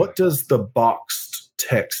 what does the boxed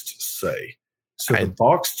text say? So the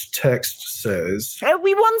boxed text says,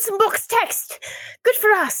 We won some box text. Good for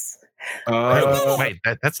us. Wait,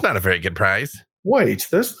 that's not a very good prize. Wait,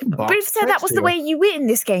 there's the box Brief said that text was the here. way you win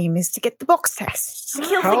this game, is to get the box text. To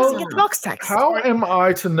kill things and get the box text. How am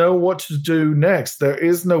I to know what to do next? There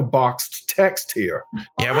is no boxed text here.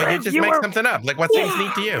 Yeah, well, you just make something up. Like, what seems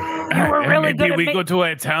neat to you? You were really maybe good at we go to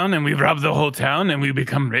a town and we rob the whole town and we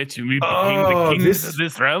become rich and we became the kings of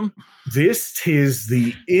this realm. This is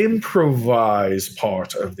the improvised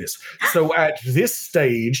part of this. So at this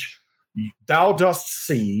stage, thou dost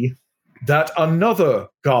see that another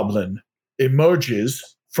goblin emerges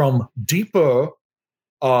from deeper,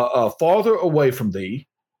 farther away from thee,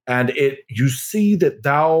 and you see that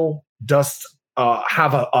thou dost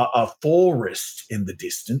have a forest in the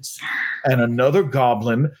distance, and another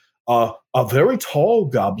goblin, a very tall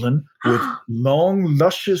goblin with long,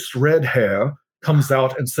 luscious red hair, comes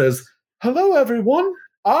out and says, "Hello, everyone.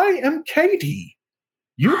 I am Katie.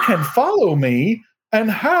 You can follow me and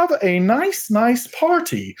have a nice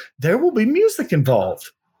party. There will be music involved."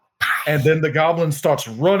 And then the goblin starts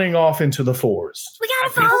running off into the forest. We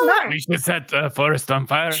gotta follow her. We should set the forest on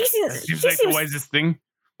fire. She seems- That seems she like the seems- wisest thing.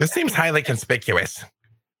 This seems highly conspicuous.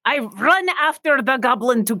 I run after the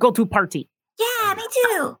goblin to go to party. Yeah, me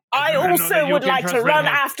too. I I know that also you would can like to trust run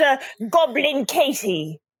Redhead. after Goblin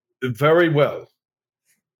Katie. Very well.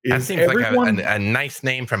 That Is seems everyone, like a nice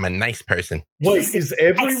name from a nice person. wait, is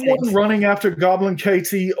everyone Excellent. running after Goblin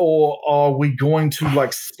Katie, or are we going to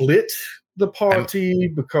like split the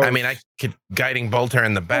party? Because I mean, I could guiding bolt her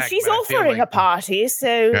in the Well, back. she's but I feel offering like- a party,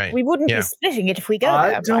 so Right. we wouldn't Yeah. be splitting it if we go I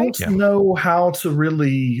there, don't right? know how to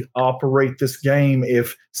really operate this game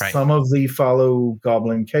if Right. some of thee follow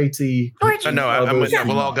Goblin Katie. Oh, no, I'm with you. others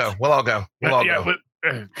We'll all do go. not. We'll all go. We'll all go.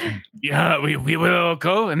 We will all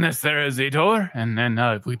go unless there is a door, and then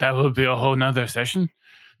that will be a whole nother session.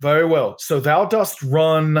 Very well. So thou dost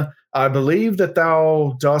run. I believe that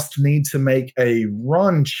thou dost need to make a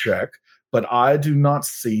run check, but I do not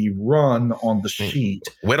see run on the sheet.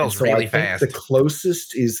 Whittle's So really I think fast. the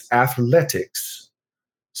closest is athletics.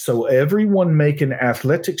 So everyone make an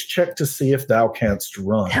athletics check to see if thou canst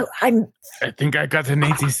run. Oh, I'm I think I got an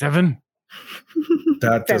 87.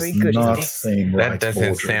 That does very good at not this. seem right. That doesn't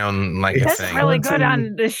Audrey. sound like a It's thing. really good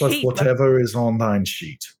on the plus sheet, but- whatever is on thine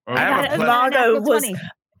sheet. I have a plus, Margot was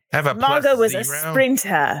I have a plus Margot was a 0.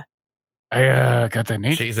 sprinter. I got an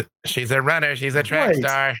 8. She's a runner. She's a track Right.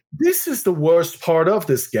 star. This is the worst part of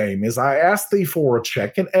this game is I ask thee for a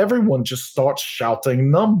check and everyone just starts shouting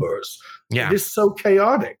numbers. Yeah. It is so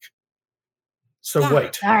chaotic. So Yeah.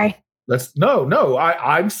 wait. Sorry.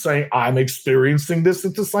 I'm saying I'm experiencing this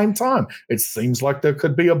at the same time. It seems like there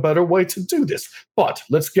could be a better way to do this. But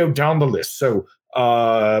let's go down the list. So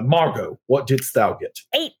Margot, what didst thou get?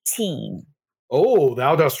 18. Oh,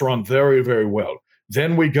 thou dost run very, very well.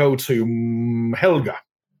 Then we go to Helga.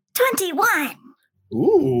 21.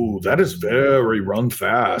 Ooh, that is very run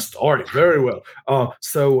fast. All right, very well.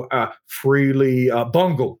 So freely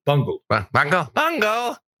Bungle. Bungle.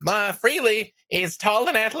 Freely is tall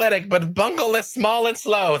and athletic, but Bungle is small and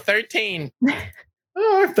slow. 13.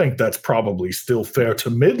 I think that's probably still fair to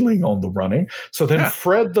middling on the running. So then Yeah.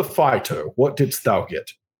 Fred the fighter, what didst thou get?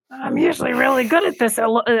 I'm usually really good at this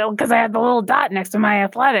because I had the little dot next to my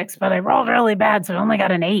athletics, but I rolled really bad, so I only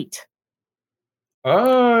got an 8.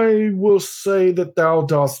 I will say that thou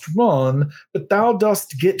dost run, but thou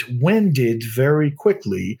dost get winded very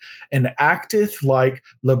quickly and acteth like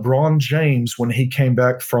LeBron James when he came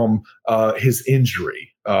back from his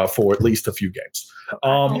injury for at least a few games.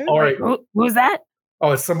 All right. Who's that?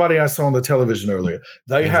 Oh, it's somebody I saw on the television earlier.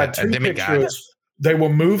 They had two pictures. They were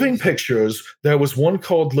moving pictures. There was one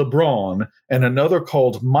called LeBron and another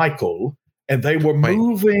called Michael. And they were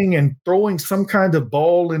moving and throwing some kind of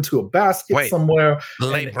ball into a basket somewhere.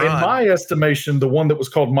 And in my estimation, the one that was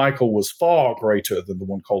called Michael was far greater than the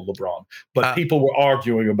one called LeBron. But people were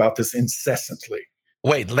arguing about this incessantly.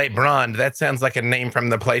 Wait, LeBron, that sounds like a name from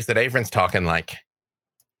the place that Avron's talking like.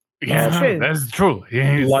 Yeah, that's true.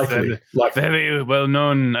 He's likely. Very well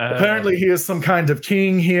known. Apparently, he is some kind of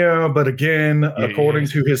king here. But again, according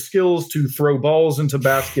to his skills to throw balls into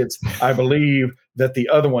baskets, I believe that the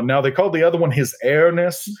other one, now they call the other one his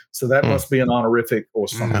airness. So that must be an honorific or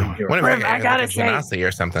something here. I gotta say, Genasi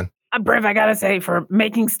or something. Briv, I gotta say, for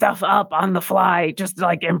making stuff up on the fly, just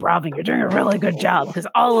like improving, you're doing a really good job. Because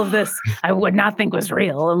all of this, I would not think was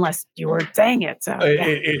real unless you were saying it. So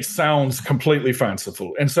it sounds completely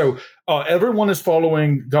fanciful, and so everyone is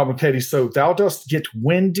following Goblin Katie. So thou dost get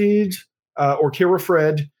winded, or Kira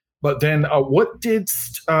Fred. But then, what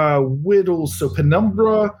didst Whittle? So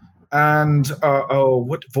Penumbra and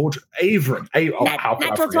what Avron? How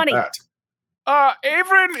could I forget 20. That?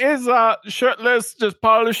 Avron is shirtless, just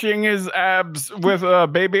polishing his abs with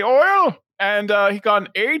baby oil, and he got an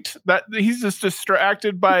 8. That he's just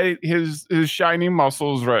distracted by his shiny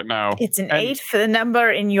muscles right now. It's an 8 for the number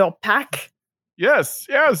in your pack. Yes,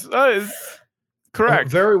 that is correct.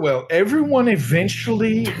 Very well. Everyone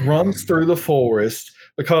eventually runs through the forest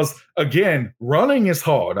because, again, running is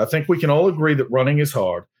hard. I think we can all agree that running is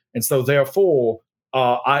hard, and so therefore.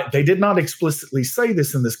 They did not explicitly say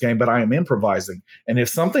this in this game, but I am improvising. And if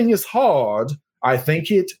something is hard, I think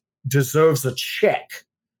it deserves a check.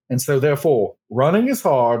 And so therefore, running is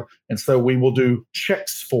hard. And so we will do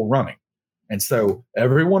checks for running. And so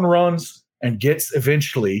everyone runs and gets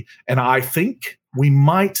eventually. And I think we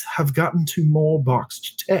might have gotten to more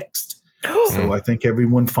boxed text. So I think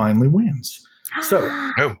everyone finally wins. So,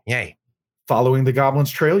 yay. Following the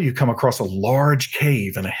Goblin's Trail, you come across a large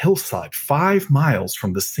cave and a hillside 5 miles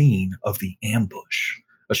from the scene of the ambush.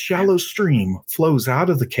 A shallow stream flows out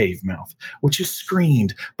of the cave mouth, which is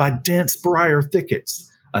screened by dense briar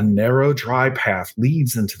thickets. A narrow, dry path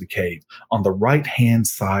leads into the cave on the right-hand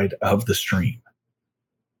side of the stream.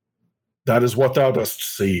 That is what thou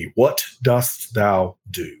dost see. What dost thou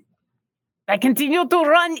do? I continue to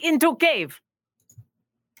run into cave.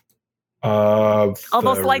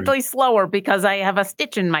 Although slightly slower because I have a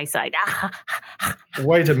stitch in my side.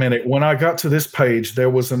 Wait a minute. When I got to this page,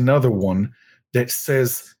 there was another one that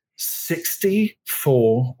says 60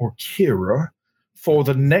 for Kira for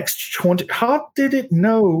the next 20. How did it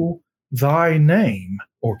know thy name,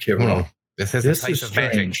 Kira? This is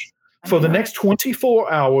strange. For the next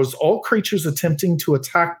 24 hours, all creatures attempting to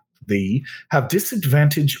attack thee have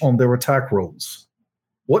disadvantage on their attack rolls.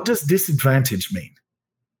 What does disadvantage mean?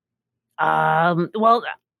 Well,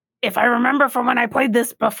 if I remember from when I played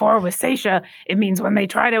this before with Seisha, it means when they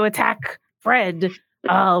try to attack Fred,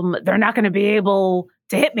 they're not going to be able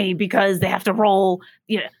to hit me because they have to roll,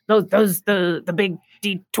 the big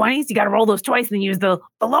D20s. You got to roll those twice and then use the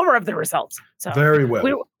lower of the results. So very well.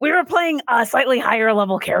 We were playing slightly higher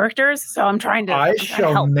level characters, so I'm trying to. I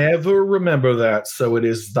shall never remember that. So it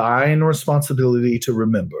is thine responsibility to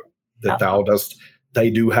remember that thou dost.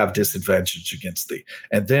 They do have disadvantage against thee,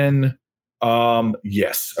 and then.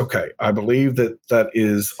 Yes. Okay. I believe that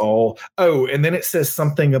is all. Oh, and then it says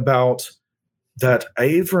something about that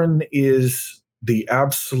Avron is the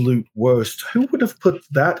absolute worst. Who would have put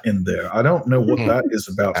that in there? I don't know what that is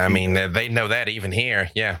about. I mean, they know that even here.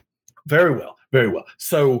 Yeah. Very well. Very well.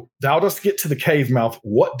 So thou dost get to the cave mouth.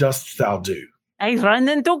 What dost thou do? I run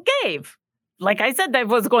into cave. Like I said, I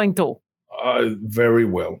was going to. Very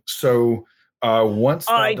well. So once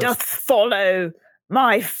I doth follow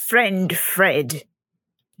my friend Fred.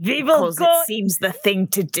 We will because it seems the thing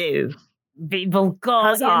to do. We will go.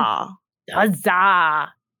 Huzzah!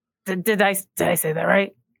 Huzzah! Did I say that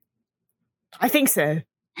right? I think so.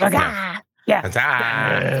 Huzzah! Yeah.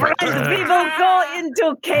 Friends, we will go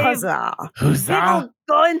into cave. Huzzah! We will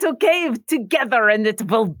go into cave together, and it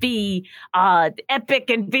will be epic,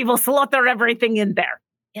 and we will slaughter everything in there.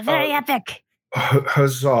 Very epic.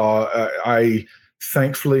 Huzzah! I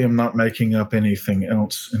thankfully am not making up anything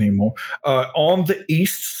else anymore. On the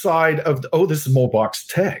east side of this is more box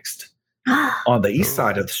text. On the east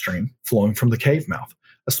side of the stream, flowing from the cave mouth,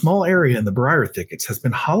 a small area in the briar thickets has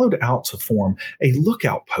been hollowed out to form a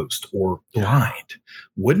lookout post or blind.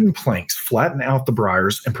 Wooden planks flatten out the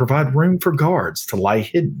briars and provide room for guards to lie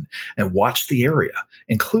hidden and watch the area,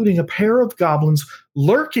 including a pair of goblins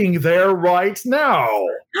lurking there right now.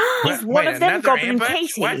 Is one of them another Goblin ambush?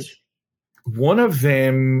 Katie? What? One of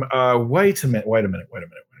them, wait a minute.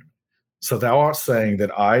 So thou art saying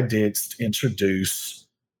that I did introduce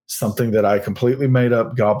something that I completely made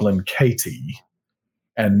up, Goblin Katie.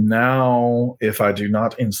 And now, if I do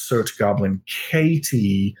not insert Goblin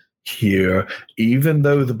Katie here, even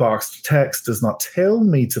though the boxed text does not tell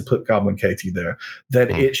me to put Goblin Katie there,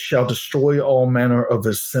 that it shall destroy all manner of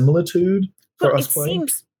verisimilitude for Well, us playing?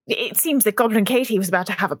 it seems that Goblin Katie was about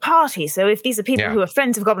to have a party. So if these are people Yeah. who are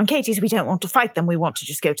friends of Goblin Katie's, we don't want to fight them. We want to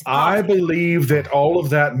just go to the party. I believe that all of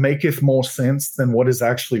that maketh more sense than what is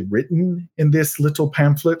actually written in this little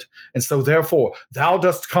pamphlet. And so therefore, thou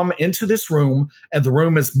dost come into this room, and the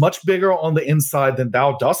room is much bigger on the inside than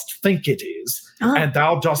thou dost think it is. Oh, And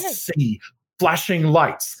thou dost see flashing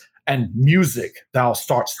lights and music thou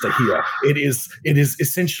starts to hear. It is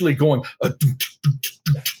essentially going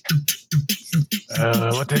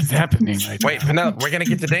What is happening? Wait, Penelope, we're gonna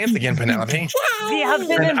get to dance again, Penelope. We have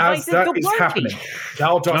been and as invited that to is party. happening,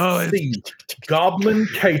 thou dost Oh, it's- see Goblin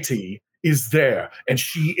Katie is there, and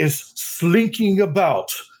she is slinking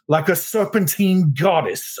about like a serpentine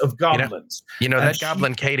goddess of goblins. You know, And that she-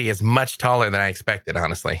 Goblin Katie is much taller than I expected,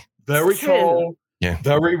 honestly. Very True. tall, Yeah.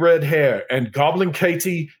 very red hair, and Goblin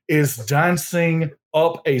Katie is dancing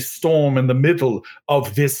up a storm in the middle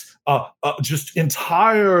of this just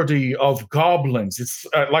entirety of goblins. It's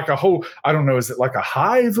like a whole, I don't know, is it like a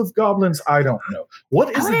hive of goblins? I don't know.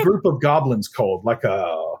 What is a group of goblins called? Like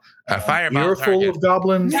a fireball earful target. of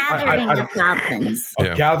goblins? Gathering I of don't- goblins. a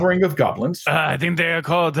Yeah. gathering of goblins. I think they are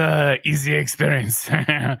called Easy Experience.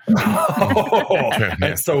 Yeah.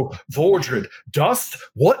 And so, Vordred,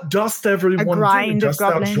 what dost everyone do? grind of Dost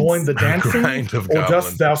thou goblins. join the dancing, Grind of or goblins.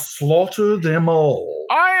 dost thou slaughter them all?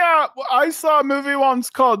 I saw a movie once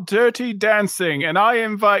called Dirty Dancing, and I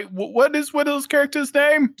invite what is Whittle's character's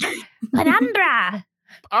name? Penumbra.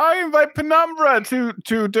 I invite Penumbra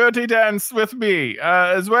to Dirty Dance with me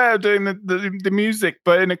as well, doing the music,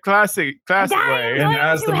 but in a classic way. And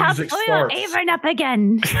as the music starts, Avon up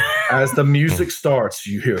again. as the music starts,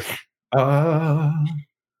 you hear, I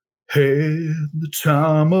had the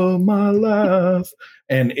time of my life,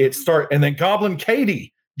 and and then Goblin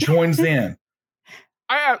Katie joins in,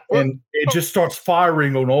 and it just starts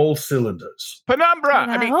firing on all cylinders. Penumbra,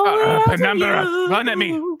 I mean, Oh, Penumbra, you. run at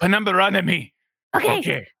me. Penumbra, run at me. Okay,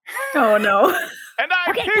 Okay. Oh no. And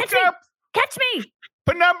I Okay, picked catch me. up catch me.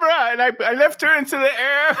 Penumbra, and I left her into the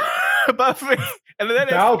air above me. And then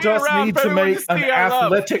Thou I spin dost around need for to everyone make see an our love.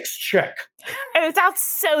 athletics check. Oh, that's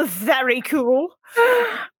so very cool.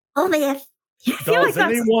 Oh, they have I feel like Does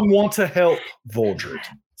that's anyone want to help Vordred?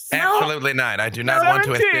 Absolutely not. I do not want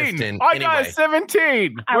to assist in I any got way. a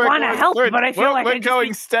 17. I wanna help, but I feel like we're I just going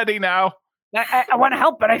need- steady now. I want to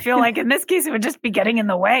help, but I feel like in this case it would just be getting in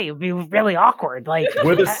the way. It would be really awkward. Like,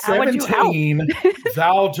 With a how would you help? 17,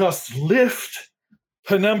 thou just lift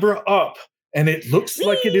Penumbra up, and it looks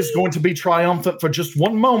like it is going to be triumphant for just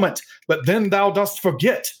one moment, but then thou dost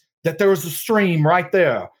forget that there is a stream right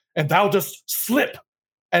there, and thou dost slip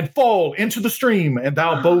and fall into the stream, and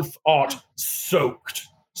thou both art soaked.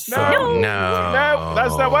 No. No.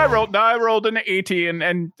 That's not what I rolled. No, I rolled an 80,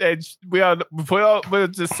 and we're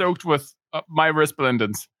just soaked with my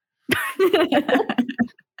resplendence.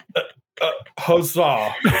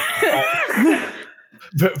 Huzzah.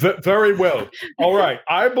 Very well. All right.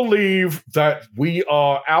 I believe that we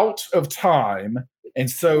are out of time. And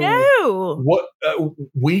so no. what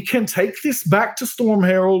we can take this back to Storm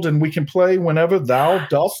Herald, and we can play whenever thou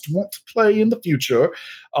dost want to play in the future.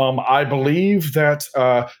 I believe that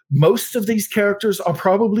most of these characters are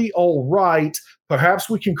probably all right. Perhaps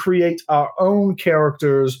we can create our own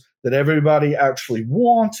characters that everybody actually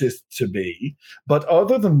wanted to be. But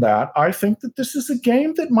other than that, I think that this is a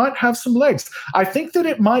game that might have some legs. I think that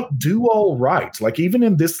it might do all right. Like, even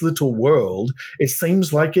in this little world, it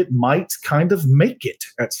seems like it might kind of make it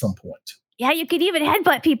at some point. Yeah, you could even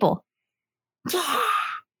headbutt people.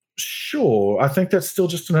 Sure, I think that's still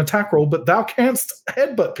just an attack roll, but thou canst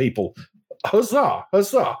headbutt people. Huzzah,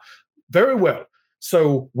 huzzah. Very well.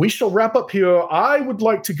 So we shall wrap up here. I would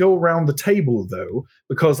like to go around the table, though,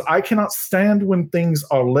 because I cannot stand when things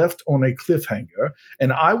are left on a cliffhanger.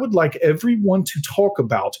 And I would like everyone to talk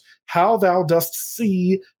about how thou dost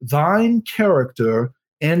see thine character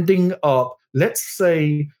ending up, let's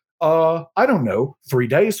say, I don't know, 3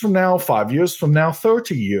 days from now, 5 years from now,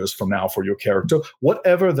 30 years from now for your character,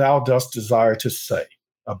 whatever thou dost desire to say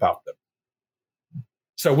about them.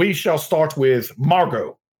 So we shall start with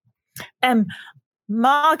Margot.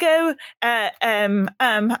 Margot, I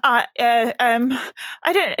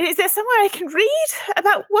don't. Is there somewhere I can read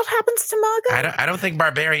about what happens to Margot? I don't think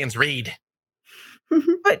barbarians read.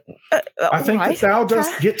 But, I think that thou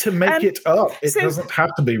dost get to make it up. It so doesn't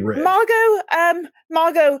have to be read.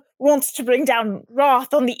 Margot wants to bring down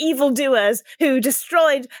wrath on the evildoers who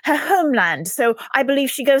destroyed her homeland. So I believe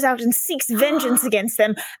she goes out and seeks vengeance against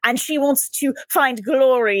them, and she wants to find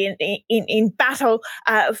glory in battle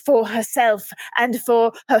for herself and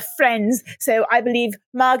for her friends. So I believe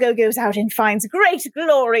Margot goes out and finds great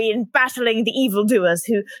glory in battling the evildoers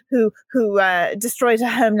who destroyed her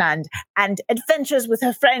homeland, and adventures with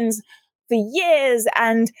her friends for years,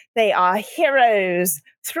 and they are heroes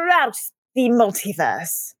throughout the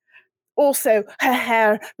multiverse. Also, her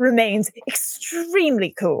hair remains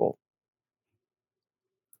extremely cool.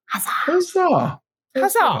 Huzzah!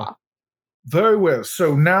 Huzzah! Very well.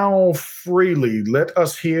 So now, freely, let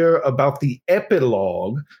us hear about the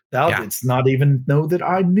epilogue. Thou didst not even know that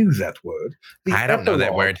I knew that word. I don't know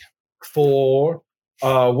that word. For,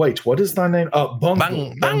 wait, what is thy name?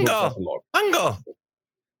 Bungle. Bungle.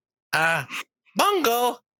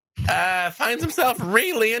 Bungle finds himself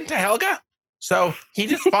really into Helga. So he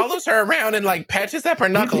just follows her around and like patches up her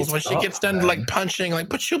knuckles when she gets done like punching like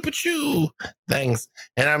pachoo things.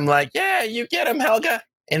 And I'm like, yeah, you get him, Helga.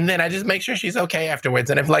 And then I just make sure she's okay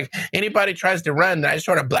afterwards. And if like anybody tries to run, I just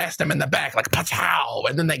sort of blast them in the back like pachow,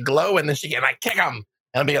 and then they glow, and then she can like kick them.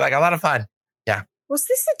 And it'll be like a lot of fun. Yeah. Was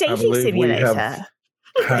this a dating simulator?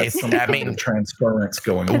 I mean, transference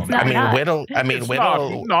going on. I mean, Whittle. I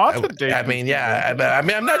mean, yeah. I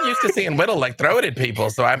mean, I'm not used to seeing Whittle like throw it at people,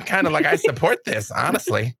 so I'm kind of like I support this,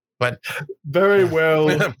 honestly. But very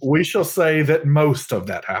well, we shall say that most of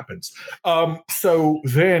that happens. So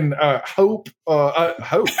then, Hope.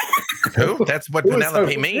 Who? That's what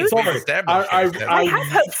Penelope means. Sorry, I have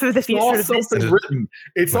hope for the future of this. Written.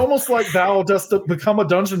 It's almost like thou dost become a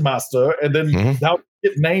dungeon master, and then thou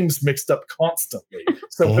get names mixed up constantly.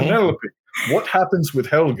 So Penelope, what happens with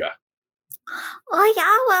Helga? Oh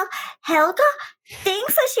yeah, well, Helga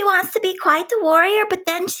thinks that she wants to be quite the warrior, but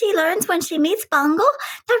then she learns when she meets Bungle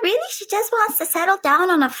that really she just wants to settle down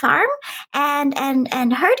on a farm and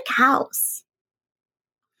herd cows.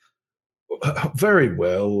 Very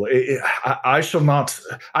well. I shall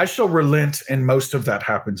relent, and most of that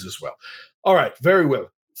happens as well. All right, very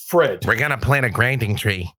well. Fred. We're going to plant a grinding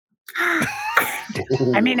tree.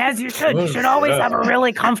 I mean, as you should. You should always have a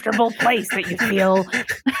really comfortable place that you feel.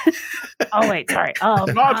 Oh, wait, sorry.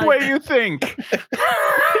 Not where you think.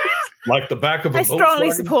 Like the back of a I strongly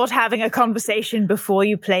Volkswagen? support having a conversation before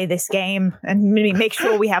you play this game, and make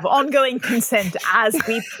sure we have ongoing consent as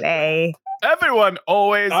we play. Everyone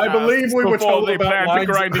always. I believe we were told they about plant lines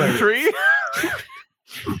a grinding and tree.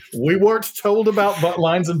 We weren't told about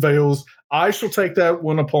lines and veils. I shall take that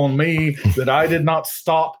one upon me that I did not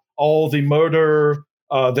stop all the murder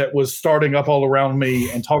that was starting up all around me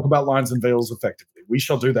and talk about lines and veils effectively. We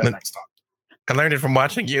shall do that next time. I learned it from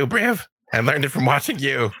watching you, Briv. I learned it from watching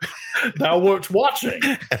you. Thou weren't watching.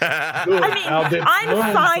 I mean,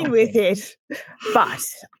 I'm fine with it, but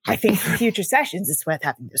I think for future sessions it's worth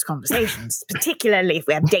having those conversations, particularly if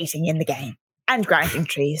we have dating in the game and grinding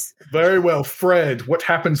trees. Very well. Fred, what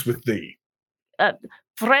happens with thee?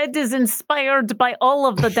 Fred is inspired by all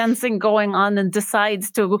of the dancing going on and decides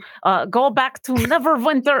to go back to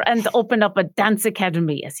Neverwinter and open up a dance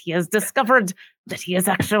academy, as he has discovered that he is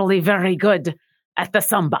actually very good at the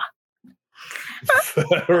samba.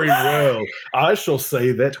 Very well. I shall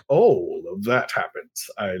say that all of that happens.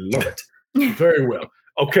 I love it. Very well.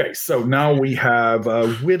 Okay, so now we have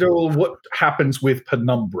Whittle. What happens with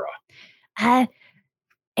Penumbra? Avon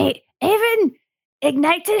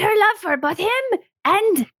ignited her love for both him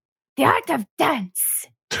and the art of dance.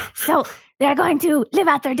 So they're going to live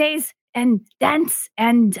out their days and dance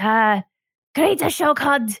and create a show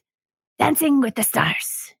called Dancing with the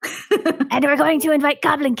Stars. And we're going to invite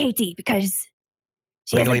Goblin Katie because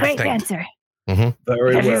she is a great dancer.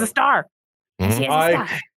 Very well. She's a star. She is a I star.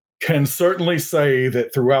 can certainly say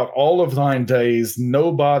that throughout all of thine days,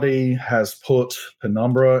 nobody has put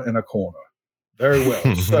Penumbra in a corner. Very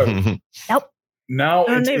well. So now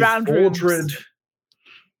Only it's round rooms.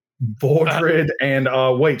 Bordred and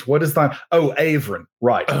wait, what is that? Oh, Avron.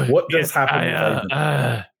 Right. What does happen with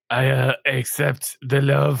Avron? I accept the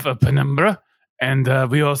love of Penumbra,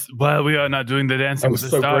 and we also, while we are not doing the dancing with the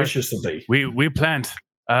so stars, gracious of thee. we plant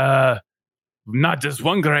not just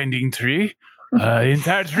one grinding tree,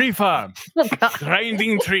 Entire tree farm.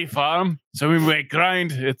 Grinding tree farm. So we make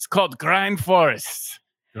grind. It's called Grind Forest.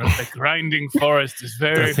 The grinding forest is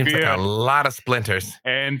very That seems like fierce. a lot of splinters.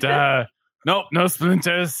 And nope, no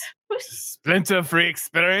splinters. Splinter-free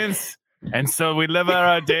experience. And so we live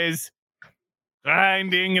our days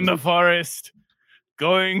grinding in the forest,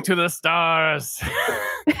 going to the stars.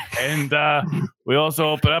 And we also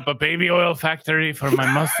open up a baby oil factory for my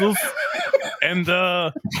muscles. And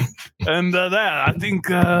that I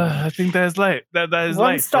think that's light. That is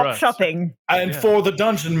light. One-stop for us. shopping. And Yeah. for the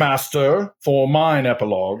Dungeon Master, for mine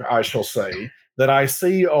epilogue, I shall say that I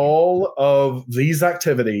see all of these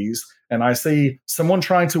activities and I see someone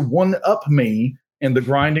trying to one-up me in the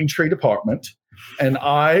grinding tree department, and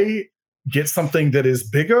I get something that is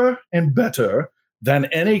bigger and better than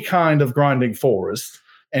any kind of grinding forest.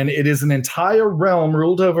 And it is an entire realm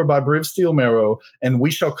ruled over by Briv Steelmarrow, and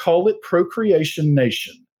we shall call it Procreation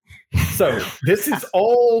Nation. So this is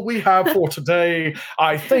all we have for today.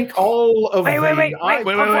 I think all of Wait, the... wait.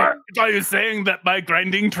 Wait. Are you saying that my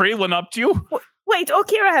grinding tree went up to you? Wait,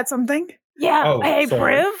 Kira had something. Yeah. Oh, Hey,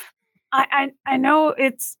 sorry. Briv. I know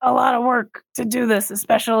it's a lot of work to do this,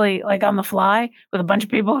 especially like on the fly with a bunch of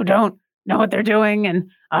people who don't know what they're doing and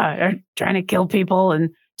are trying to kill people and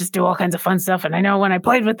just do all kinds of fun stuff. And I know when I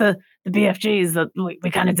played with the BFGs that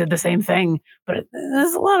we kind of did the same thing, but it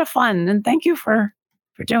was a lot of fun. And thank you for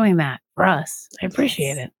doing that for us. I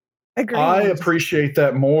appreciate it. Agreed. I appreciate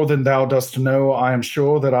that more than thou dost know. I am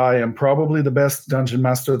sure that I am probably the best dungeon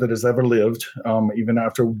master that has ever lived, even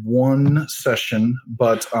after one session.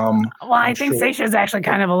 But Well, I think sure. Seisha is actually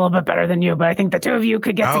kind of a little bit better than you, but I think the two of you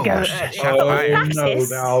could get Oh, together. shots oh fired. no,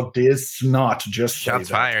 thou didst not just say Shots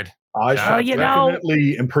that. fired. I shall you know-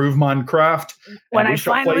 definitely improve Minecraft. When And we I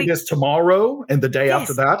shall play finally- this tomorrow and the day Yes.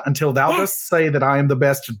 after that until thou Yes. dost say that I am the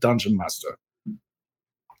best dungeon master.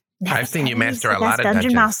 I've seen you He's master the a lot best of dungeon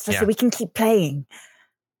dungeons. master, Yeah. so we can keep playing.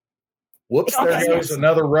 Whoops, there Yes. goes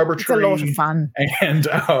another rubber It's a lot of tree. fun. And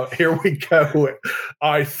here we go.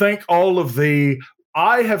 I thank all of thee.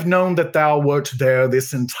 I have known that thou wert there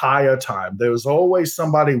this entire time. There's always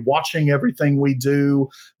somebody watching everything we do.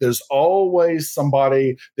 There's always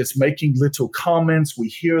somebody that's making little comments. We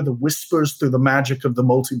hear the whispers through the magic of the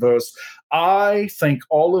multiverse. I thank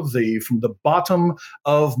all of thee from the bottom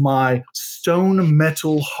of my stone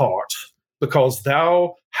metal heart, because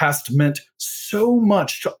thou hast meant so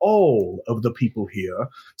much to all of the people here.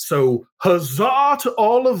 So huzzah to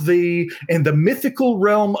all of thee in the mythical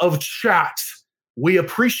realm of chat. We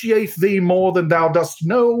appreciate thee more than thou dost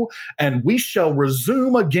know, and we shall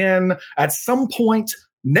resume again at some point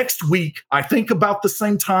next week, I think about the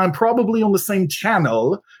same time, probably on the same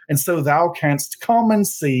channel, and so thou canst come and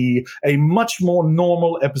see a much more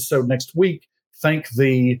normal episode next week. Thank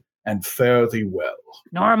thee and fare thee well.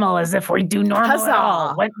 Normal as if we do normal Huzzah. at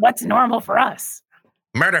all. What's normal for us?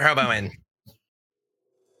 Murder hoboing.